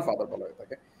থাকে, মডার্ন ফাদার বলা হয়ে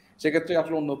থাকে, সেক্ষেত্রে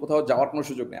আসলে অন্য কোথাও যাওয়ার কোনো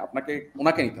সুযোগ নেই, আপনাকে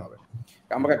ওনাকে নিতে হবে।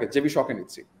 আমরা কাকে জেবি শকে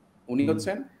নিচ্ছি, উনি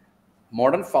হচ্ছেন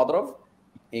modern father of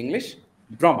English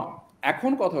drama.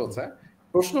 এখন কথা হচ্ছে,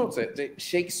 প্রশ্ন হচ্ছে যে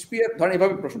শেক্সপিয়ার, ধরেন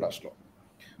এভাবে প্রশ্নটা আসলো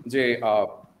যে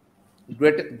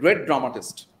গ্রেট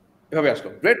ড্রামাটিস্ট, এভাবে আসলো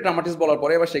গ্রেট ড্রামাটিস্ট বলার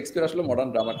পরে এবার শেক্সপিয়ার আসলো, মডার্ন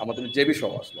ড্রামা, আমাদের জেবি শো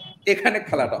আসলো, এখানে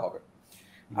খেলাটা হবে।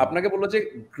 আপনাকে বললো যে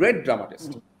গ্রেট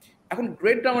ড্রামাটিস্ট, এখন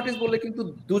গ্রেট ড্রামাটিস্ট বললে কিন্তু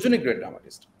দুজনই গ্রেট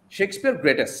ড্রামাটিস্ট। শেক্সপিয়ার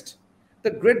গ্রেটেস্ট, তো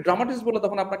গ্রেট ড্রামাটিস্ট বলে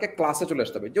তখন আপনাকে ক্লাসে চলে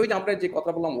আসতে হবে। যে ওই যে আমরা যে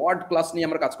কথা বললাম ওয়ার্ড ক্লাস নিয়ে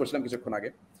আমরা কাজ করছিলাম কিছুক্ষণ আগে,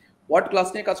 ওয়ার্ড ক্লাস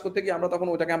নিয়ে কাজ করতে গিয়ে আমরা তখন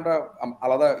ওইটাকে আমরা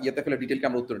আলাদা ইয়েতে ফেলে ডিটেলকে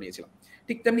আমরা উত্তর নিয়েছিলাম,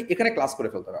 ঠিক তেমনি এখানে ক্লাস করে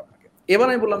ফেলতে হবে আপনাকে। এবার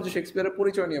আমি বললাম যে শেক্সপিয়ারের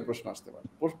পরিচয় নিয়ে প্রশ্ন আসতে পারে।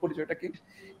 পরিচয়টা কি?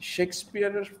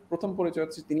 শেক্সপিয়ারের প্রথম পরিচয়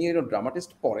হচ্ছে তিনি একজন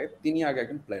ড্রামাটিস্ট, পরে তিনি আগে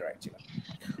একজন প্লে রাইট ছিলেন।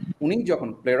 উনি যখন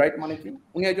প্লে রাইট মানে কি,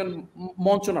 উনি একজন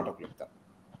মঞ্চ নাটক লিখতেন।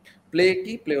 প্লে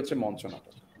কি? প্লে হচ্ছে মঞ্চ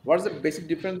নাটক। What's the basic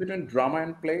difference between drama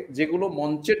and play? যেগুলো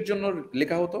মঞ্চের জন্য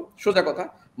লেখা হতো, সোজা কথা,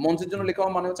 মঞ্চের জন্য লেখা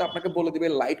মানে হচ্ছে আপনাকে বলে দিবে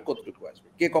লাইট কতটুকু আসবে,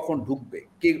 কে কখন ঢুকবে,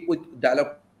 কে ওই ডায়লগ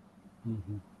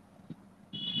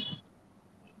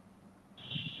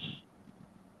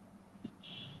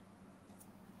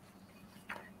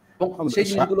সেই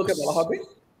জিনিসগুলোকে বলা হবে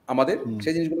আমাদের,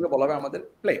 সেই জিনিসগুলোকে বলা হবে আমাদের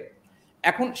প্লে।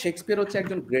 এখন শেক্সপিয়ার হচ্ছে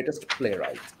একজন গ্রেটেস্ট প্লে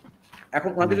রাইট। এখন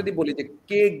ওনাকে যদি বলি যে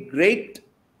কে গ্রেট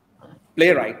প্লে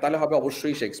রাইট, তাহলে হবে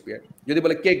অবশ্যই শেক্সপিয়ার। যদি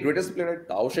বলে কে গ্রেটেস্ট প্লে রাইট,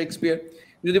 তাও শেক্সপিয়ার।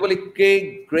 যদি বলি কে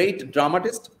গ্রেট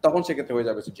ড্রামাটিস্ট, তখন সেক্ষেত্রে হয়ে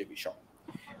যাবে জেবি শ।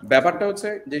 ব্যাপারটা হচ্ছে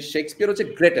যে শেক্সপিয়ার হচ্ছে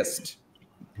গ্রেটেস্ট।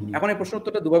 এখন এই প্রশ্ন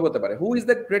উত্তরটা দুভাবে হতে পারে। Who is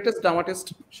the greatest dramatist?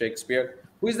 Shakespeare.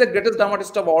 Who is the greatest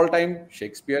dramatist of all time?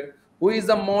 Shakespeare. Who is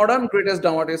the modern greatest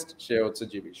dramatist? সে হচ্ছে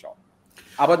জিবি শ।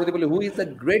 আবার যদি বলি who is the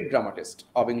great dramatist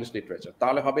of English literature,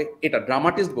 তাহলে হবে এটা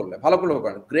ড্রামাটিস্ট বললে ভালো করে হবে,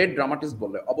 গ্রেট ড্রামাটিস্ট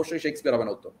বললে অবশ্যই শেক্সপিয়ার হবে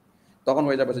না উত্তর, তখন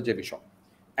হয়ে যাবে জেবি শ।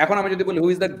 এখন আমি যদি বলি who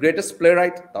is the greatest play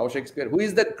right, তাও Shakespeare. Who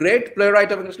is the great play right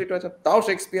of English literature, তাও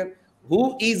Shakespeare. Who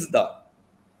is the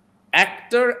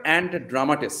actor and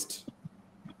dramatist?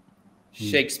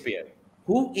 Shakespeare.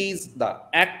 Who is the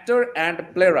actor and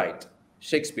play right?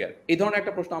 Shakespeare. এই ধরনের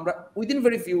একটা প্রশ্ন আমরা within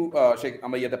very few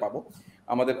আমরা ইয়েতে পাবো,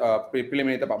 আমাদের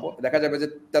প্রিলিমিনারিতে পাবো। দেখা যাবে যে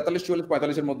 43, 44,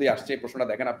 45-এর মধ্যেই আসছে এই প্রশ্নটা।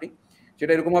 দেখেন আপনি,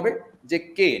 সেটা এরকম হবে যে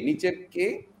কে, নিচের কে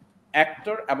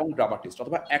অ্যাক্টর এবং ড্রামাটিস্ট,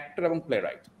 অথবা অ্যাক্টর এবং প্লে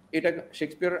রাইট। এটা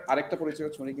শেক্সপিয়ারের আরেকটা পরিচয়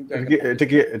হচ্ছে উনি কিন্তু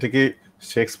এটা কি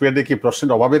শেক্সপিয়ার কি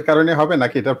প্রশ্নের অভাবের কারণে হবে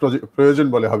নাকি এটা প্রয়োজন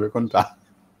বলে হবে, কোনটা?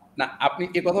 না, আপনি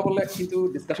এই কথা বললে কিন্তু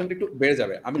ডিসকাশনটা একটু বেড়ে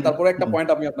যাবে। আমি তারপরে একটা পয়েন্ট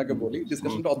আমি আপনাকে বলি,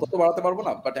 ডিসকাশনটা অত বাড়াতে পারবো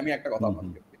না, বাট আমি একটা কথা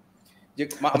আপনাকে বলি যে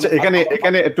আচ্ছা,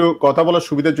 এখানে একটু কথা বলার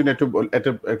সুবিধার জন্য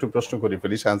একটু প্রশ্ন করে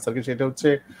ফেলি আনসার কি। সেটা হচ্ছে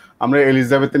আমরা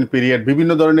এলিজাবেথিয়ান পিরিয়ড,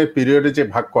 বিভিন্ন ধরনের পিরিয়ডে যে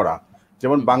ভাগ করা,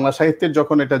 যেমন বাংলা সাহিত্যের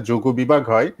যখন এটা যুগ বিভাগ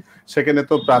হয়, সেখানে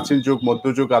তো প্রাচীন যুগ,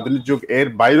 মধ্যযুগ, আধুনিক যুগ, এর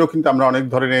বাইরেও কিন্তু আমরা অনেক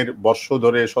ধরনের বর্ষ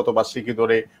ধরে, শতবার্ষিকী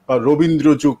ধরে, বা রবীন্দ্র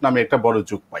যুগ নামে একটা বড়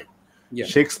যুগ পাই।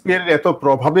 শেক্সপিয়ারের এত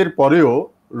প্রভাবের পরেও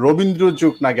রবীন্দ্র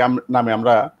যুগ নামে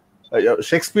আমরা,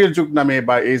 শেক্সপিয়ার যুগ নামে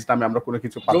বা এজ নামে আমরা কোনো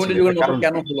কিছু পাচ্ছি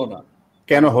না,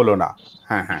 কেন হলো না?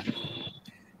 হ্যাঁ,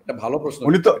 এটা ভালো প্রশ্ন,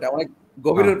 এটা অনেক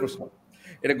গভীরের প্রশ্ন,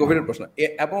 এটা গভীরের প্রশ্ন।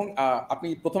 এবং আমি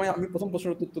প্রথম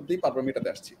প্রশ্নের উত্তর দিই, তারপর আমি এটাতে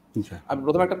আসছি। আমি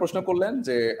প্রথমে একটা প্রশ্ন করলেন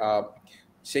যে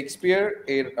শেক্সপিয়ার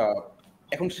এর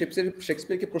এখন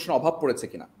শেক্সপিয়ার কি প্রশ্ন অভাব পড়েছে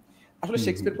কিনা? আসলে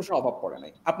শেক্সপিয়ার প্রশ্ন অভাব পড়ে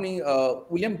নাই। আপনি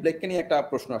উইলিয়াম ব্লেককে নিয়ে একটা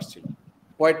প্রশ্ন আসছিল,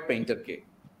 পোয়েট পেইন্টার কে?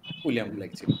 উইলিয়াম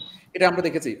ব্লেক ছিল। এটা আমরা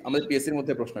দেখেছি, আমাদের পিএসসির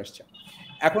মধ্যে প্রশ্ন আসছে।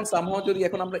 এখন সামহাও যদি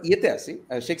এখন আমরা ইয়েতে আসি,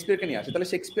 শেক্সপিয়ারকে নিয়ে আসি, তাহলে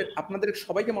শেক্সপিয়ার আপনাদের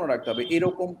সবাইকে মনে রাখতে হবে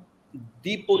এরকম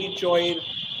দ্বিপরিচয়ের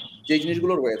যে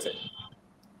জিনিসগুলো রয়েছে।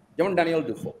 যেমন ড্যানিয়েল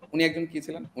ডুফো, উনি একজন কি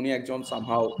ছিলেন? উনি একজন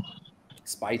সামহাও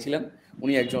স্পাই ছিলেন,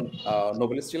 উনি একজন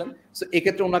নোবেলিস্ট ছিলেন। সো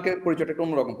এক্ষেত্রে ওনাকে পরিচয়টা একটা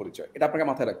অন্যরকম পরিচয়, এটা আপনাকে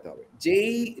মাথায় রাখতে হবে।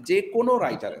 যে কোনো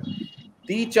রাইটারের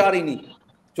দ্বিচারিণী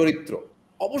চরিত্র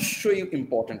অবশ্যই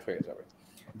ইম্পর্টেন্ট হয়ে যাবে।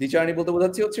 দ্বিচারিণী বলতে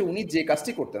বোঝাচ্ছি হচ্ছে উনি যে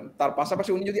কাজটি করতেন তার পাশাপাশি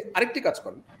উনি যদি আরেকটি কাজ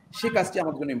করেন, সেই কাজটি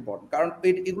আমাদের জন্য ইম্পর্টেন্ট, কারণ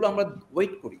এগুলো আমরা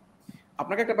ওয়েট করি।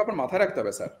 আপনাকে একটা ব্যাপার মাথায় রাখতে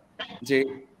হবে স্যার, যে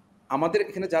আমাদের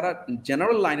এখানে যারা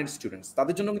জেনারেল লাইনের স্টুডেন্টস,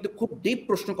 তাদের জন্য কিন্তু খুব ডিপ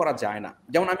প্রশ্ন করা যায় না।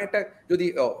 যেমন আমি একটা যদি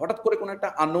হঠাৎ করে কোনো একটা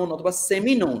আননোন অথবা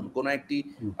সেমি নোন কোনো একটি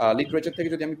লিটারেচার থেকে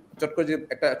যদি আমি চট করে যে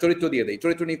একটা চরিত্র দিয়ে দিই,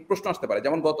 চরিত্র নিয়ে প্রশ্ন আসতে পারে।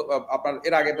 যেমন আপনার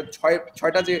এর আগে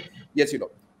 6টা যে ইয়ে ছিল,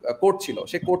 কোর্ট ছিল,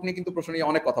 সেই কোর্ট নিয়ে কিন্তু প্রশ্ন নিয়ে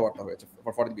অনেক কথাবার্তা হয়েছে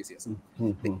ফর বিসিএস।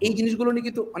 এই জিনিসগুলো নিয়ে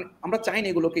কিন্তু আমরা চাই না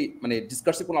এগুলোকে মানে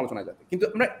ডিসকাসে কোনো আলোচনায় যাতে, কিন্তু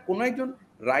আমরা কোনো একজন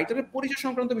রাইটারের পরিচয়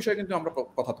সংক্রান্ত বিষয়ে কিন্তু আমরা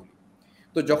কথা তুলি।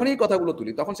 তো যখন এই কথাগুলো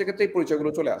তুলি তখন সেক্ষেত্রে এই পরিচয়গুলো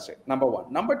চলে আসে, নাম্বার 1।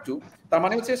 নাম্বার 2, তার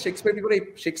মানে হচ্ছে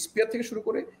শেক্সপিয়ার থেকে শুরু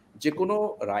করে যে কোনো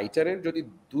রাইটারের যদি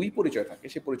 2 পরিচয় থাকে,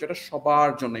 সেই পরিচয়টা সবার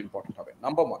জন্য ইম্পর্টেন্ট হবে,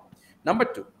 নাম্বার 1। নাম্বার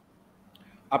 2,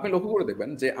 আপনি লক্ষ্য করে দেখবেন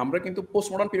যে আমরা কিন্তু পোস্ট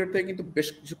মডার্ন পিরিয়ড থেকে কিন্তু বেশ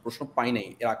কিছু প্রশ্ন পাই নাই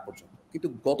এর আগ পর্যন্ত, কিন্তু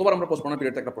গতবার আমরা পোস্ট মডার্ন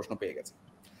পিরিয়ড থেকে একটা প্রশ্ন পেয়ে গেছি।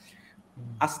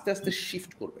 আস্তে আস্তে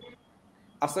শিফট করবে।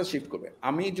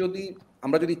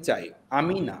 আমরা যদি চাই,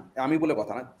 আমি বলে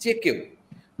কথা না, যে কেউ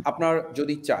আপনার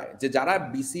যদি চায় যে যারা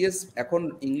বিসিএস এখন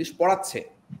ইংলিশ পড়াচ্ছে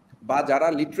বা যারা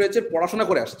লিটারেচার পড়াশোনা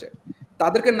করে আসছে,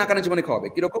 তাদেরকে নাকানে জীবনে খাওয়াবে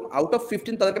কিরকম, আউট অফ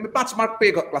 15 তাদেরকে আমি 5 মার্ক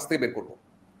পেয়ে ক্লাস থেকে বের করবো।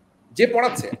 যে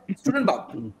পড়াচ্ছে স্টুডেন্ট বাদ,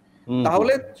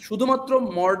 তাহলে শুধুমাত্র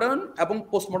মডার্ন এবং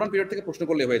পোস্ট মডার্ন পিরিয়ড থেকে প্রশ্ন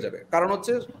করলে হয়ে যাবে। কারণ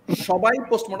হচ্ছে সবাই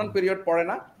পোস্ট মডার্ন পিরিয়ড পড়ে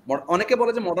না, অনেকে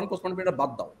বলে যে মডার্ন পোস্ট মডার্ন পিরিয়ড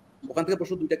বাদ দাও, ওখান থেকে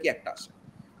প্রশ্ন দুইটা কি একটা আসে,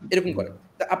 এরকম করে।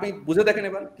 তা আপনি বুঝে দেখেন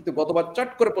এবার, কিন্তু গতবার চট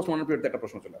করে পোস্ট মডার্ন পিরিয়ড একটা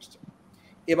প্রশ্ন চলে আসছে।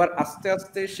 এবার আস্তে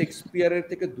আস্তে শেক্সপিয়ারের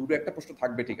থেকে দূরে একটা প্রশ্ন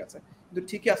থাকবে, ঠিক আছে, কিন্তু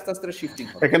ঠিকই আস্তে আস্তে শিফটিং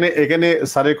হবে। এখানে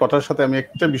স্যারের কথার সাথে আমি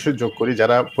একটা বিষয় যোগ করি,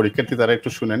 যারা পরীক্ষার্থী তারা একটু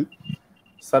শুনেন।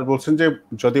 স্যার বলছেন যে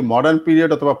যদি মডার্ন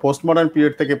পিরিয়ড অথবা পোস্ট মডার্ন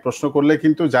পিরিয়ড থেকে প্রশ্ন করলে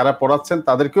কিন্তু যারা পড়াচ্ছেন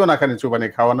তাদেরকেও নাকানি চুবানি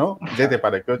খাওয়ানো যেতে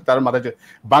পারে, তার মাথায়।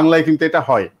 বাংলায় কিন্তু এটা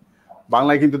হয়,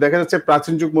 বাংলায় কিন্তু দেখা যাচ্ছে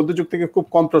প্রাচীন যুগ মধ্যযুগ থেকে খুব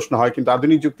কম প্রশ্ন হয়, কিন্তু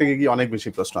আধুনিক যুগ থেকে গিয়ে অনেক বেশি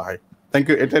প্রশ্ন হয়। থ্যাংক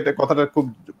ইউ, এটা কথাটা খুব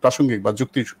প্রাসঙ্গিক বা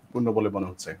যুক্তিপূর্ণ বলে মনে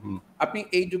হচ্ছে। আপনি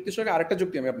এই যুক্তির সঙ্গে আরেকটা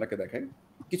যুক্তি আমি আপনাকে দেখাই।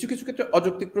 কিছু কিছু ক্ষেত্রে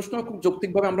অযৌক্তিক প্রশ্ন খুব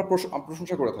যৌক্তিকভাবে আমরা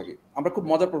প্রশংসা করে থাকি, আমরা খুব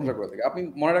মজার প্রশংসা করে থাকি। আপনি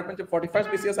মনে রাখবেন যে 45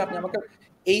 BCS আপনি আমাকে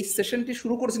এই সেশনটি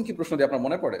শুরু করেছেন কি প্রশ্ন দিয়ে, আপনার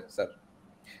মনে পড়ে স্যার?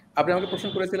 আপনি আমাকে প্রশ্ন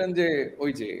করেছিলেন যে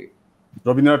ওই যে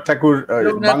রবীন্দ্রনাথ ঠাকুর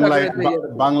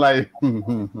বাংলায়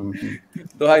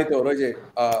দোহাই তোর ওই যে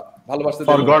ভালোবাসতে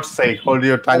for gods sake hold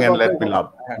your tongue and let me লাভ,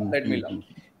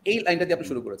 এই লাইনটা দিয়ে আপনি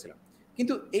শুরু করেছিলেন।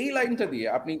 কিন্তু এই লাইনটা দিয়ে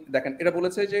আপনি দেখেন, এটা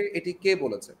বলেছে যে এটি কে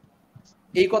বলেছে,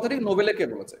 এই কথাটি নোবেলে কে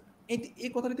বলেছে, এই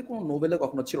কথাটিতে কোনো নোবেলে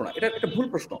কখনো ছিল না। এটা একটা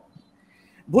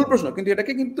ভুল প্রশ্ন, কিন্তু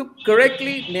এটাকে কিন্তু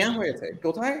কারেক্টলি নেওয়া হয়েছে।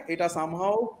 কোথায়? এটা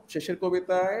সামহাও শেষের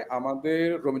কবিতায় আমাদের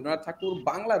রবীন্দ্রনাথ ঠাকুর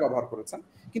বাংলায় ব্যবহার করেছেন,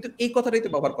 কিন্তু এই কথাটাই তো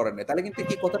ব্যবহার করেন না। তাহলে কিন্তু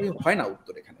এই কথাটি হয় না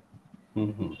উত্তর এখানে।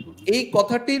 এই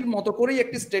কথাটির মতো করেই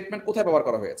একটি স্টেটমেন্ট কোথায় ব্যবহার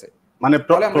করা হয়েছে, মানে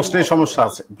প্রশ্নের সমস্যা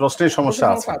আছে,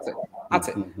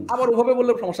 আছে। আবার ওভাবে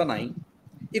বললে সমস্যা নাই,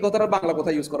 এই কথাটা বাংলা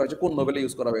কোথায় ইউজ করা হয়েছে, কোন নোবেলে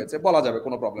ইউজ করা হয়েছে বলা যাবে,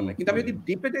 কোনো প্রবলেম নেই। কিন্তু আমি যদি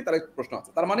ডিপে যাই তাহলে প্রশ্ন আছে।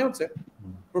 তার মানে হচ্ছে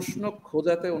প্রশ্ন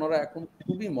খোঁজাতে ওনারা এখন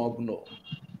খুবই মগ্ন,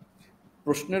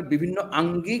 প্রশ্নের বিভিন্ন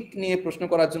আঙ্গিক নিয়ে প্রশ্ন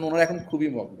করার জন্য ওনারা এখন খুবই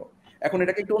মগ্ন। এখন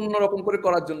এটাকে একটু অন্যরকম করে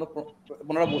করার জন্য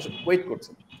ওনারা বসে ওয়েট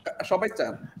করছেন। সবাই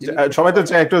চান, সবাই তো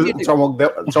চায় একটু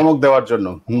চমক দেওয়ার জন্য,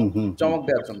 চমক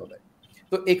দেওয়ার জন্য দেয়।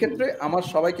 তো এক্ষেত্রে আমার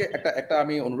সবাইকে একটা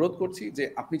আমি অনুরোধ করছি যে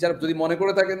আপনি যারা যদি মনে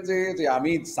করে থাকেন যে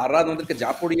আমি স্যাররা আমাদেরকে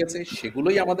যা পড়িয়েছে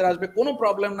সেগুলোই আমাদের আসবে, কোনো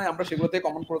প্রবলেম নাই, আমরা সেগুলোতে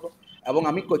কমন করবো। এবং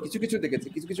আমি কিছু দেখেছি,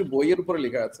 কিছু বইয়ের উপরে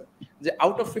লেখা আছে যে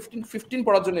আউট অফ 15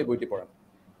 পড়ার জন্য এই বইটি পড়ান।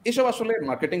 এসব আসলে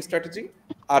মার্কেটিং স্ট্র্যাটেজি।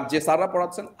 আর যে স্যাররা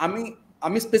পড়াচ্ছেন,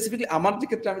 আমি স্পেসিফিকলি আমার যে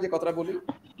ক্ষেত্রে আমি যে কথাটা বলি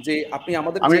যে আপনি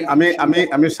আমাদের আমি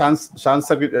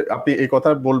আপনি এই কথা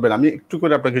বলবেন, আমি একটু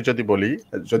করে আপনাকে যদি বলি,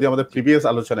 যদি আমাদের প্রিভিয়াস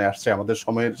আলোচনায় আসছে, আমাদের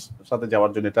সময়ের সাথে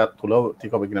যাওয়ার জন্য এটা তোলাও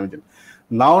ঠিক হবে কিনা আমি জানি।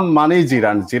 নাউন মানে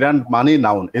জিরান, জিরান মানে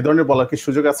নাউন, এই ধরনের বলার কি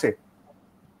সুযোগ আছে?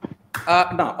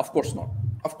 না, অফকোর্স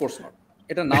নট।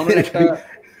 এটা নাউনের একটা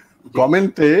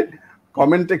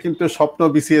কমেন্টে কিন্তু স্বপ্ন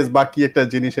বিসিএস বা কি একটা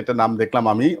জিনিস, এটা নাম দেখলাম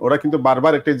আমি, ওরা কিন্তু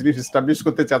বারবার একটা জিনিস এস্টাবলিশ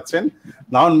করতে চাচ্ছেন,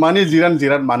 নাউন মানে জিরান,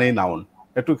 জিরান মানে নাউন।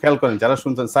 একটু খেয়াল করেন যারা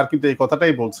শুনছেন, স্যার কিন্তু এই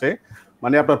কথাটাই বলছে,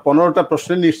 মানে আপনার 15টা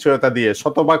প্রশ্নের নিশ্চয়তা দিয়ে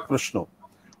শতভাগ প্রশ্ন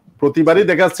প্রতিবারই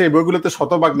দেখা যাচ্ছে এই বইগুলোতে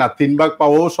শতভাগ না 3 ভাগ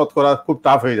পাওয়াও শতকরা খুব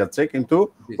টাফ হয়ে যাচ্ছে, কিন্তু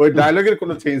ওই ডায়লগের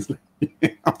কোনো চেঞ্জ নেই।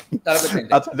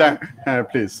 আচ্ছা হ্যাঁ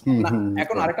প্লিজ।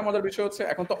 এখন আরেকটা মজার বিষয় হচ্ছে,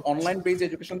 এখন তো অনলাইন বেজ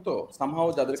এডুকেশন, তো সামহাও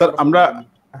যাদের স্যার আমরা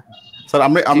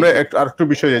আরেকটু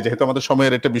বিষয়, যেহেতু আমাদের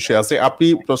সময়ের একটা বিষয় আছে, আপনি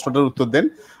প্রশ্নটার উত্তর দেন,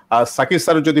 আর সাকিব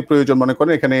স্যার যদি প্রয়োজন মনে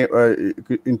করেন এখানে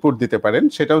ইনপুট দিতে পারেন।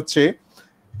 সেটা হচ্ছে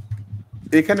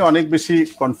এখানে অনেক বেশি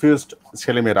কনফিউজড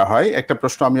ছেলেমেয়েরা হয়। একটা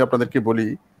প্রশ্ন আমি আপনাদেরকে বলি,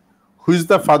 who is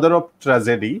the father of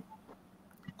tragedy,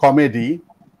 comedy,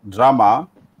 drama,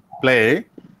 play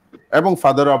এবং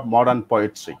father of modern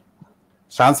poetry?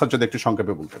 Shahan sir যদি একটু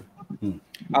সংক্ষেপে বলতেন।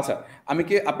 আচ্ছা, আমি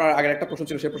কি আপনার আগের একটা প্রশ্ন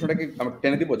ছিল, সেই প্রশ্নটাকে আমি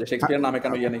টেনে দিব যে শেক্সপিয়ার নামে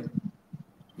কেন ইয়ে নেই,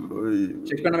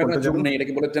 শেক্সপিয়ার নামে কেন যোগ নেই, এটা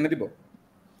কি বলে টেনে দিব?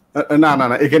 না,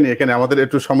 এখানে আমাদের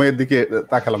একটু সময়ের দিকে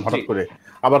তাকালাম হঠাৎ করে।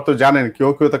 আবার তো জানেন কেউ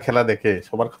তো খেলা দেখে,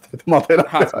 সবার কথা তো মাথায়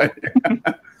রাখতে হয়।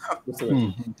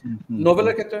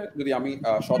 নোবেলের ক্ষেত্রে যদি আমি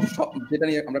যেটা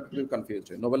নিয়ে আমরা একটু কনফিউজ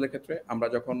হই, নোবেলের ক্ষেত্রে আমরা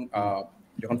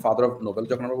যখন ফাদার অফ নোবেল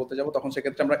যখন আমরা বলতে যাবো, তখন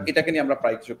সেক্ষেত্রে আমরা এটাকে নিয়ে আমরা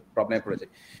প্রায় কিছু প্রবলেমে পড়ে যাই।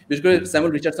 বিশেষ করে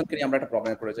স্যামুয়েল রিচার্ডসনকে নিয়ে আমরা একটা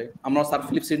প্রবলেমে পড়ে যাই, আমরা স্যার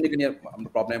ফিলিপ সিডনিকে নিয়ে আমরা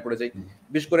প্রবলেমে পড়ে যাই,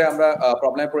 বিশেষ করে আমরা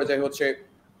প্রবলেমে পড়ে যাই হচ্ছে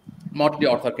মট ডি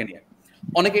অর্থারকে নিয়ে।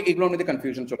 অনেকে এগুলোর মধ্যে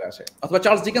কনফিউশন চলে আসে, অথবা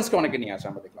চার্লস ডিকেন্সকে অনেকে নিয়ে আসে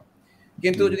আমরা দেখলাম।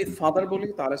 কিন্তু যদি ফাদার বলি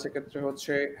তাহলে সেক্ষেত্রে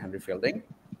হচ্ছে হেনরি ফিল্ডিং।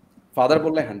 ফাদার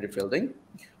বললে হেনরি ফিল্ডিং।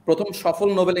 প্রথম সফল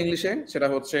নোবেল ইংলিশে সেটা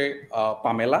হচ্ছে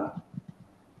পামেলা,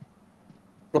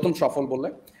 প্রথম সফল বললে।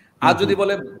 আর যদি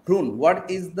বলে Burne, what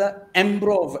is the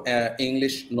এমব্রো of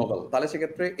English Nobel, তাহলে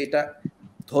সেক্ষেত্রে এটা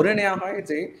ধরে নেওয়া হয়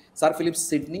যে স্যার ফিলিপ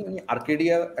সিডনি উনি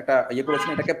আর্কেডিয়া একটা ইয়ে করেছেন,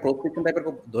 এটাকে প্রসক্রিপশন টাইপের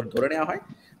ধরে নেওয়া হয়।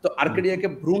 তো আর্কেডিয়াকে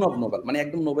ব্রুন অফ নোবেল, মানে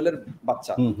একদম নোবেলের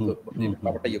বাচ্চা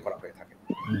ব্যাপারটা ইয়ে করা হয়ে থাকে,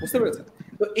 বুঝতে পেরেছেন?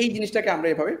 তো এই জিনিসটাকে আমরা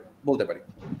এভাবে বলতে পারি।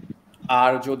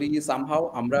 আর যদি সামহাও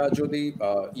আমরা যদি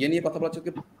ইয়ে নিয়ে কথা বলা হচ্ছে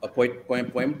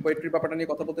পোয়েম পোয়েট্রির ব্যাপারটা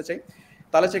নিয়ে কথা বলতে চাই,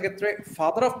 তাহলে সেক্ষেত্রে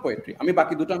ফাদার অফ পোয়েট্রি, আমি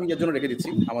বাকি দুটো আমি এর জন্য রেখে দিচ্ছি,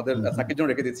 আমাদের সাকির জন্য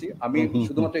রেখে দিচ্ছি, আমি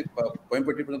শুধুমাত্র পোয়েম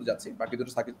পোয়েট্রি পর্যন্ত যাচ্ছি, বাকি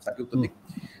দুটো সাকি উত্তর দিক।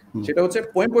 সেটা হচ্ছে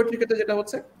পোয়েম পোয়েট্রির ক্ষেত্রে যেটা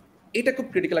হচ্ছে, এটা খুব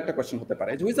ক্রিটিক্যাল একটা কোয়েশ্চেন হতে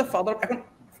পারে, যে হু ইজ দ্য ফাদার। এখন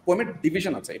পোয়েমের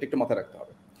ডিভিশন আছে, এটা একটু মাথায় রাখতে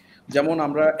হবে। যেমন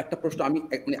আমরা একটা প্রশ্ন, আমি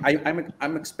I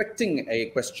expecting a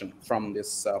question from this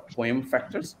poem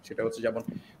factors, সেটা হচ্ছে যেমন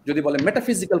যদি বলে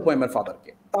মেটাফিজিক্যাল পোয়েমের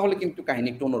ফাদারকে, তাহলে কিন্তু কাহিনী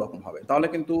একটু অন্যরকম হবে, তাহলে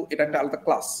কিন্তু এটা একটা আলাদা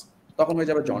ক্লাস, তখন হয়ে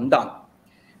যাবে জন ডান।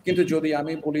 কিন্তু যদি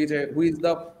আমি বলি যে who is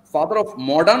the father of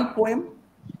modern poem,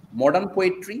 modern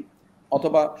poetry,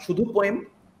 অথবা শুধু পোয়েম,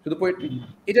 শুধু পোয়েট্রি,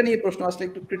 এটা নিয়ে প্রশ্ন আসলে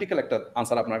একটু ক্রিটিক্যাল একটা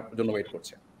আনসার আপনার জন্য ওয়েট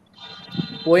করছে।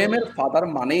 পোয়েমের ফাদার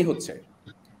মানেই হচ্ছে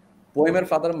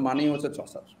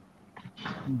চসার,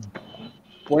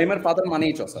 পোয়েমের ফাদার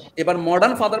মানেই চসার। এবার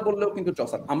মডার্ন ফাদার বললেও কিন্তু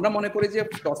চসার। আমরা মনে করি যে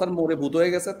চসার মরে ভূত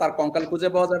হয়ে গেছে, তার কঙ্কাল খুঁজে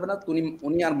পাওয়া যাবে না,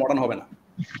 উনি আর মডার্ন হবে না।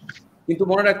 কিন্তু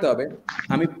মনে রাখতে হবে,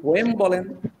 আমি পোয়েম বলেন,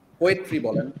 পোয়েট্রি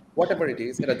বলেন, হোয়াট এভার ইট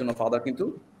ইজ, এটার জন্য ফাদার কিন্তু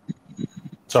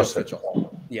চসার।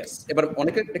 ইয়েস। এবার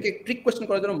অনেকে এটাকে ট্রিক কোয়েশ্চেন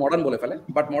করার জন্য মডার্ন বলে ফেলে,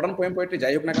 বাট মডার্ন পোয়েম পোয়েট্রি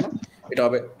যাই হোক না কেন, এটা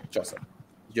হবে চসার,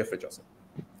 জেফ্রে চসার।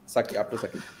 সাকি, আপনি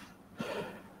সাকি।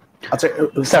 আচ্ছা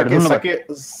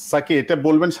সাকি, এটা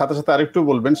বলবেন, সাথে সাথে আরেকটু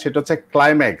বলবেন, সেটা হচ্ছে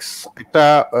ক্লাইম্যাক্স।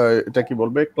 এটা কি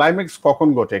বলবে, ক্লাইম্যাক্স কখন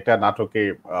ঘটে একটা নাটকে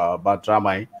বা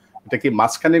ড্রামায়? এটা কি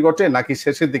মাঝখানে ঘটে নাকি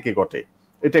শেষের দিকে ঘটে?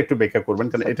 এটা একটু ব্যাখ্যা করবেন,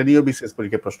 কারণ এটা নিয়েও বিশেষ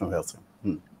পরীক্ষায় প্রশ্ন হয়েছে।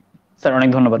 স্যার অনেক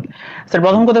ধন্যবাদ। স্যার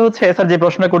প্রথম কথা হচ্ছে, স্যার যে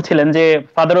প্রশ্নটা করছিলেন যে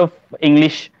ফাদার অফ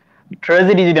ইংলিশ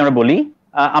ট্র্যাজেডি যদি আমরা বলি,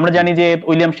 আমরা জানি যে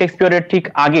উইলিয়াম শেক্সপিয়রের ঠিক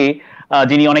আগে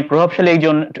যিনি অনেক প্রভাবশালী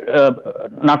একজন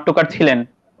নাট্যকার ছিলেন,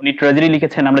 উনি ট্র্যাজেডি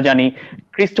লিখেছেন, আমরা জানি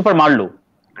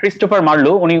ক্রিস্টোফার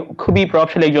মার্লো উনি খুবই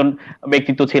প্রভাবশালী একজন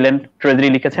ব্যক্তিত্ব ছিলেন, ট্র্যাজেডি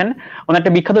লিখেছেন। ওনার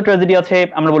একটা বিখ্যাত ট্র্যাজেডি আছে,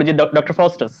 আমরা বলি যে ডক্টর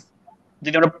ফাউস্টাস,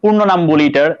 যদি আমরা পূর্ণ নাম বলি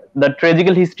এটার, দ্য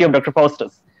ট্র্যাজিক্যাল হিস্ট্রি অফ ডক্টর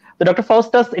ফাউস্টাস। তো ডক্টর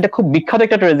ফাউস্টাস এটা খুব বিখ্যাত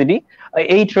একটা ট্র্যাজেডি।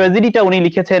 এই ট্র্যাজেডিটা উনি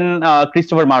লিখেছেন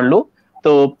ক্রিস্টোফার মার্লো।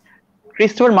 তো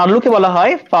ক্রিস্টোফার মার্লোকে বলা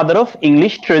হয় ফাদার অফ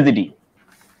ইংলিশ ট্র্যাজেডি।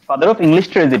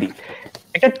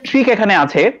 একটা ট্রিক এখানে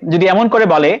আছে, যদি এমন করে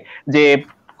বলে যে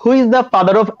who is the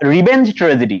father of revenge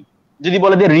tragedy, যদি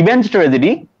বলে যে রিভেঞ্জ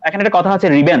ট্র্যাজেডি, এখানে একটা কথা আছে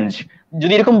রিভেঞ্জ,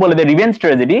 যদি এরকম বলে যে রিভেঞ্জ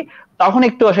ট্র্যাজেডি, তখন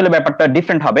একটু আসলে ব্যাপারটা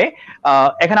ডিফারেন্ট হবে।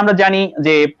 এখানে আমরা জানি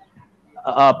যে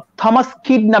থমাস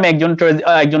কিড নামে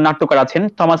একজন নাট্যকার আছেন,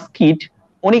 থমাস কিড।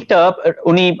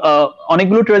 উনি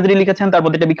অনেকগুলো ট্র্যাজেডি লিখেছেন, তার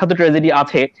মধ্যে একটা বিখ্যাত ট্র্যাজেডি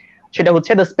আছে, সেটা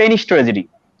হচ্ছে দ্য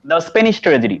স্প্যানিশ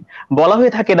ট্র্যাজেডি। বলা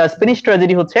হয়ে থাকে দ্য স্প্যানিশ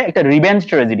ট্র্যাজেডি হচ্ছে একটা রিভেঞ্জ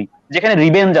ট্র্যাজেডি, যেখানে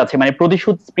রিভেঞ্জ আছে, মানে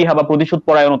প্রতিশোধ স্পৃহা বা প্রতিশোধ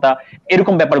পরায়ণতা,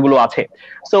 এরকম ব্যাপারগুলো আছে।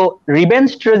 সো রিভেঞ্জ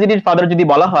ট্র্যাজেডির ফাদার যদি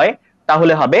বলা হয়,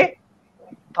 তাহলে হবে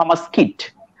থমাস কিড।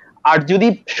 আর যদি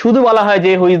শুধু বলা হয়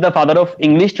যে who is the father of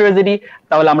English tragedy,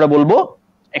 তাহলে আমরা বলবো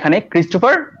এখানে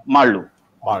ক্রিস্টোফার মার্লো।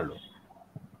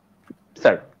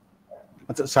 স্যার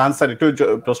আচ্ছা শাহান স্যার, একটু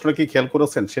প্রশ্নটা কি খেয়াল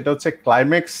করেছেন, সেটা হচ্ছে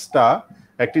ক্লাইম্যাক্সটা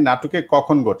একটি নাটকে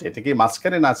কখন ঘটে? এটা কি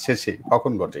মাঝখানে না শেষে,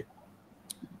 কখন ঘটে?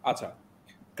 আচ্ছা,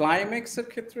 ক্লাইম্যাক্সের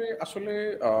ক্ষেত্রে আসলে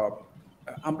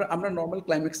আমরা নর্মাল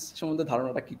ক্লাইম্যাক্স সম্বন্ধে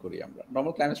ধারণাটা কি করি? আমরা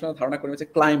নর্মাল ক্লাইম্যাক্স সম্বন্ধে ধারণা করি হচ্ছে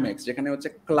ক্লাইম্যাক্স, যেখানে হচ্ছে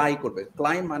ক্লাই করবে।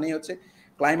 ক্লাই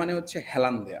মানে হচ্ছে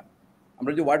হেলান দেয়া।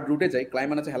 আমরা যদি ওয়ার্ড রুটে যাই, ক্লাই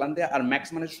মানে হচ্ছে হেলান দেয়া, আর ম্যাক্স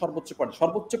মানে সর্বোচ্চ পর্যায়ে।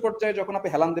 সর্বোচ্চ পর্যায়ে যখন আপনি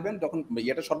হেলান দেবেন, যখন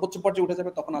এটা সর্বোচ্চ পর্যায়ে উঠে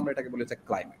যাবে, তখন আমরা এটাকে বলি হচ্ছে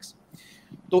ক্লাইম্যাক্স।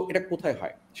 তো এটা কোথায়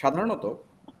হয়? সাধারণত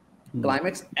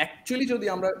ক্লাইম্যাক্স অ্যাকচুয়ালি যদি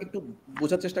আমরা একটু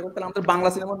বোঝার চেষ্টা করি, তাহলে আমাদের বাংলা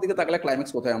সিনেমার দিকে তাকালে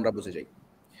ক্লাইম্যাক্স কোথায় আমরা বুঝে যাই।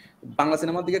 বাংলা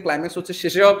সিনেমার দিকে ক্লাইম্যাক্স হচ্ছে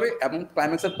শেষে হবে, এবং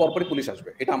ক্লাইম্যাক্সের পরপরই পুলিশ আসবে,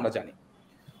 এটা আমরা জানি।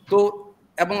 তো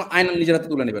এবং আইন নিজের হাতে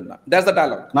তুলে নেবেন না, দ্যাটস দ্য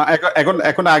ডায়ালগ। না,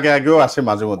 এখন আগেও আসে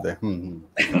মাঝে মধ্যে।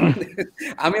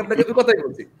 আমি আপনাকে ওই কথাই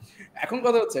বলছি। এখন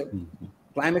কথা হচ্ছে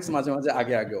ক্লাইম্যাক্স মাঝে মাঝে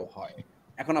আগেও হয়।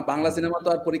 এখন বাংলা সিনেমা তো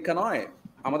আর পরীক্ষা নয়,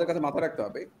 আমাদের কাছে মাথায় রাখতে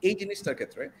হবে এই জিনিসটার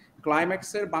ক্ষেত্রে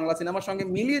ক্লাইম্যাক্সের বাংলা সিনেমার সঙ্গে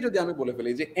মিলিয়ে যদি আমি বলে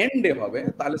ফেলি যে এন্ডে হবে,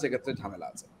 তাহলে সেক্ষেত্রে ঝামেলা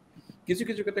আছে। কিছু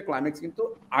ক্ষেত্রে ক্লাইম্যাক্স কিন্তু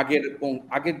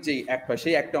আগের যেই অ্যাক্ট হয়,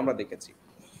 সেই অ্যাক্টটা আমরা দেখেছি।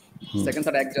 সেকেন্ড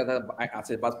থার্ড অ্যাক্ট যারা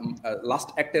আছে, লাস্ট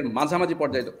অ্যাক্টের মাঝামাঝি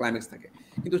পর্যায়ে ক্লাইম্যাক্স থাকে,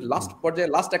 কিন্তু লাস্ট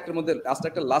অ্যাক্টের মধ্যে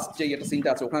লাস্ট যে একটা সিনটা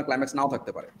আছে, ওখানে ক্লাইম্যাক্স নাও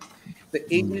থাকতে পারে। তো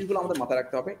এই জিনিসগুলো আমাদের মাথায়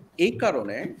রাখতে হবে। এই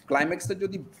কারণে ক্লাইম্যাক্সের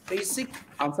যদি বেসিক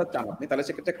আনসার চান আপনি, তাহলে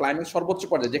সেক্ষেত্রে ক্লাইম্যাক্স সর্বোচ্চ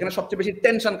পর্যায়ে, যেখানে সবচেয়ে বেশি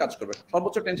টেনশন কাজ করবে।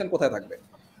 সর্বোচ্চ টেনশন কোথায় থাকবে?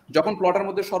 যখন প্লটের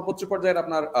মধ্যে সর্বোচ্চ পর্যায়ের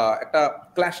আপনার একটা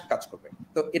ক্ল্যাশ কাজ করবে।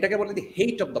 তো এটাকে বলে দি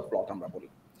হেইট অফ দ্য প্লট আমরা বলি।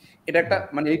 এটা একটা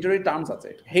মানে লিটারারি টার্মস আছে,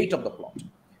 হেইট অফ দ্য প্লট।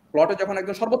 প্লটে যখন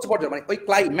একদম সর্বোচ্চ পর্যায়ে, মানে ওই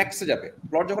ক্লাইম্যাক্সে যাবে,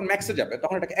 প্লট যখন ম্যাক্সে যাবে,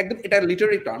 তখন এটাকে একদম, এটা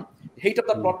Literary term, hate of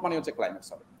the plot মানে হচ্ছে ক্লাইম্যাক্স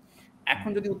হবে। এখন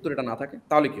যদি উত্তর এটা না থাকে,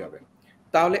 তাহলে কি হবে?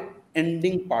 তাহলে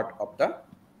ending part of the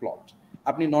plot.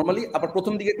 আপনি নর্মালি আবার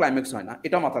প্রথম দিকে ক্লাইম্যাক্স হয় না,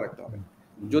 এটা মাথায় রাখতে হবে।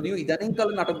 যদিও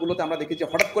ইদানিংকালের নাটকগুলোতে আমরা দেখি যে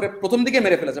হঠাৎ করে প্রথম দিকে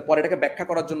মেরে ফেলেছে, পরে এটাকে ব্যাখ্যা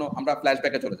করার জন্য আমরা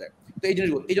ফ্ল্যাশব্যাকে চলে যাই। তো এই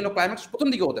জিনিসগুলো, এই জন্য ক্লাইম্যাক্স প্রথম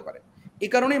দিকে হতে পারে। এই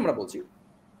কারণেই আমরা বলছি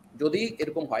যদি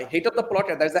এরকম হয় হেট of the plot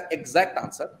that is the exact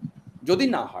answer. যদি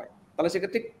না হয় তাহলে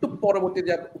সেক্ষেত্রে একটু পরবর্তী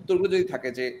যে উত্তরগুলো যদি থাকে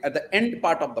যে at the end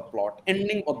part of the plot,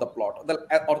 ending of the plot,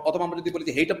 অথবা আমরা যদি বলি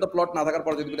যে হেট অফ দ্য প্লট না থাকার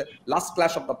পরে যদি বলি last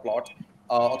clash of the plot,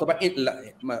 অথবা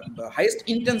highest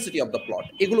intensity of the plot,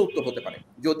 এগুলো উত্তর হতে পারে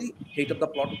যদি হেট অফ দ্য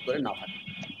প্লট উত্তরে না থাকে।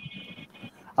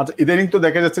 আচ্ছা, ইদানিং তো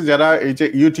দেখা যাচ্ছে যারা এই যে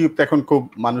ইউটিউব এখন খুব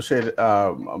মানুষের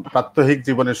প্রাত্যহিক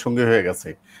জীবনের সঙ্গে হয়ে গেছে,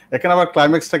 এখানে আবার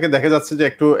ক্লাইম্যাক্সটাকে দেখা যাচ্ছে যে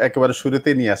একটু একেবারে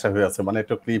শুরুতেই নিয়ে আসা হয়ে আছে, মানে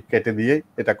একটু ক্লিপ কেটে দিয়ে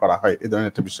এটা করা হয়, এই ধরনের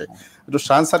একটা বিষয়। একটু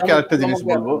শাহান স্যারকে আরেকটা জিনিস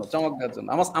বলবো। চমক দেওয়ার জন্য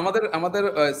আমাদের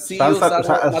সিইও স্যার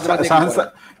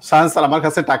শাহান স্যার, আমার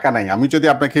কাছে টাকা নাই, আমি যদি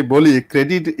আপনাকে বলি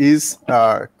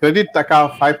ক্রেডিট টাকা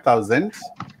 5000,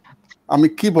 আমি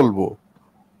কি বলবো?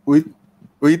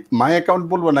 উইথ মাই অ্যাকাউন্ট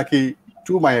বলবো নাকি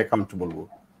টু মাই অ্যাকাউন্ট বলবো?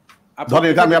 ধরেন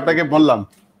এটা আমি আপনাকে বললাম,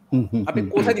 আপনি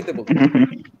কোথায় দিতে বলছেন?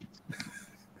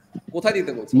 কোথায়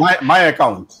দিতে বলছেন? My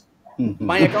account.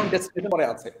 My account destination পরে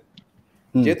আছে,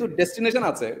 যেহেতু ডেস্টিনেশন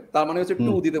আছে তার মানে হচ্ছে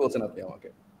টু দিতে বলছেন আপনি আমাকে।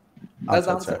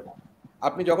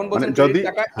 আপনি যখন বলছেন যদি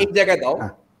টাকা এই জায়গায় দাও,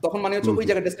 তখন মানে হচ্ছে ওই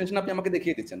জায়গায় ডেস্টিনেশন আপনি আমাকে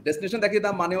দেখিয়ে দিচ্ছেন। ডেস্টিনেশন দেখিয়ে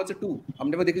দাও মানে হচ্ছে টু,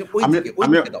 আপনি আমাকে দেখিয়ে ওই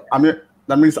দিকে দাও।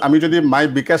 আমি যদি মাই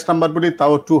বিকাশ নাম্বার বলি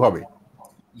তাও টু হবে?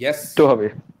 ইয়েস, টু হবে।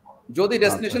 যদি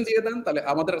ডেস্টিনেশন দিয়ে দেন তাহলে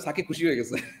আমাদের সাকি খুশি হয়ে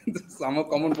গেছে, আমার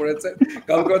কমন পড়েছে,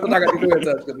 কালকে হয়তো টাকা দিতে হয়েছে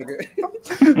আজকে থেকে।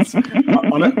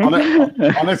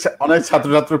 অনেক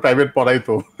ছাত্র প্রাইভেট পড়াই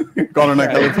তো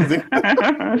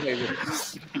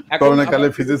করোনাকালে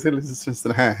ফিজিক্স।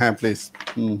 হ্যাঁ প্লিজ,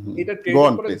 এটা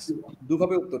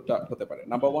দুভাবে উত্তরটা হতে পারে।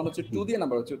 নাম্বার 1 হচ্ছে টু দিয়ে,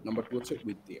 নাম্বার 2 হচ্ছে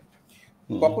উইথ দিয়ে।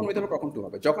 কখন উইথ হবে, কখন টু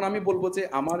হবে? যখন আমি বলবো যে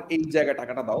আমার এই জায়গায়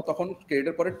টাকাটা দাও, তখন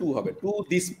ক্রেডিটের পরে টু হবে, to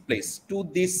this place, to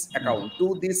this account, to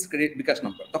this credit bKash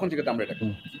number, তখন সেক্ষেত্রে আমরা এটা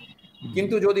করব।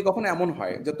 কিন্তু যদি কখনো এমন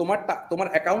হয় যে তোমার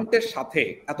অ্যাকাউন্টের সাথে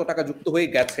এত টাকা যুক্ত হয়ে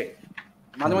গেছে,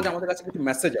 মাঝে মাঝে আমাদের কাছে কিছু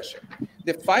মেসেজ আসে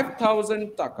যে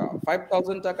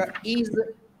 5000 টাকা is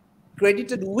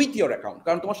credited with your account,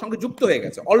 কারণ তোমার সঙ্গে যুক্ত হয়ে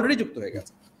গেছে, অলরেডি যুক্ত হয়ে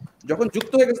গেছে। যখন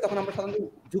যুক্ত হয়ে গেছে তখন আমরা সাধারণত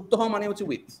যুক্ত হওয়া মানে হচ্ছে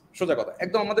উইথ, সোজা কথা,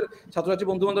 একদম আমাদের ছাত্রছাত্রী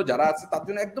বন্ধু বান্ধব যারা আছে তার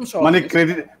জন্য একদম সহজ,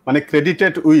 মানে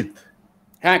ক্রেডিটেড উইথ।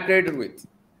 হ্যাঁ, ক্রেডিটেড উইথ,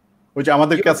 ওই যে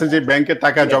আমাদের কাছে যে ব্যাংকে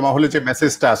টাকা জমা হলে যে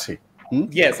মেসেজটা আসে,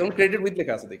 ইয়েস, এবং ক্রেডিটেড উইথ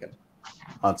লেখা আছে দেখেন।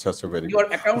 আচ্ছা, very good. Your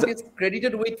account is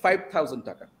credited with 5000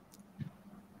 টাকা।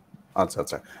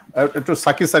 আচ্ছা, একটু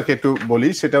সাকিব স্যারকে একটু বলি,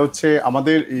 সেটা হচ্ছে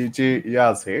আমাদের এই যে ইয়া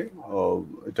আছে,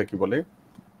 এটা কি বলে,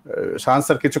 শাহান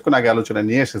স্যার কিছুক্ষণ আগে আলোচনা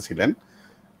নিয়ে এসেছিলেন,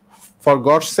 for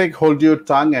gods sake hold your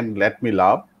tongue and let me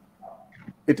লাভ।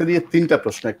 এটা দিয়ে তিনটা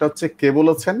প্রশ্ন, একটা হচ্ছে কে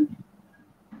বলেছেন,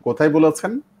 কোথায়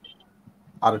বলেছেন,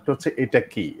 আর একটা হচ্ছে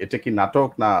এটা কি নাটক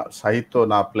না সাহিত্য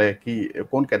না প্লে, কি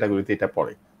কোন ক্যাটাগরিতে এটা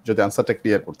পড়ে? যদি আনসারটা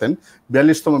ক্লিয়ার করতেন।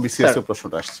 42তম বিসিএস এর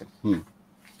প্রশ্নটা আসছে।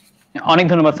 অনেক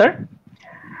ধন্যবাদ sir.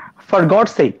 For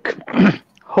gods sake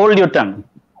hold your tongue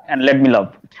and let me লাভ,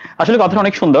 আসলে কথাটা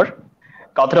অনেক সুন্দর,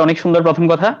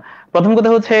 প্রথম কথা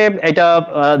হচ্ছে এটা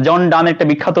জন ডান একটা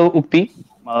বিখ্যাত উক্তি,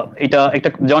 এটা একটা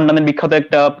জন ডানের বিখ্যাত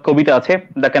একটা কবিতা আছে,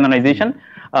 দ্য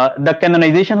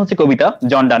ক্যানোনাইজেশন হচ্ছে কবিতা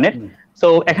জন ডানের। সো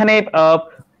এখানে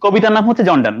কবিতার নাম হচ্ছে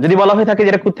জন ডান। যদি বলা হয়ে থাকে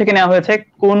যেটা কোথা থেকে নেওয়া হয়েছে,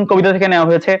 কোন কবিতা থেকে নেওয়া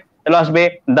হয়েছে, তাহলে আসবে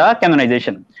দ্য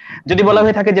ক্যানোনাইজেশন। যদি বলা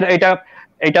হয়ে থাকে যে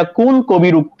এটা কোন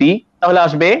কবির উক্তি, তাহলে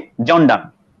আসবে জন ডান,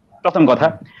 প্রথম কথা।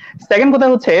 সেকেন্ড কথা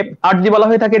হচ্ছে, আর যদি বলা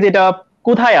হয়ে থাকে যে এটা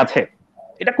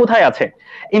কোথায় আছে,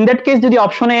 ইন দ্যাট কেস যদি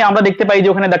অপশনে আমরা দেখতে পাই যে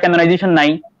ওখানে দ্য ক্যানোনাইজেশন নাই,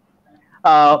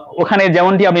 ওখানে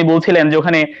যেমনটি আপনি বলছিলেন যে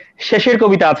ওখানে শেষের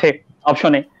কবিতা আছে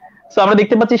অপশনে, সো আমরা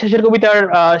দেখতে পাচ্ছি শেষের কবিতার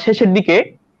শেষের দিকে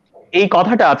এই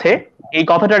কথাটা আছে, এই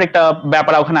কথাটার একটা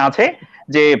ব্যাপার ওখানে আছে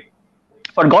যে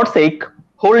for God sake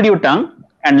hold your tongue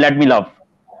and let me লাভ,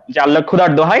 যে আল্লাহ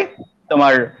খুদার দোহাই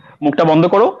তোমার মুখটা বন্ধ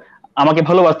করো, আমাকে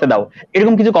ভালোবাসতে দাও,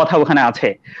 এরকম কিছু কথা ওখানে আছে।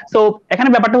 সো এখানে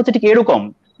ব্যাপারটা হচ্ছে ঠিক এরকম,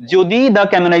 যদি দ্য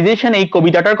ক্যানোনাইজেশন এই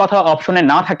কবিতাটার কথা অপশনে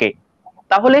না থাকে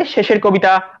তাহলে শেষের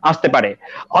কবিতা আসতে পারে।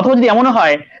 অথবা যদি এমনও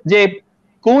হয় যে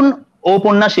কোন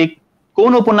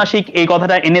ঔপন্যাসিক এই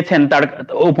কথাটা এনেছেন তার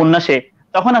উপন্যাসে,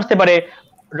 তখন আসতে পারে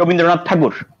রবীন্দ্রনাথ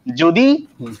ঠাকুর।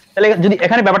 তাহলে যদি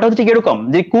এখানে ব্যাপারটা হচ্ছে ঠিক এরকম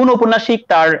যে কোন ঔপন্যাসিক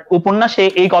তার উপন্যাসে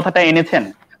এই কথাটা এনেছেন,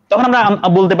 তখন আমরা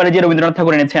বলতে পারি যে রবীন্দ্রনাথ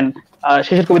ঠাকুর এনেছেন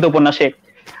শেষের কবিতা উপন্যাসে।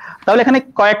 তাহলে এখানে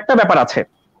কয়েকটা ব্যাপার আছে।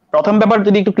 প্রথম ব্যাপার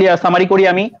যদি একটু ক্লিয়ার সামারি করি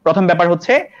আমি, প্রথম ব্যাপার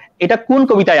হচ্ছে এটা কোন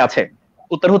কবিতায় আছে,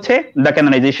 উত্তর হচ্ছে দ্য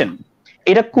ক্যানোনাইজেশন।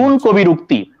 এটা কোন কবির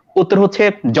উক্তি, উত্তর হচ্ছে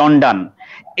জন ডান।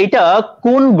 এটা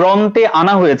কোন গ্রন্থে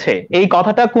আনা হয়েছে, এই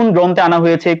কথাটা কোন গ্রন্থে আনা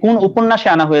হয়েছে, কোন উপন্যাসে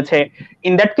আনা হয়েছে,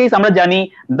 ইন দ্যাট কেস আমরা জানি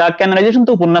দ্য ক্যানোনাইজেশন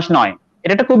তো উপন্যাস নয়,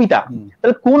 এটা একটা কবিতা,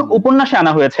 তাহলে কোন উপন্যাসে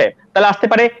আনা হয়েছে, তাহলে আসতে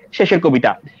পারে শেষের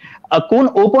কবিতা। কোন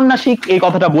ঔপন্যাসিক এই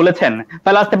কথাটা বলেছেন,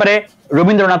 তাহলে আসতে পারে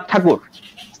রবীন্দ্রনাথ ঠাকুর।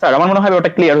 স্যার আমার মনে হয়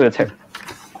ওটা ক্লিয়ার হয়েছে।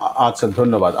 আচ্ছা,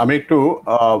 ধন্যবাদ। আমি একটু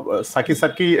সাকি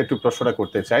স্যারকে একটু প্রশ্নটা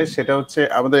করতে চাই। সেটা হচ্ছে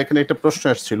আমাদের এখানে একটা প্রশ্ন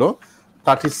এসেছিল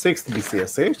 36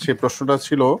 BCS এ। সেই প্রশ্নটা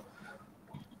ছিল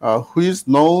who is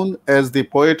known as the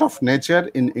poet of nature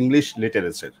in English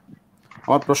literature.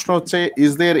 আমার প্রশ্ন হচ্ছে,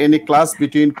 is there any class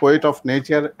between poet of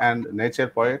nature and nature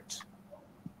poet?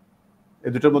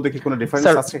 এই দুটোর মধ্যে কি কোনো ডিফারেন্স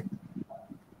আছে?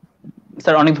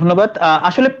 স্যার অনেক ধন্যবাদ।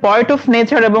 আসলে পয়েট অফ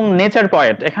নেচার এবং নেচার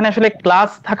পয়েট এখানে আসলে ক্লাস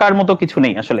থাকার মতো কিছু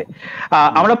নেই আসলে।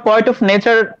 আমরা পয়েট অফ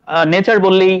নেচার নেচার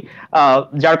বললেই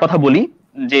যার কথা বলি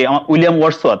যে উইলিয়াম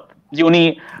ওয়ার্ডসওয়ার্থ, যে উনি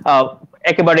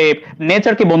একেবারে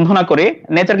নেচারকে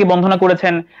বন্ধনা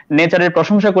করেছেন, নেচারের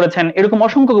প্রশংসা করেছেন, এরকম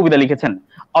অসংখ্য কবিতা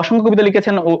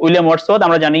লিখেছেন উইলিয়াম ওয়ার্ডসওয়ার্থ।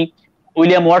 আমরা জানি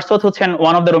উইলিয়াম ওয়ার্ডসওয়ার্থ হচ্ছেন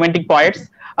one of the romantic poet's.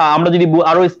 আমরা যদি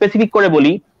আরো স্পেসিফিক করে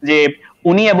বলি যে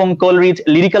উনি এবং কোলরিজ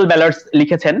লিরিক্যাল ব্যালাডস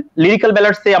লিখেছেন। লিরিক্যাল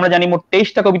ব্যালাডসে আমরা জানি মোট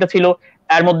 23টা কবিতা ছিল,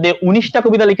 এর মধ্যে 19টা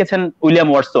কবিতা লিখেছেন William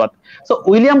Wordsworth. So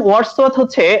William Wordsworth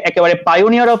হচ্ছে একেবারে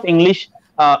পাইওনিয়ার অফ ইংলিশ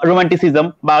রোমান্টিসিজম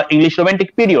বা ইংলিশ রোমান্টিক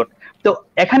পিরিয়ড। তো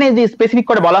এখানে যে স্পেসিফিক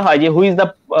করে বলা হয় যে who is the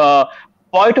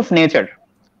poet of nature,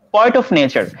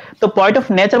 তো পয়েট অফ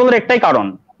নেচার বলার একটাই কারণ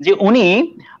যে উনি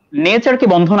নেচারকে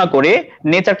বন্ধনা করে,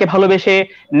 নেচারকে ভালোবেসে,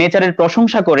 নেচারের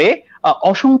প্রশংসা করে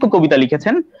অসংখ্য কবিতা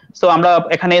লিখেছেন। সো আমরা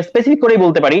এখানে স্পেসিফিক করেই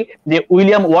বলতে পারি যে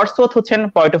উইলিয়াম ওয়ার্ডসওয়ার্থ হচ্ছেন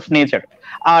poet of nature.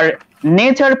 R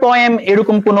nature poem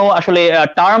এরকম কোনো আসলে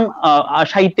টার্ম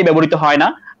সাহিত্যে ব্যবহৃত হয় না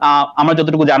আমার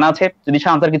যতটুকু জানা আছে। যদি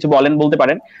শান্তার কিছু বলতে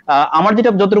পারেন। আমার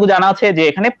যতটুকু জানা আছে যে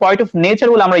এখানে পয়েট অফ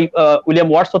নেচার বলে আমরা উইলিয়াম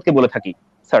ওয়ার্ডসওয়ার্থকে বলে থাকি।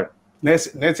 স্যার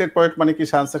নেচার পয়েন্ট মানে কি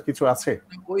শান্তার কিছু আছে?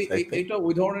 এইটা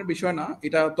ওই ধরনের বিষয় না,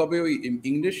 এটা তবে ওই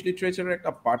ইংলিশ লিটারেচারের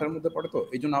একটা পার্টের মধ্যে পড়ে, তো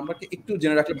এই জন্য আমরা একটু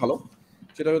জেনে রাখলে ভালো।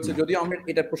 সেটা হচ্ছে, যদিও আমরা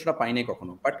এটার প্রশ্নটা পাই নাই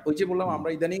কখনো, বাট ওই যে বললাম আমরা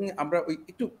ইদানিং আমরা ওই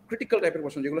একটু ক্রিটিক্যাল টাইপের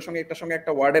প্রশ্ন, যেগুলোর সঙ্গে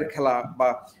একটা ওয়ার্ডের খেলা বা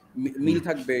মিল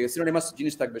থাকবে, সিনোনিমাস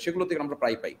জিনিস থাকবে, সেগুলো থেকে আমরা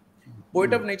প্রায় পাই।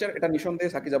 পোয়েট অফ নেচার এটা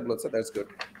নিঃসন্দেহে সাকিজা বলেছে, দ্যাটস গুড।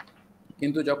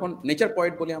 কিন্তু যখন নেচার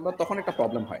পয়েন্ট বলি আমরা, তখন একটা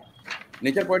প্রবলেম হয়।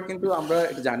 নেচার পয়েন্ট কিন্তু আমরা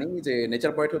এটা জানি যে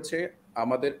নেচার পয়েন্ট হচ্ছে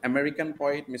আমাদের American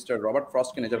point mister Robert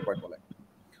ফ্রস্টকে nature point বলে।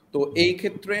 তো এই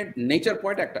ক্ষেত্রে নেচার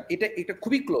পয়েন্ট এটা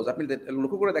খুবই ক্লোজ, আপনি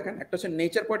লক্ষ্য করে দেখেন। একটা হচ্ছে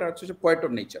নেচার পয়েন্ট, আর হচ্ছে পয়েন্ট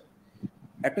অফ নেচার।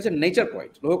 একটা হচ্ছে নেচার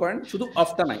পয়েন্ট, লক্ষ্য করেন, শুধু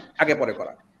অফটা নাই, আগে পরে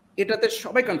করা। এটাতে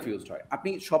সবাই কনফিউজড হয়। আপনি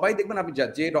সবাই দেখবেন, আপনি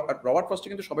যে রবার্ট ফ্রস্ট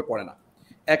কিন্তু সবাই পড়ে না।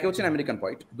 একে হচ্ছেন আমেরিকান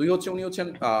পয়েন্ট, দুই হচ্ছে উনি হচ্ছেন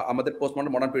আমাদের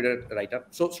মডার্ন পিরিয়ড রাইটার।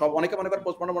 সো সব অনেকে মনে করেন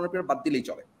মডার্ন পিরিয়ড বাদ দিলেই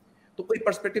চলে। তো ওই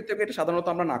পার্সপেক্টিভ থেকে এটা সাধারণত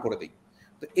আমরা না করে দিই।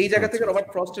 তো এই জায়গা থেকে রবার্ট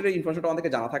ফ্রস্টের এই ইনফরমেশনটা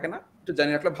আমাদেরকে জানা থাকে না, একটু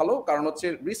জানিয়ে রাখলে ভালো। কারণ হচ্ছে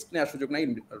রিস্ক নেওয়ার সুযোগ নাই।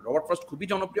 রবার্ট ফ্রস্ট খুবই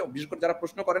জনপ্রিয়, বিশেষ করে যারা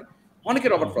প্রশ্ন করেন অনেকে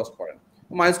রবার্ট ফ্রস্ট পড়েন।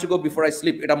 Miles to go before I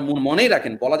sleep, এটা মনেই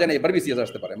রাখেন, বলা যায় না এবার বিসিএস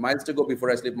আসতে পারে। Miles to go before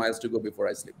I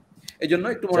sleep, এই জন্য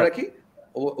একটু মনে রাখি।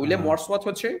 উইলিয়াম ওয়ার্ডসওয়ার্থ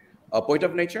হচ্ছে poet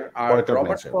of nature, R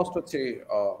Robert frost হচ্ছে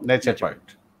নেচার পয়েন্ট।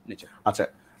 আচ্ছা,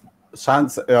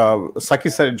 সাকি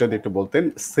স্যার যদি একটু বলতেন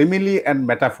সিমিলি এন্ড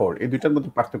মেটাফর এই দুইটার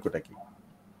মধ্যে পার্থক্যটা কি?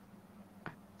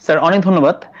 স্যার অনেক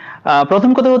ধন্যবাদ।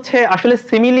 প্রথম কথা হচ্ছে আসলে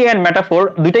সিমিলি এন্ড মেটাফর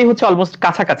দুইটাই হচ্ছে অলমোস্ট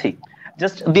কাছাকাছি।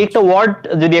 জাস্ট দুই একটা ওয়ার্ড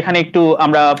যদি এখানে একটু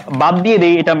আমরা বাদ দিয়ে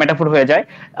দেই, এটা মেটাফর হয়ে যায়।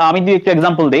 আমি দুই একটা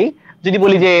এক্সাম্পল দেই। যদি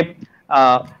বলি যে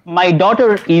my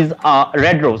daughter is a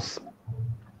red rose,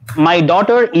 my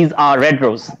daughter is a red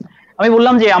rose, আমি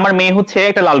বললাম যে আমার মেয়ে হচ্ছে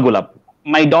একটা লাল গোলাপ।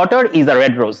 My daughter is a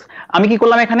red rose, আমি কি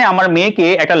করলাম এখানে আমার মেয়েকে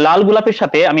একটা লাল গোলাপের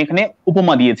সাথে আমি এখানে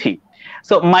উপমা দিয়েছি।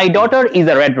 So my daughter is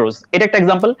a red rose, এটা একটা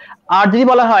এক্সাম্পল। আর যদি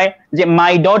বলা হয় যে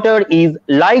my daughter is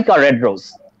like a red rose,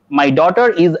 my daughter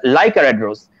is like a red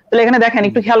rose, তাহলে এখানে দেখেন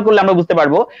একটু খেয়াল করলে আমরা বুঝতে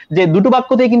পারবো যে দুটো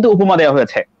বাক্যতেই কিন্তু উপমা দেওয়া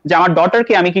হয়েছে, যে আমার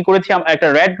ডটারকে আমি কি করেছি, একটা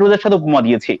রেড রোজের সাথে উপমা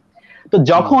দিয়েছি। তো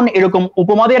যখন এরকম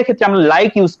উপমা দেওয়ার ক্ষেত্রে আমরা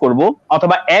লাইক ইউজ করব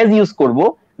অথবা অ্যাজ ইউজ করব,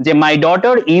 যে my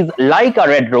daughter is like a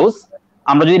red rose,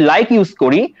 আমরা যদি লাইক ইউজ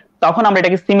করি তখন আমরা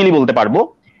এটাকে সিমিলি বলতে পারবো।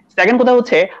 সেকেন্ড কথা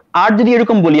হচ্ছে, আর যদি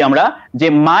এরকম বলি আমরা যে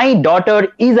my daughter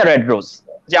is a red rose,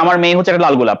 যে আমার মেয়ে হচ্ছে একটা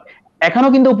লাল গোলাপ,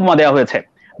 এখানেও কিন্তু উপমা দেওয়া হয়েছে,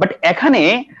 বাট এখানে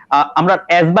আমরা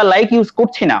অ্যাজ বা লাইক ইউজ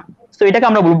করছি না। তো এটাকে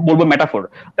আমরা বলবো মেটাফর।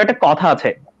 তো একটা কথা আছে,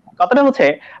 কথাটা হচ্ছে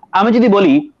আমি যদি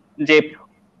বলি যে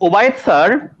Obaid sir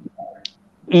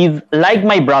is like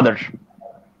my brother,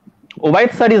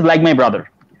 Obaid sir is like my brother,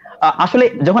 আসলে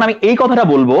যখন আমি এই কথাটা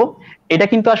বলবো এটা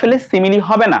কিন্তু আসলে সিমিলি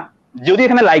হবে না, যদি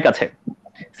এখানে লাইক আছে।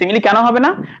 সিমিলি কেন হবে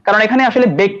না? কারণ এখানে আসলে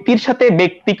ব্যক্তির সাথে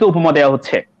ব্যক্তিকে উপমা দেওয়া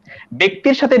হচ্ছে।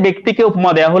 ব্যক্তির সাথে ব্যক্তিকে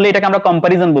উপমা দেওয়া হলে এটাকে আমরা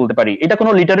কম্পারিজন বলতে পারি। এটা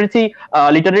কোনো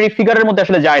লিটারেরি ফিগারের মধ্যে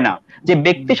আসলে যায় না, যে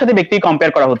ব্যক্তির সাথে ব্যক্তি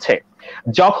কম্পেয়ার করা হচ্ছে।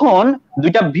 যখন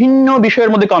দুইটা ভিন্ন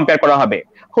বিষয়ের মধ্যে কম্পেয়ার করা হবে,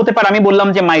 হতে পারে আমি বললাম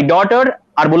যে মাই ডটার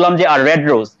আর বললাম যে আর রেড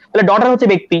রোজ, তাহলে ডটার হচ্ছে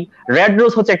ব্যক্তি, রেড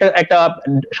রোজ হচ্ছে একটা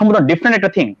সম্পূর্ণ ডিফারেন্ট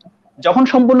একটা থিং। যখন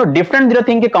সম্পূর্ণ ডিফারেন্ট দুটো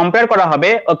থিংকে কম্পেয়ার করা হবে,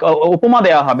 উপমা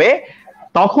দেওয়া হবে,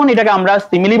 তখন এটাকে আমরা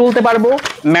সিমিলি বলতে পারবো,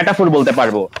 মেটাফোর বলতে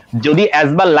পারবো। যদি অ্যাজ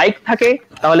বা লাইক থাকে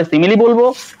তাহলে সিমিলি বলবো,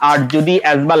 আর যদি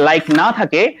অ্যাজ বা লাইক না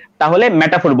থাকে তাহলে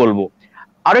মেটাফোর বলবো।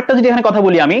 আরেকটা যদি এখানে কথা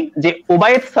বলি আমি, যে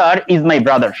Obaid sir is my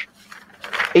brother,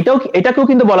 এটাকেও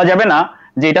কিন্তু বলা যাবে না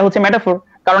যে এটা হচ্ছে মেটাফোর,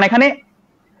 কারণ এখানে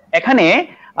এখানে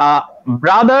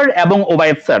ব্রাদার এবং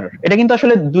ওবায়েদ স্যার এটা কিন্তু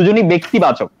আসলে দুজনই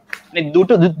ব্যক্তিবাচক, মানে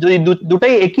দুটো যদি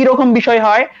দুটাই একই রকম বিষয়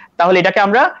হয় তাহলে এটাকে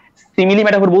আমরা সিমিলি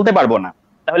মেটাফোর বলতে পারবো না।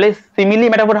 তাহলে সিমিলি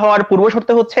মেটাফোর হওয়ার পূর্ব শর্ত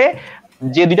হচ্ছে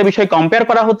যে দুইটা বিষয় কম্পেয়ার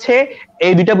করা হচ্ছে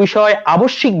এই দুইটা বিষয়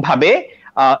আবশ্যিকভাবে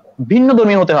ভিন্ন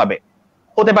ধর্মী হতে হবে।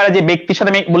 হতে পারে যে ব্যক্তির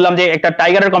সাথে আমি বললাম যে একটা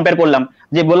টাইগারের কম্পেয়ার করলাম,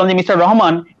 যে বললাম যে mister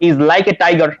Rahman is like a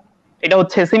tiger, এটা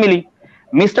হচ্ছে simile.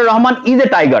 Mister Rahman is a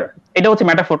tiger, এটা হচ্ছে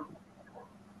মেটাফোর।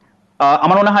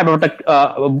 আমার মনে হয় ব্যাপারটা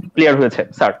ক্লিয়ার হয়েছে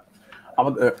স্যার।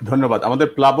 ধন্যবাদ। আমাদের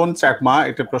প্লাবন চাকমা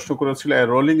একটা প্রশ্ন করেছিল,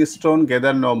 rolling stone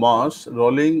gather no moss,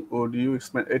 rolling would you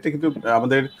explain. এটা কিন্তু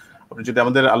আমাদের, আপনি যদি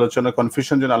আমাদের আলোচনা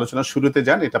কনফিউশন জন্য আলোচনা শুরুতে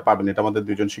যান এটা পাবেন, এটা আমাদের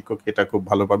দুজন শিক্ষক এটা খুব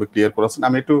ভালোভাবে ক্লিয়ার করেছেন।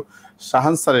 আমি একটু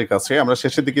শাহান স্যারের কাছে, আমরা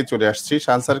শেষের দিকে চলে আসছি,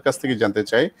 শাহান স্যারের কাছ থেকে জানতে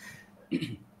চাই,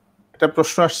 একটা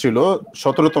প্রশ্ন আসছিল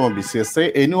 17তম BCS A,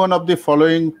 any one of the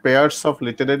following pairs of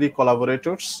Literary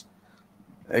কোলাবোরেটরস,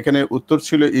 এখানে উত্তর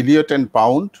ছিল Eliot and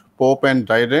pound, pope and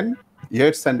ডাইরেন,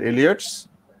 Yeats and এলিয়টস,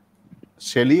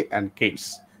 Shelley and Keats.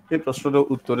 এই প্রশ্নটার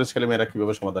উত্তরে ছেলেমেয়েরা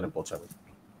কিভাবে সমাধানে পৌঁছাবে?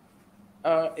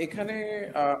 এখানে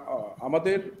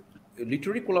আমাদের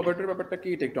লিটারি কোলাবরেটর ব্যাপারটা কি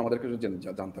এটা একটু আমাদেরকে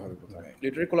জানতে হবে। প্রথমে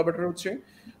লিটারি কোলাবরেটর হচ্ছে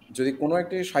যদি কোনো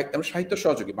একটি সাহিত্য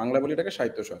সহযোগী, বাংলা বলি এটাকে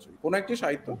সাহিত্য সহযোগী, কোনো একটি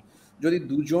সাহিত্য যদি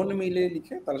দুজন মিলে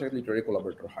লিখে তাহলে সেটা লিটারি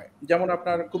কোলাবরেটর হয়। যেমন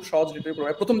আপনার খুব সহজ লিটারি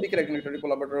কোলাবরেটর, প্রথম দিকের একজন লিটারি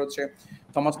কোলাবরেটর হচ্ছে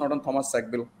থমাস নর্টন, থমাস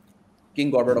স্যাকভিল, কিং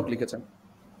গর্বাডক লিখেছেন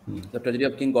দ্য ট্র্যাজেডি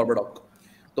অফ কিং গর্বাডক।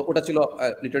 তো ওটা ছিল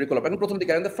লিটারি কোলাবরেটর, প্রথম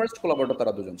দিকে ফার্স্ট কোলাবরেটর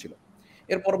তারা দুজন ছিল।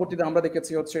 এর পরবর্তীতে আমরা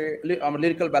দেখেছি হচ্ছে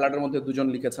লিরিক্যাল ব্যালাডের মধ্যে দুজন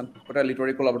লিখেছেন, ওটা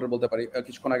লিটারি কোলাবরেটর বলতে পারি।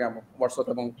 কিছুক্ষণ আগে ওয়াটসঅ্যাপ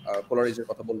এবং কোলারিজের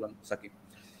কথা বললেন সাকিব।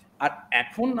 আর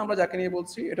এখন আমরা যাকে নিয়ে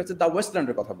বলছি এটা হচ্ছে দ্য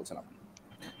ওয়েস্টল্যান্ডের কথা বলছেন আপনি।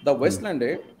 The ওয়েস্টল্যান্ডে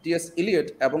T.S.. ইলিয়ট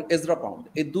এবং এজরা পাউন্ড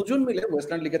এই দুজন মিলে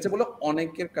ওয়েস্টল্যান্ড লিখেছে বলে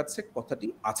অনেকের কাছে কথাটি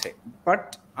আছে, বাট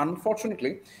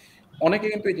আনফর্চুনেটলি অনেকে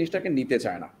কিন্তু এই জিনিসটাকে নিতে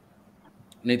চায়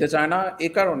না এ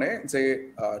কারণে যে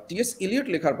টি.এস. ইলিয়ট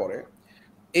লেখার পরে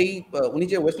উনি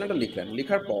যে ওয়েস্টল্যান্ডটা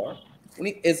লেখার পর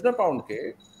উনি এজরা পাউন্ডকে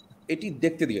এটি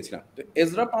দেখতে দিয়েছিলেন। তো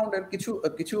এজরা পাউন্ডের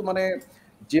কিছু মানে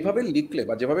যেভাবে লিখলে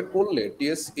বা যেভাবে করলে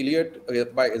টি.এস. ইলিয়ট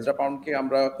বা এজরা পাউন্ডকে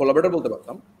আমরা কোলাবরেটর বলতে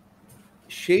পারতাম,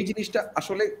 সেই জিনিসটা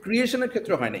আসলে ক্রিয়েশনের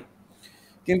ক্ষেত্রে হয় নাই।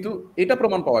 কিন্তু এটা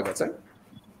প্রমাণ পাওয়া গেছে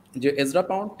যে এজরা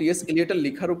পাউন্ড টি.এস. ইলিয়টের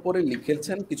লেখার উপরে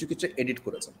লিখেছেন, কিছু এডিট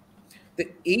করেছেন। তো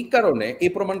এই কারণে, এই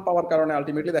প্রমাণ পাওয়ার কারণে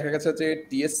আলটিমেটলি দেখা গেছে যে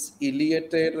টি.এস.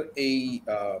 ইলিয়টের এই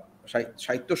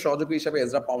সাহিত্য সহযোগী হিসেবে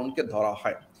এজরা পাউন্ডকে ধরা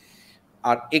হয়।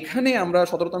 আর এখানে আমরা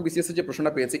 17তম BCS যে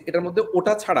প্রশ্নটা পেয়েছি এটার মধ্যে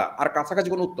ওটা ছাড়া আর কাছাকাছি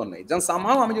কোনো উত্তর নেই। যেমন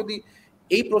সামহাও আমি যদি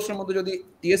এই প্রশ্নের মধ্যে যদি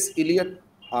টি.এস. ইলিয়ট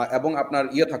এবং আপনার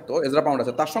থাকতো, এজরা পাউন্ড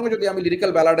আছে, তার সঙ্গে যদি আমি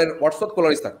লিরিক্যাল ব্যালাডের ওয়াটসঅ্যাপ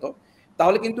কোলারিজ থাকতো,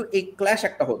 তাহলে কিন্তু এই ক্ল্যাশ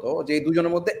একটা হতো যে এই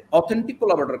দুজনের মধ্যে অথেন্টিক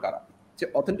কোলাবরেটর কারা। যে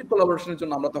অথেন্টিক কোলাবোরেশনের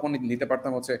জন্য আমরা তখন নিতে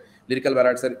পারতাম হচ্ছে লিরিক্যাল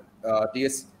ব্যালাডসের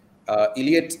টি.এস.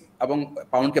 ইলিয়ট এবং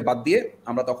পাউন্ডকে বাদ দিয়ে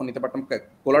আমরা তখন নিতে পারতাম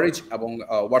কোলারিজ এবং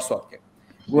ওয়াটসঅ্যাপকে।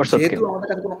 যেহেতু আমাদের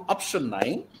কাছে কোনো অপশন নাই,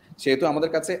 সেহেতু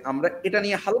আমাদের কাছে আমরা এটা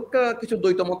নিয়ে হালকা কিছু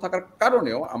দ্বৈতমত থাকার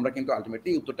কারণেও আমরা কিন্তু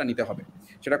আলটিমেটলি উত্তরটা নিতে হবে।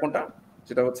 সেটা কোনটা?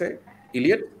 সেটা হচ্ছে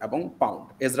ইলিয়ট এবং পাউন্ড,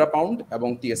 এজরা পাউন্ড এবং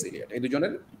টি.এস. ইলিয়ট, এই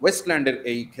দুজনের ওয়েস্টল্যান্ডের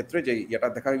এই ক্ষেত্রে যে এটা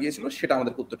দেখা গিয়েছিল সেটা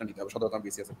আমাদের উত্তরটা নিতে হবে 17তম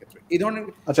BCS এর ক্ষেত্রে। এই ধরনের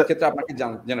ক্ষেত্রে আপনাকে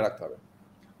জেনে রাখতে হবে।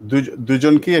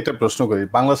 দুজনকে একটা প্রশ্ন করি,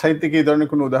 বাংলা সাহিত্যে কি এই ধরনের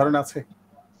কোনো উদাহরণ আছে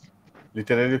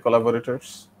লিটারারি কোলাবোরেটরস?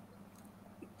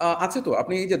 আছে তো।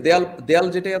 আপনি এই যে দেয়াল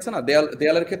যেটাই আছে না,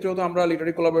 দেয়ালের ক্ষেত্রেও তো আমরা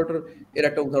লিটারি কোলাবোরেটর এর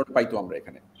একটা উদাহরণ পাইতো আমরা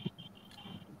এখানে।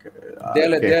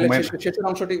 দেয়ালের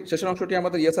শেষের অংশটি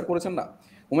আমাদের স্যার করেছেন না,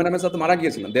 হুমায়ুন আহমেদ স্যার তো মারা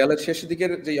গিয়েছিলেন, দেয়ালের শেষ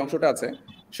দিকের যে অংশটা আছে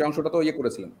সেই অংশটা তো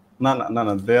করেছিলেন। না,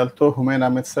 দেয়াল তো হুমায়ুন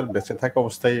আহমেদ স্যার বেঁচে থাকা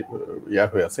অবস্থায়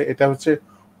হয়ে আছে। এটা হচ্ছে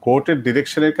কোর্টের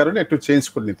ডিরেকশনের কারণে একটু চেঞ্জ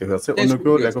করে নিতে হয়েছে, অন্য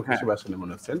কেউ লেখক হিসেবে আসেনি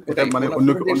মনে হচ্ছে। এটা মানে অন্য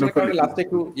কেউ লাস্টে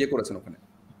একটু করেছেন ওখানে।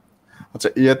 আচ্ছা,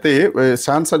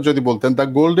 শাহান স্যার যদি বলতেন the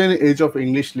golden age of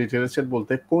English literature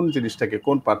বলতে কোন জিনিসটাকে,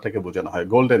 কোন পার্টটাকে বোঝানো হয়?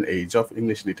 Golden age of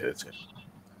English literature.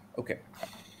 Okay,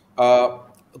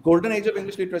 golden age of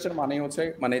English literature মানে হচ্ছে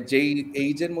মানে যেই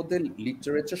এইজের মধ্যে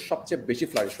লিটারেচার সবচেয়ে বেশি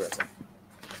ফ্লারিশ হয়েছে,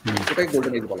 সেটাই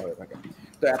গোল্ডেন এজ বলা হয়ে থাকে।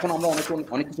 তো এখন আমরা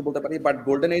অনেক কিছু বলতে পারি, বাট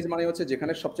গোল্ডেন এজ মানে হচ্ছে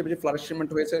যেখানে সবচেয়ে বেশি ফ্লারিশমেন্ট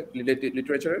হয়েছে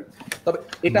লিটারেচারের। তবে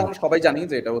এটা আমরা সবাই জানি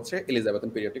যে এটা হচ্ছে Elizabethan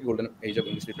পিরিয়ডকে golden age of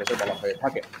English literature বলা হয়ে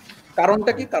থাকে।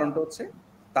 কারণটা কি? কারণটা হচ্ছে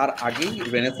তার আগেই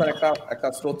রেনেসার একটা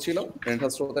স্রোত ছিল।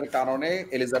 রেনেসার স্রোতের কারণে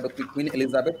কুইন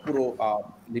এলিজাবেথ পুরো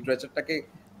লিটারেচারটাকে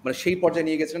মানে সেই পর্যায়ে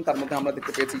নিয়ে গেছিলেন। তার মধ্যে আমরা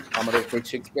দেখতে পেয়েছি আমাদের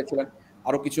শেক্সপিয়ার ছিলেন,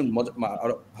 আরো কিছু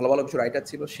আরো ভালো ভালো কিছু রাইটার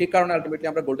ছিল, সেই কারণে আলটিমেটলি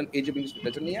আমরা golden age of English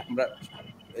literature নিয়ে আমরা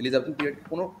এলিজাবেথ পিরিয়ড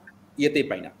কোনো ইয়েতেই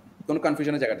পাই না, কোনো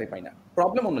কনফিউশনের জায়গাতেই পাই না।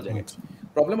 প্রবলেম অন্য জায়গায়।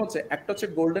 প্রবলেম হচ্ছে একটা হচ্ছে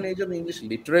golden age of English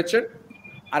literature,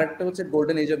 আর একটা হচ্ছে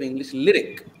golden age of English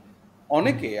lyric.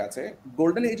 অনেকে আছে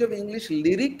golden age of English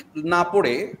lyric না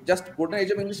পড়ে, just golden age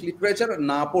of English literature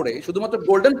না পড়ে শুধুমাত্র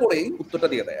গোল্ডেন পড়েই উত্তরটা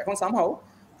দিয়ে দেয়। এখন সামহাও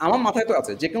আমার মাথায় তো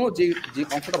আছে যে কোনো যে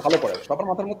অংশটা ভালো পড়ে সবার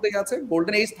মাথার মধ্যেই আছে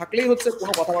গোল্ডেন এজ থাকলেই হচ্ছে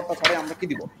কোনো কথাবার্তা ছাড়াই আমরা কি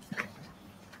দিব,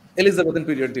 এলিজাবেথন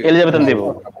পিরিয়ড দিব,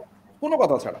 কোনো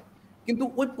কথা ছাড়া। কিন্তু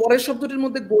ওই পরের শব্দটির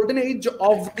মধ্যে গোল্ডেন এজ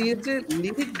অফ দিয়ে যে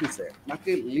লিরিক দিছে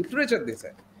নাকি লিটারেচার দিছে,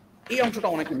 এই অংশটা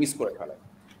অনেকে মিস করে ফেলে।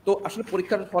 তো আসলে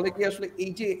পরীক্ষার ফলে কি আসলে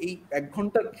এই যে এই 1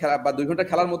 ঘন্টার খেলা বা 2 ঘন্টার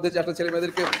খেলার মধ্যে যে আসলে ছেলে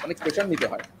মেয়েদেরকে অনেক প্রেশার নিতে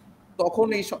হয়, তখন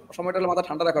এই সময়টা মাথা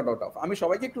ঠান্ডা রাখাটাও টাফ। আমি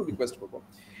সবাইকে একটু রিকোয়েস্ট করবো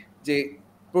যে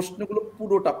প্রশ্নগুলো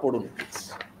পুরোটা পড়ুন,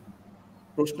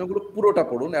 প্রশ্নগুলো পুরোটা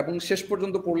পড়ুন, এবং শেষ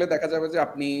পর্যন্ত পড়লে দেখা যাবে যে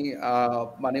আপনি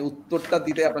মানে উত্তরটা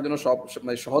দিতে আপনার জন্য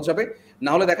মানে সহজ হবে। না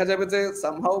হলে দেখা যাবে যে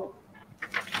সামহাও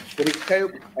পরীক্ষায়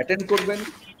অ্যাটেন্ড করবেন,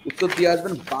 উত্তর দিয়ে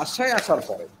আসবেন, বাসায় আসার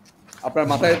পরে আপনার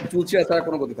মাথায় চুলছে ছাড়া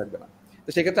কোনো গতি থাকবে না। তো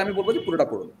সেক্ষেত্রে আমি বলবো যে পুরোটা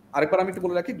পড়ুন। আরেকবার আমি একটু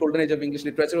বলে রাখি, golden age of English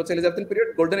literature হচ্ছে Elizabethan period,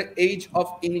 golden age of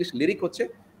English lyric হচ্ছে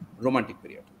রোমান্টিক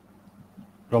পিরিয়ড।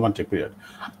 Romantic period.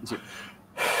 জি।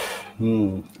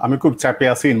 আমি খুব চাপে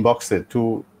আছি ইনবক্সে টু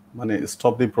মানে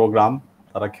স্টপ দি প্রোগ্রাম,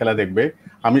 তারা খেলা দেখবে।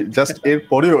 আমি জাস্ট এর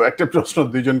পরেও একটা প্রশ্ন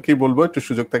দুইজনকেই বলবো একটু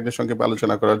সুযোগ থাকলে সংক্ষেপে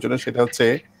আলোচনা করার জন্য, সেটা হচ্ছে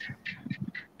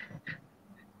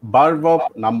ভার্ব অফ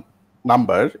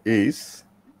নাম্বার ইজ,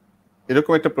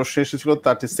 এরকম একটা প্রশ্ন এসেছিল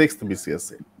 36th BCS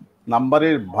এ।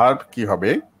 নাম্বারের ভার্ব কি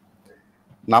হবে,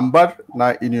 নাম্বার না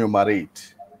ইনিউমারেট?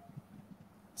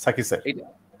 Psaki sir.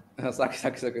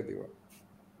 সাকি দিব।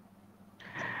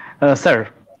 স্যার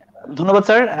ধন্যবাদ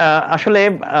স্যার। আসলে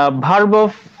ভার্ব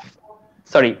অফ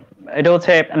সরি এটা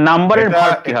হচ্ছে নাম্বারের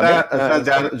ভার্ব কি হবে।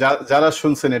 যারা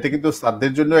শুনছেন এটা কিন্তু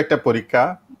স্যারদের জন্য একটা পরীক্ষা,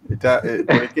 এটা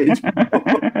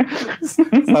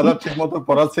স্যাররা ঠিক মতো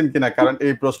পড়াচ্ছেন কিনা, কারণ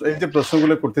এই প্রশ্ন এই যে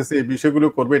প্রশ্নগুলো করতেছে এই বিষয়গুলো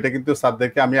করবে, এটা কিন্তু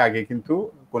স্যারদেরকে আমি আগে কিন্তু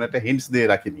কোন একটা হিন্টস দিয়ে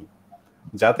রাখিনি,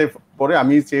 যাতে পরে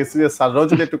আমি চেয়েছি যে স্যাররাও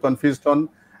যদি একটু কনফিউজড হন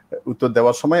উত্তর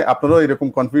দেওয়ার সময়, আপনারাও এরকম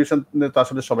কনফিউশন তো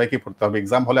আসলে সবাইকে পড়তে হবে।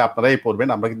 এক্সাম হলে আপনারাই পড়বেন,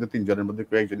 আমরা কিন্তু 3 জনের মধ্যে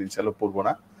কেউ একজন ইনশাআল্লাহ পড়বো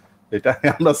না, এটা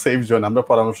আমরা সেফ জোন, আমরা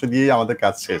পরামর্শ দিয়েই আমাদের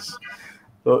কাজ শেষ।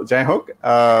 তো যাই হোক,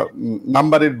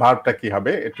 নাম্বারের ভার্বটা কি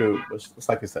হবে একটু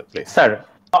সাকি স্যার প্লিজ। স্যার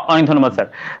অনেক ধন্যবাদ স্যার।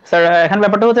 স্যার এখানে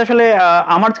ব্যাপারটা হচ্ছে আসলে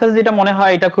আমার কাছে যেটা মনে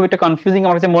হয় এটা খুব একটা কনফিউজিং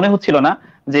আমার কাছে মনে হচ্ছিল না,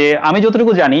 যে আমি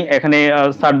যতটুকু জানি এখানে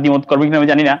স্যার দ্বিমত করবে কিনা আমি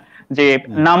জানি না, যে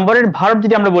নাম্বারের ভার্ব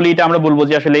যদি আমরা বলি এটা আমরা বলবো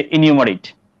যে আসলে ইনিউমারেট,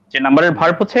 যে নাম্বারের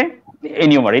ভার্ব হচ্ছে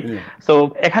এনিউমারেট। সো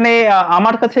এখানে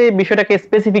আমার কাছে বিষয়টাকে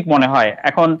স্পেসিফিক মনে হয়।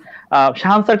 এখন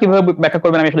শাহান স্যার কিভাবে ব্যাখ্যা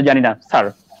করবেন আমি আসলে জানি না, স্যার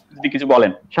যদি কিছু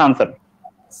বলেন। শাহান স্যার।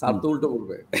 স্যার তো উল্টো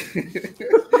বলবে,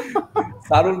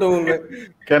 স্যার উল্টো বলবে।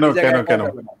 কেন কেন কেন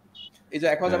এই যে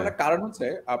এখন যাবে না, কারণ হচ্ছে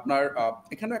আপনার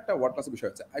এখানে একটা ওয়ার্ড ক্লাসের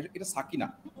বিষয় আছে, এটা সাকি না।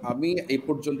 আমি এই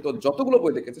পর্যন্ত যতগুলো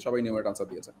বই দেখেছি সবাই নিউমারেট আনসার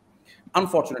দিয়েছে।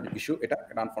 আনফরচুনেট ইস্যু, এটা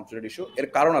একটা আনফরচুনেট ইস্যু। এর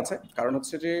কারণ আছে, কারণ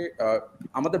হচ্ছে যে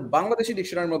আমাদের বাংলাদেশি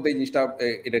ডিকশনারির মধ্যে এই জিনিসটা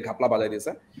এটা ঘাপলা বাজাই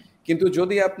দিয়েছে। কিন্তু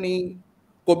যদি আপনি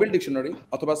কোবিল ডিকশনারি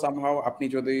অথবা সামহাও আপনি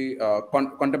যদি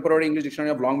contemporary English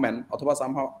dictionary of Longman অথবা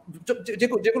সামহাও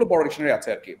যেগুলো বড় ডিকশনারি আছে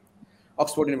আর কি,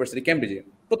 অক্সফোর্ড ইউনিভার্সিটি, কেমব্রিজে,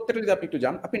 প্রত্যেকটা যদি আপনি একটু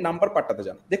যান, আপনি নাম্বার পার্টটাতে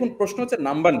যান, দেখুন প্রশ্ন হচ্ছে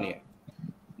নাম্বার নিয়ে,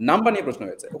 নাম্বার নিয়ে প্রশ্ন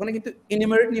হয়েছে, ওখানে কিন্তু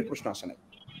ইনিউমারেট নিয়ে প্রশ্ন আসে না।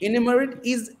 ইনিউমারেট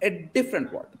ইজ এ ডিফারেন্ট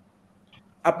ওয়ার্ড।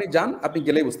 আপনি যান, আপনি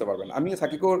গেলেই বুঝতে পারবেন। আমি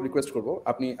সাকিকেও রিকোয়েস্ট করবো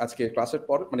আপনি আজকে ক্লাসের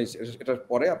পর মানে এটার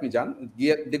পরে আপনি যান,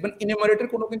 গিয়ে দেখবেন ইনিউমারেটের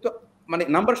কোনো কিন্তু মানে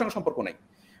নাম্বারের সঙ্গে সম্পর্ক নাই।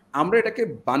 আমরা এটাকে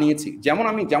বানিয়েছি,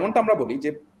 যেমনটা আমরা বলি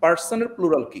যে পার্সনের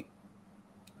প্লুরাল কি,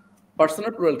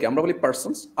 পার্সনের প্লুরাল কি আমরা বলি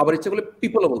পার্সনস, আবার ইচ্ছে করলে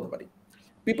পিপলও বলতে পারি।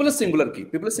 পিপলের সিঙ্গুলার কি,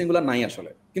 পিপলের সিঙ্গুলার নাই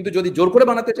আসলে, কিন্তু যদি জোর করে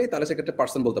বানাতে চাই তাহলে সেক্ষেত্রে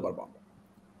পার্সন বলতে পারবো আমরা।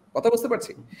 কথা বুঝতে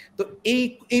পারছি? তো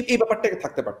এই ব্যাপারটাকে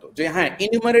থাকতে পারতো যে হ্যাঁ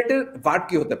ইনিউমারেটের ভার্ব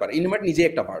কি হতে পারে। ইনিউমারেট নিজেই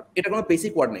একটা ভার্ব, এটা কোনো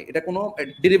বেসিক ওয়ার্ড নেই, এটা কোনো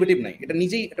ডেরিভেটিভ নাই, এটা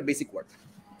নিজেই একটা বেসিক ওয়ার্ড।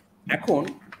 এখন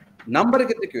নাম্বারের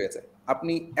ক্ষেত্রে কি হয়েছে,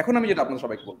 আপনি এখন আমি যেটা আপনাদের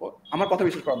সবাইকে বলবো, আমার কথা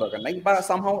বিশ্বাস করার দরকার নাই, বা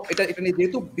সামহাও এটা নিয়ে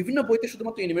যেহেতু বিভিন্ন বইতে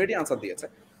শুধুমাত্র ইনিউমারেটই আনসার দিয়েছে,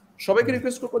 সবাইকে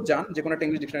রিকোয়েস্ট করবো যান যে কোনো একটা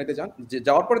ইংলিশ ডিকশনারিতে যান, যে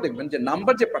যাওয়ার পরে দেখবেন যে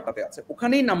নাম্বার যে পার্টটাতে আছে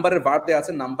ওখানেই নাম্বারের ভার্ব দেওয়া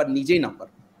আছে, নাম্বার নিজেই নাম্বার।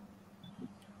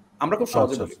 আমরা খুব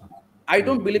সহজে বলি I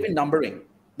don't believe in numbering.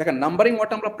 দেখেন নাম্বারিং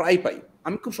ওয়ার্ডটা আমরা প্রায় পাই।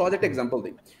 আমি খুব সহজ একটা এক্সাম্পল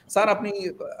দিই। স্যার আপনি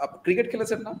ক্রিকেট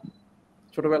খেলেছেন না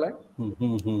ছোটবেলায়?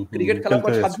 ক্রিকেট খেলার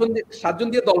পর 7 জন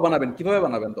দিয়ে দল বানাবেন, কিভাবে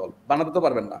বানাবেন দল? বানাতে তো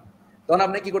পারবেন না, তখন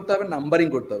আপনি কি করতে হবে? নাম্বারিং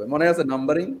করতে হবে। মনে আছে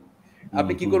নাম্বারিং?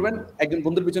 আপনি কি করবেন? একজন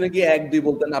বন্ধুর পিছনে গিয়ে 1 2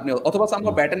 বলতেন আপনি, অথবা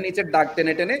আমরা ব্যাটের নিচে দাগ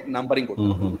টেনে টেনে নাম্বারিং করতে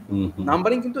হবে।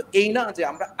 নাম্বারিং কিন্তু এই না যে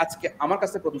আমরা আজকে আমার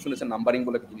কাছে প্রথম শুনেছেন নাম্বারিং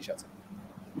বলে একটা জিনিস আছে।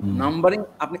 নাম্বারিং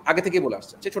আপনি আগে থেকেই বলে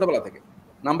আসছেন, সেই ছোটবেলা থেকে।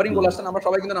 নাম্বারিং বলে আসছেন, আমরা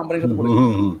সবাই কিন্তু নাম্বারিং সাথে পড়েছি।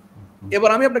 এবার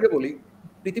আমি আপনাকে বলি,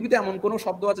 পৃথিবীতে এমন কোনো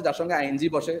শব্দ আছে যার সঙ্গে আইএনজি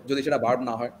বসে যদি সেটা ভার্ব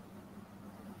না হয়?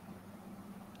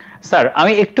 স্যার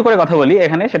আমি একটু করে কথা বলি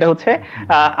এখানে, সেটা হচ্ছে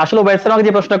আসলে ওবায়দ স্যার আমাকে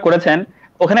যে প্রশ্ন করেছেন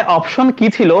ওখানে অপশন কি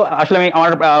ছিল, আসলে আমি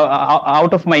আমার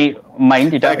আউট অফ মাই মাইন্ড,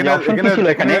 এটা অপশন কি ছিল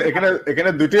এখানে? এখানে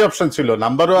দুটি অপশন ছিল,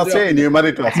 নাম্বারও আছে,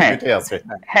 এনিউমারেটও আছে, দুটোই আছে।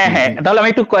 হ্যাঁ হ্যাঁ, তাহলে আমি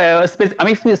একটু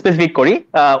আমি স্পেসিফিক করি।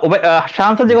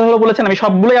 শাহান স্যার যে কথাগুলো বলেছেন আমি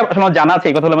সবগুলোই আমার জানা আছে,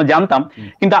 এই কথাগুলো আমি জানতাম,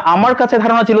 কিন্তু আমার কাছে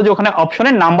ধারণা ছিল যে ওখানে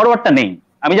অপশনের নাম্বার ওয়ার্ডটা নেই।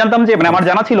 আমি জানতাম যে মানে আমার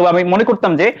জানা ছিল, আমি মনে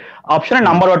করতাম যে অপশনের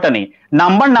নাম্বার ওয়ার্ডটা নেই।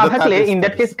 নাম্বার না থাকলে ইন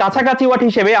দ্যাট কেস কাছাকাছি ওয়ার্ড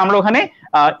হিসেবে আমরা ওখানে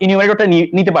ইনিউমারেটরটা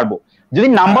নিতে পারবো। যদি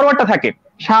নাম্বার ওয়ার্ডটা থাকে,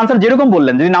 শাহান স্যার যেরকম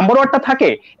বললেন, যদি নাম্বার ওয়ার্ডটা থাকে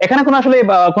এখানে কোনো আসলে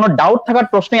কোনো ডাউট থাকার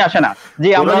প্রশ্নই আসে না যে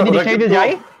আমরা যদি ডিকশনারিতে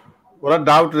যাই। ওরা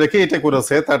ডাউট রেখে এটা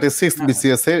করেছে 36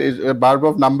 BCS এর ভার্ব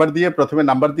অফ নাম্বার দিয়ে প্রথমে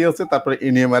নাম্বার দিয়েছে, তারপরে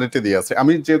ইনিউমারেটে দিয়েছে।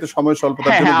 আমি যেহেতু সময়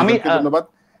স্বল্পতার জন্য দুজনকে ধন্যবাদ।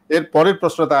 এর পরের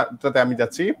প্রশ্নটাতে আমি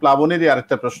যাচ্ছি, প্লাবনেরই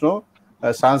আরেকটা প্রশ্ন,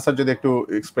 শাহান স্যার যদি একটু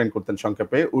এক্সপ্লেইন করতেন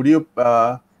সংক্ষেপে, would you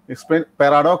explain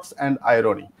paradox and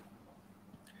irony?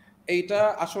 এইটা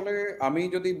আসলে আমি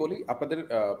যদি বলি আপনাদের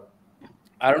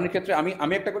আইরনির ক্ষেত্রে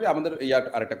আমি একটা করি, আমাদের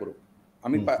আরেকটা করুক।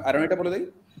 আমি আইরনিটা বলে দিই।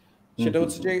 সেটা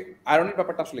হচ্ছে যে আইরনির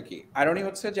ব্যাপারটা আসলে কি? আইরনি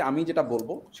হচ্ছে যে আমি যেটা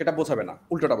বলবো সেটা বোঝাবে না,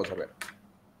 উল্টোটা বোঝাবে।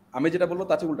 আমি যেটা বলবো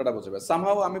তার চেয়ে উল্টোটা বোঝাবে।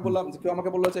 সামহাও আমি বললাম, কেউ আমাকে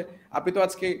বললো যে আপনি তো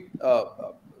আজকে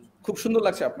খুব সুন্দর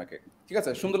লাগছে আপনাকে, ঠিক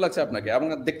আছে, সুন্দর লাগছে আপনাকে, এবং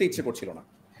দেখতে ইচ্ছে করছিল না।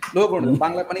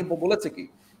 বাংলা মানে বলেছে কি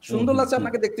সুন্দর লাগছে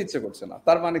আপনাকে দেখতে ইচ্ছে করছে না,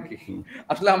 তার মানে কি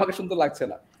আসলে আমাকে সুন্দর লাগছে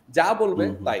না, যা বলবে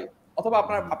তাই। অথবা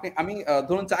আমি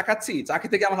ধরুন চা খাচ্ছি, চা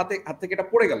খেতে গিয়ে আমার হাত থেকে এটা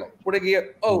পড়ে গেল, পড়ে গিয়ে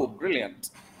ও ব্রিলিয়ান্ট,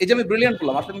 এই যে আমি ব্রিলিয়ান্ট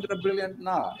বললাম, আসলে কিন্তু এটা ব্রিলিয়ান্ট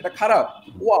না, এটা খারাপ।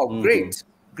 ওয়াও গ্রেট,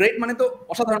 গ্রেট মানে তো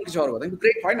অসাধারণ কিছু হওয়ার কথা, কিন্তু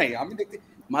গ্রেট হয় নাই। আমি দেখতে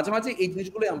মাঝে মাঝে এই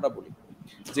জিনিসগুলোই আমরা বলি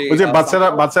যে ওই যে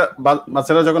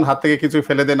বাচ্চারা যখন হাত থেকে কিছু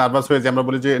ফেলে দেয়, নার্ভাস হয়ে যায়, আমরা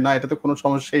বলি যে না, এটাতে কোনো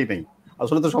সমস্যাই নেই,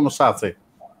 আসলে তো সমস্যা আছে।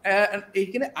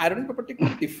 এইখানে আয়রনের ব্যাপারটা একটু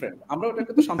ডিফারেন্ট, আমরা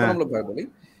ওটাকে তো সান্ত্বনামূলক ভাবে বলি,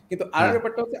 কিন্তু আয়রনের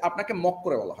ব্যাপারটা হচ্ছে আপনাকে মক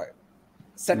করে বলা হয়,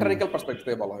 স্যাটারিক্যাল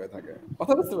পার্সপেক্টিভে বলা হয়ে থাকে।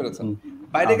 কথা বুঝতে পেরেছেন?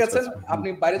 বাইরে গেছেন আপনি,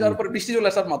 বাইরে যাওয়ার পরে বৃষ্টি চলে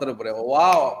আসার মাথার উপরে,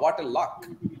 wow what a lakh,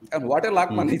 and what a lakh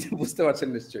মানে বুঝতে পারছেন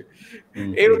নিশ্চয়ই,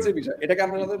 এই হচ্ছে বিষয়। এটাকে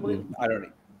আমরা বলি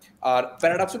আয়রনি। আর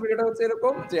প্যারাডক্স এটা হচ্ছে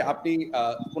এরকম যে আপনি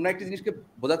কোন একটা জিনিসকে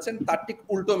বোঝাচ্ছেন তার ঠিক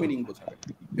উল্টো মিনিং বোঝাবেন।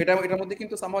 এটার মধ্যে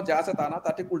কিন্তু সামহাও যা আছে তা না,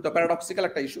 তার ঠিক উল্টো, প্যারাডক্সিক্যাল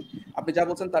একটা ইস্যু। আপনি যা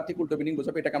বলছেন তার ঠিক উল্টো মিনিং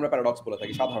বোঝাবে, এটাকে আমরা প্যারাডক্স বলে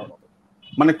থাকি সাধারণত।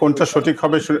 মানে কোনটা সঠিক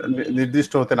হবে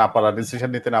নির্দিষ্ট হতে না পারা, ডিসিশন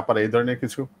নিতে না পারা, এই ধরনের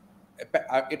কিছু।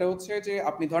 এটা হচ্ছে যে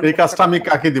আপনি ধরেন এই কাজটা আমি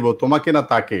কাকে দিব, তোমাকে না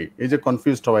তাকে, এই যে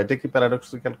কনফিউজড হওয়া, এটা কি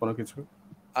প্যারাডক্সিক্যাল কোনো কিছু?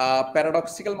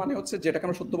 প্যারাডক্সিক্যাল মানে হচ্ছে যেটাকে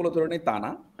আমরা সত্য বলে ধরে নেই তা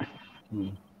না,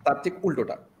 তার ঠিক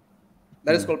উল্টোটা,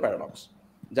 দ্যাট ইজ কল্ড প্যারাডক্স।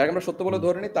 যাকে আমরা সত্য বলে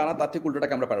ধরে নিই তা না, তার ঠিক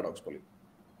উল্টোটাকে আমরা প্যারাডক্স বলি।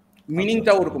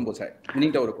 মিনিংটাও ওরকম বোঝায়,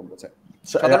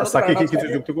 সাকি কি কিছু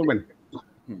যুক্ত করবেন?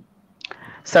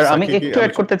 স্যার আমি একটু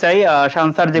অ্যাড করতে চাই,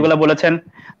 শাহান স্যার যেগুলো বলেছেন,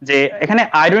 যে এখানে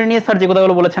আইরনি নিয়ে স্যার যে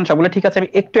কথাগুলো বলেছেন সবগুলো ঠিক আছে, আমি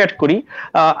একটু অ্যাড করি।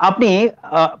 আপনি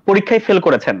পরীক্ষায় ফেল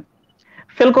করেছেন,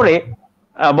 ফেল করে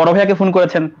বড় ভাইয়াকে ফোন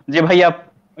করেছেন যে ভাইয়া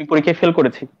আমি পরীক্ষায় ফেল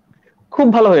করেছি, খুব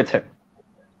ভালো হয়েছে।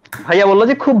 ভাইয়া বললো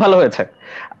যে খুব ভালো হয়েছে,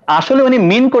 আসলে উনি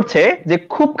মিন করছে যে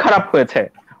খুব খারাপ হয়েছে।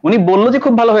 উনি বললো যে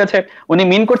খুব ভালো হয়েছে, উনি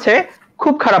মিন করছে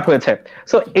খুব খারাপ হয়েছে।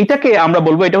 সো এইটাকে আমরা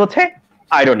বলবো এটা হচ্ছে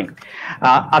আইরনি।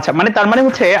 আচ্ছা, মানে তার মানে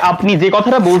হচ্ছে আপনি যে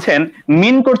কথাটা বলছেন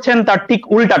মিন করছেন তার ঠিক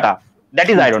উল্টাটা, দ্যাট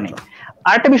ইজ আইরনি।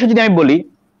 আরেকটা বিষয় যদি আমি বলি,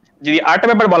 যদি আরেকটা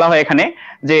ব্যাপার বলা হয় এখানে,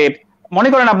 যে মনে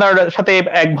করেন আপনার সাথে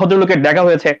এক ভদ্রলোকের দেখা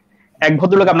হয়েছে, এক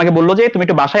ভদ্রলোক আপনাকে বললো যে তুমি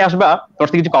একটু বাসায় আসবা, তোর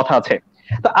সাথে কিছু কথা আছে।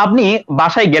 তো আপনি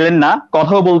বাসায় গেলেন না,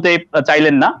 কথাও বলতে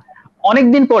চাইলেন না।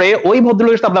 অনেকদিন পরে ওই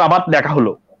ভদ্রলোকের সাথে আপনার আবার দেখা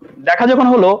হলো। দেখা যখন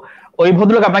হলো, ওই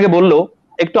ভদ্রলোক আপনাকে বললো,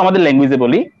 একটু আমাদের ল্যাঙ্গুয়েজে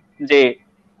বলি, যে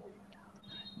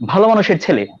ভালো মানুষের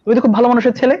ছেলে, তুমি তো খুব ভালো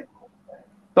মানুষের ছেলে,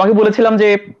 তোমাকে বলেছিলাম যে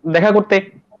দেখা করতে,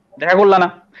 দেখা করলা না।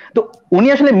 তো উনি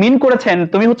আসলে মিন করেছেন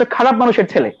তুমি হচ্ছে খারাপ মানুষের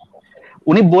ছেলে।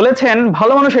 উনি বলেছেন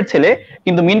ভালো মানুষের ছেলে,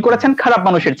 কিন্তু মিন করেছেন খারাপ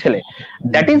মানুষের ছেলে,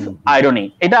 দ্যাট ইজ আইরনি।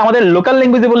 এটা আমাদের লোকাল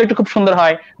ল্যাঙ্গুয়েজে বলে একটু খুব সুন্দর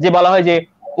হয়, যে বলা হয় যে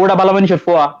ওটা ভালো মানুষের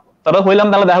ফোয়া, তবে হইলাম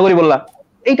তাহলে দেখা করি বললা,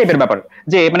 এই টাইপের ব্যাপার।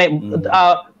 যে মানে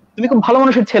তুমি খুব ভালো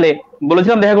মানুষের ছেলে,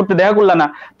 বলেছিলাম দেখা করতে, দেখা করলা না,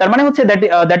 তার মানে হচ্ছে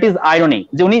দ্যাট ইজ আইরনি,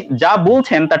 যে উনি যা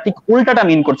বলছেন তার ঠিক উল্টাটা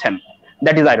মিন করছেন,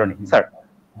 দ্যাট ইজ আইরনি। স্যার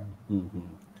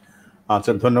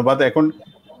আচ্ছা, ধন্যবাদ। এখন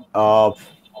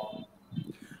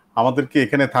আমাদেরকে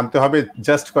এখানে থামতে হবে,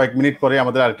 জাস্ট কয়েক মিনিট পরে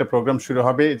আমাদের আরেকটা প্রোগ্রাম শুরু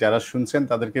হবে। যারা শুনছেন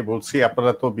তাদেরকে বলছি,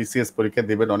 আপনারা তো বিসিএস পরীক্ষা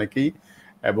দেবেন অনেকেই,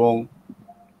 এবং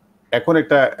এখন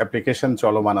একটা অ্যাপ্লিকেশন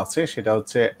চলমান আছে, সেটা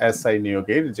হচ্ছে এসআই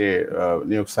নিয়োগের যে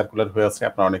নিয়োগ সার্কুলার হয়ে আছে,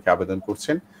 আপনারা অনেকে আবেদন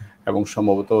করছেন, এবং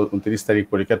সম্ভবত 29 তারিখ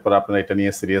পরীক্ষার পর আপনারা এটা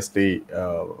নিয়ে সিরিয়াসলি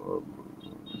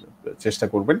চেষ্টা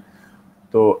করবেন।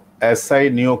 তো এসআই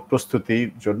নিয়োগ প্রস্তুতির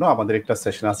জন্য আমাদের একটা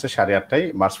সেশন আছে 8:30টায়,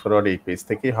 মার্চ ফরওয়ার্ড এই পেজ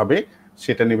থেকেই হবে।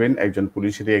 সেটা নেবেন একজন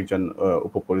পুলিশেরই একজন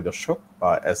উপপরিদর্শক বা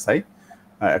এসআই।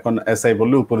 এখন এসআই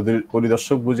বললে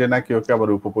উপপরিদর্শক বুঝে না, কেউ কেউ আবার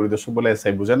উপপরিদর্শক বলে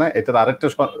এসআই বুঝে না। এটার আরেকটা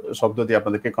শব্দ দিয়ে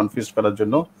আপনাদেরকে কনফিউজ করার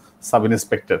জন্য সাব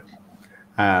ইন্সপেক্টর।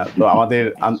 হ্যাঁ, তো আমাদের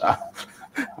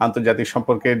আন্তর্জাতিক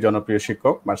সম্পর্কের জনপ্রিয়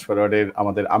শিক্ষক মার্চ ফরওয়ার্ডের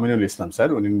আমাদের আমিনুল ইসলাম স্যার,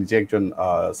 উনি নিজে একজন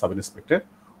সাব ইন্সপেক্টর।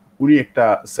 উনি একটা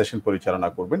সেশন পরিচালনা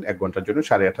করবেন 1 ঘন্টার জন্য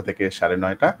 8:30 থেকে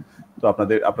 9:30। তো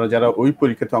আপনারা যারা ওই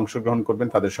পরীক্ষাতে অংশগ্রহণ করবেন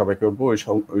তাদের সবাইকে বলবো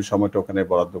ওই সময়টা ওখানে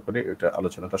বরাদ্দ করে ওইটা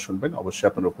আলোচনাটা শুনবেন, অবশ্যই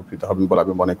আপনারা উপকৃত হবেন বলে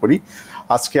আমি মনে করি।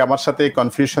 আজকে আমার সাথে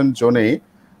কনফিউশন জোনে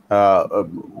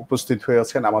উপস্থিত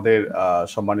হয়েছেন আমাদের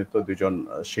সম্মানিত দুজন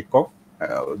শিক্ষক,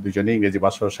 দুজনেই ইংরেজি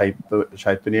ভাষা ও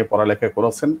সাহিত্য নিয়ে পড়ালেখা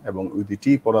করেছেন এবং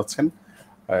দুইটিই পড়াচ্ছেন।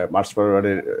 মার্চ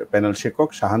ফরওয়ার্ডের প্যানেল শিক্ষক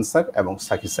শাহান স্যার এবং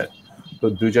সাকি স্যার। তো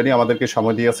দুজনই আমাদেরকে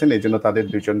সময় দিয়েছেন, এই জন্য তাদের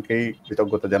দুজনকেই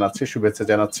কৃতজ্ঞতা জানাচ্ছি, শুভেচ্ছা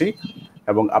জানাচ্ছি,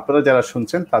 এবং আপনারা যারা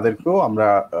শুনছেন তাদেরকেও আমরা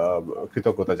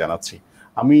কৃতজ্ঞতা জানাচ্ছি।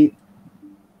 আমি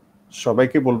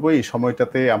সবাইকে বলবো এই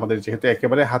সময়টাতে আমাদের যেহেতু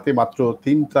একেবারে হাতে মাত্র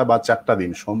 3টা বা 4টা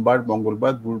দিন, সোমবার,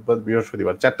 মঙ্গলবার, বুধবার,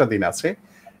 বৃহস্পতিবার 4টা দিন আছে,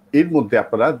 এর মধ্যে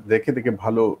আপনারা দেখে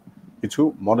ভালো কিছু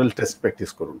মডেল টেস্ট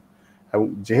প্র্যাকটিস করুন। এবং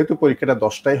যেহেতু পরীক্ষাটা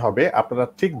 10টায় হবে, আপনারা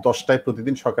ঠিক 10টায়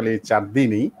প্রতিদিন সকালে এই 4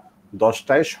 দিনই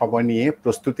 10টায় সময় নিয়ে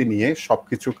প্রস্তুতি নিয়ে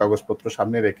সবকিছু কাগজপত্র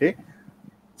সামনে রেখে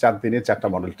 4 দিনে 4টা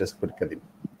মডেল টেস্ট পরীক্ষা দিন।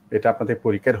 এটা আপনাদের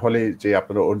পরীক্ষার হলে যে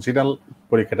আপনারা অরিজিনাল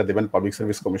পরীক্ষাটা দেবেন পাবলিক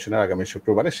সার্ভিস কমিশনের আগামী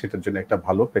শুক্রবারে, সেটার জন্য একটা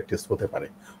ভালো প্র্যাকটিস হতে পারে।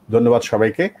 ধন্যবাদ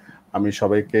সবাইকে। আমি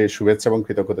সবাইকে শুভেচ্ছা এবং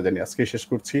কৃতজ্ঞতা জানিয়ে আজকে শেষ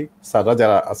করছি। স্যাররা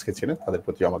যারা আজকে ছিলেন তাদের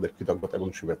প্রতি আমাদের কৃতজ্ঞতা এবং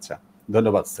শুভেচ্ছা।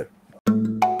 ধন্যবাদ স্যার।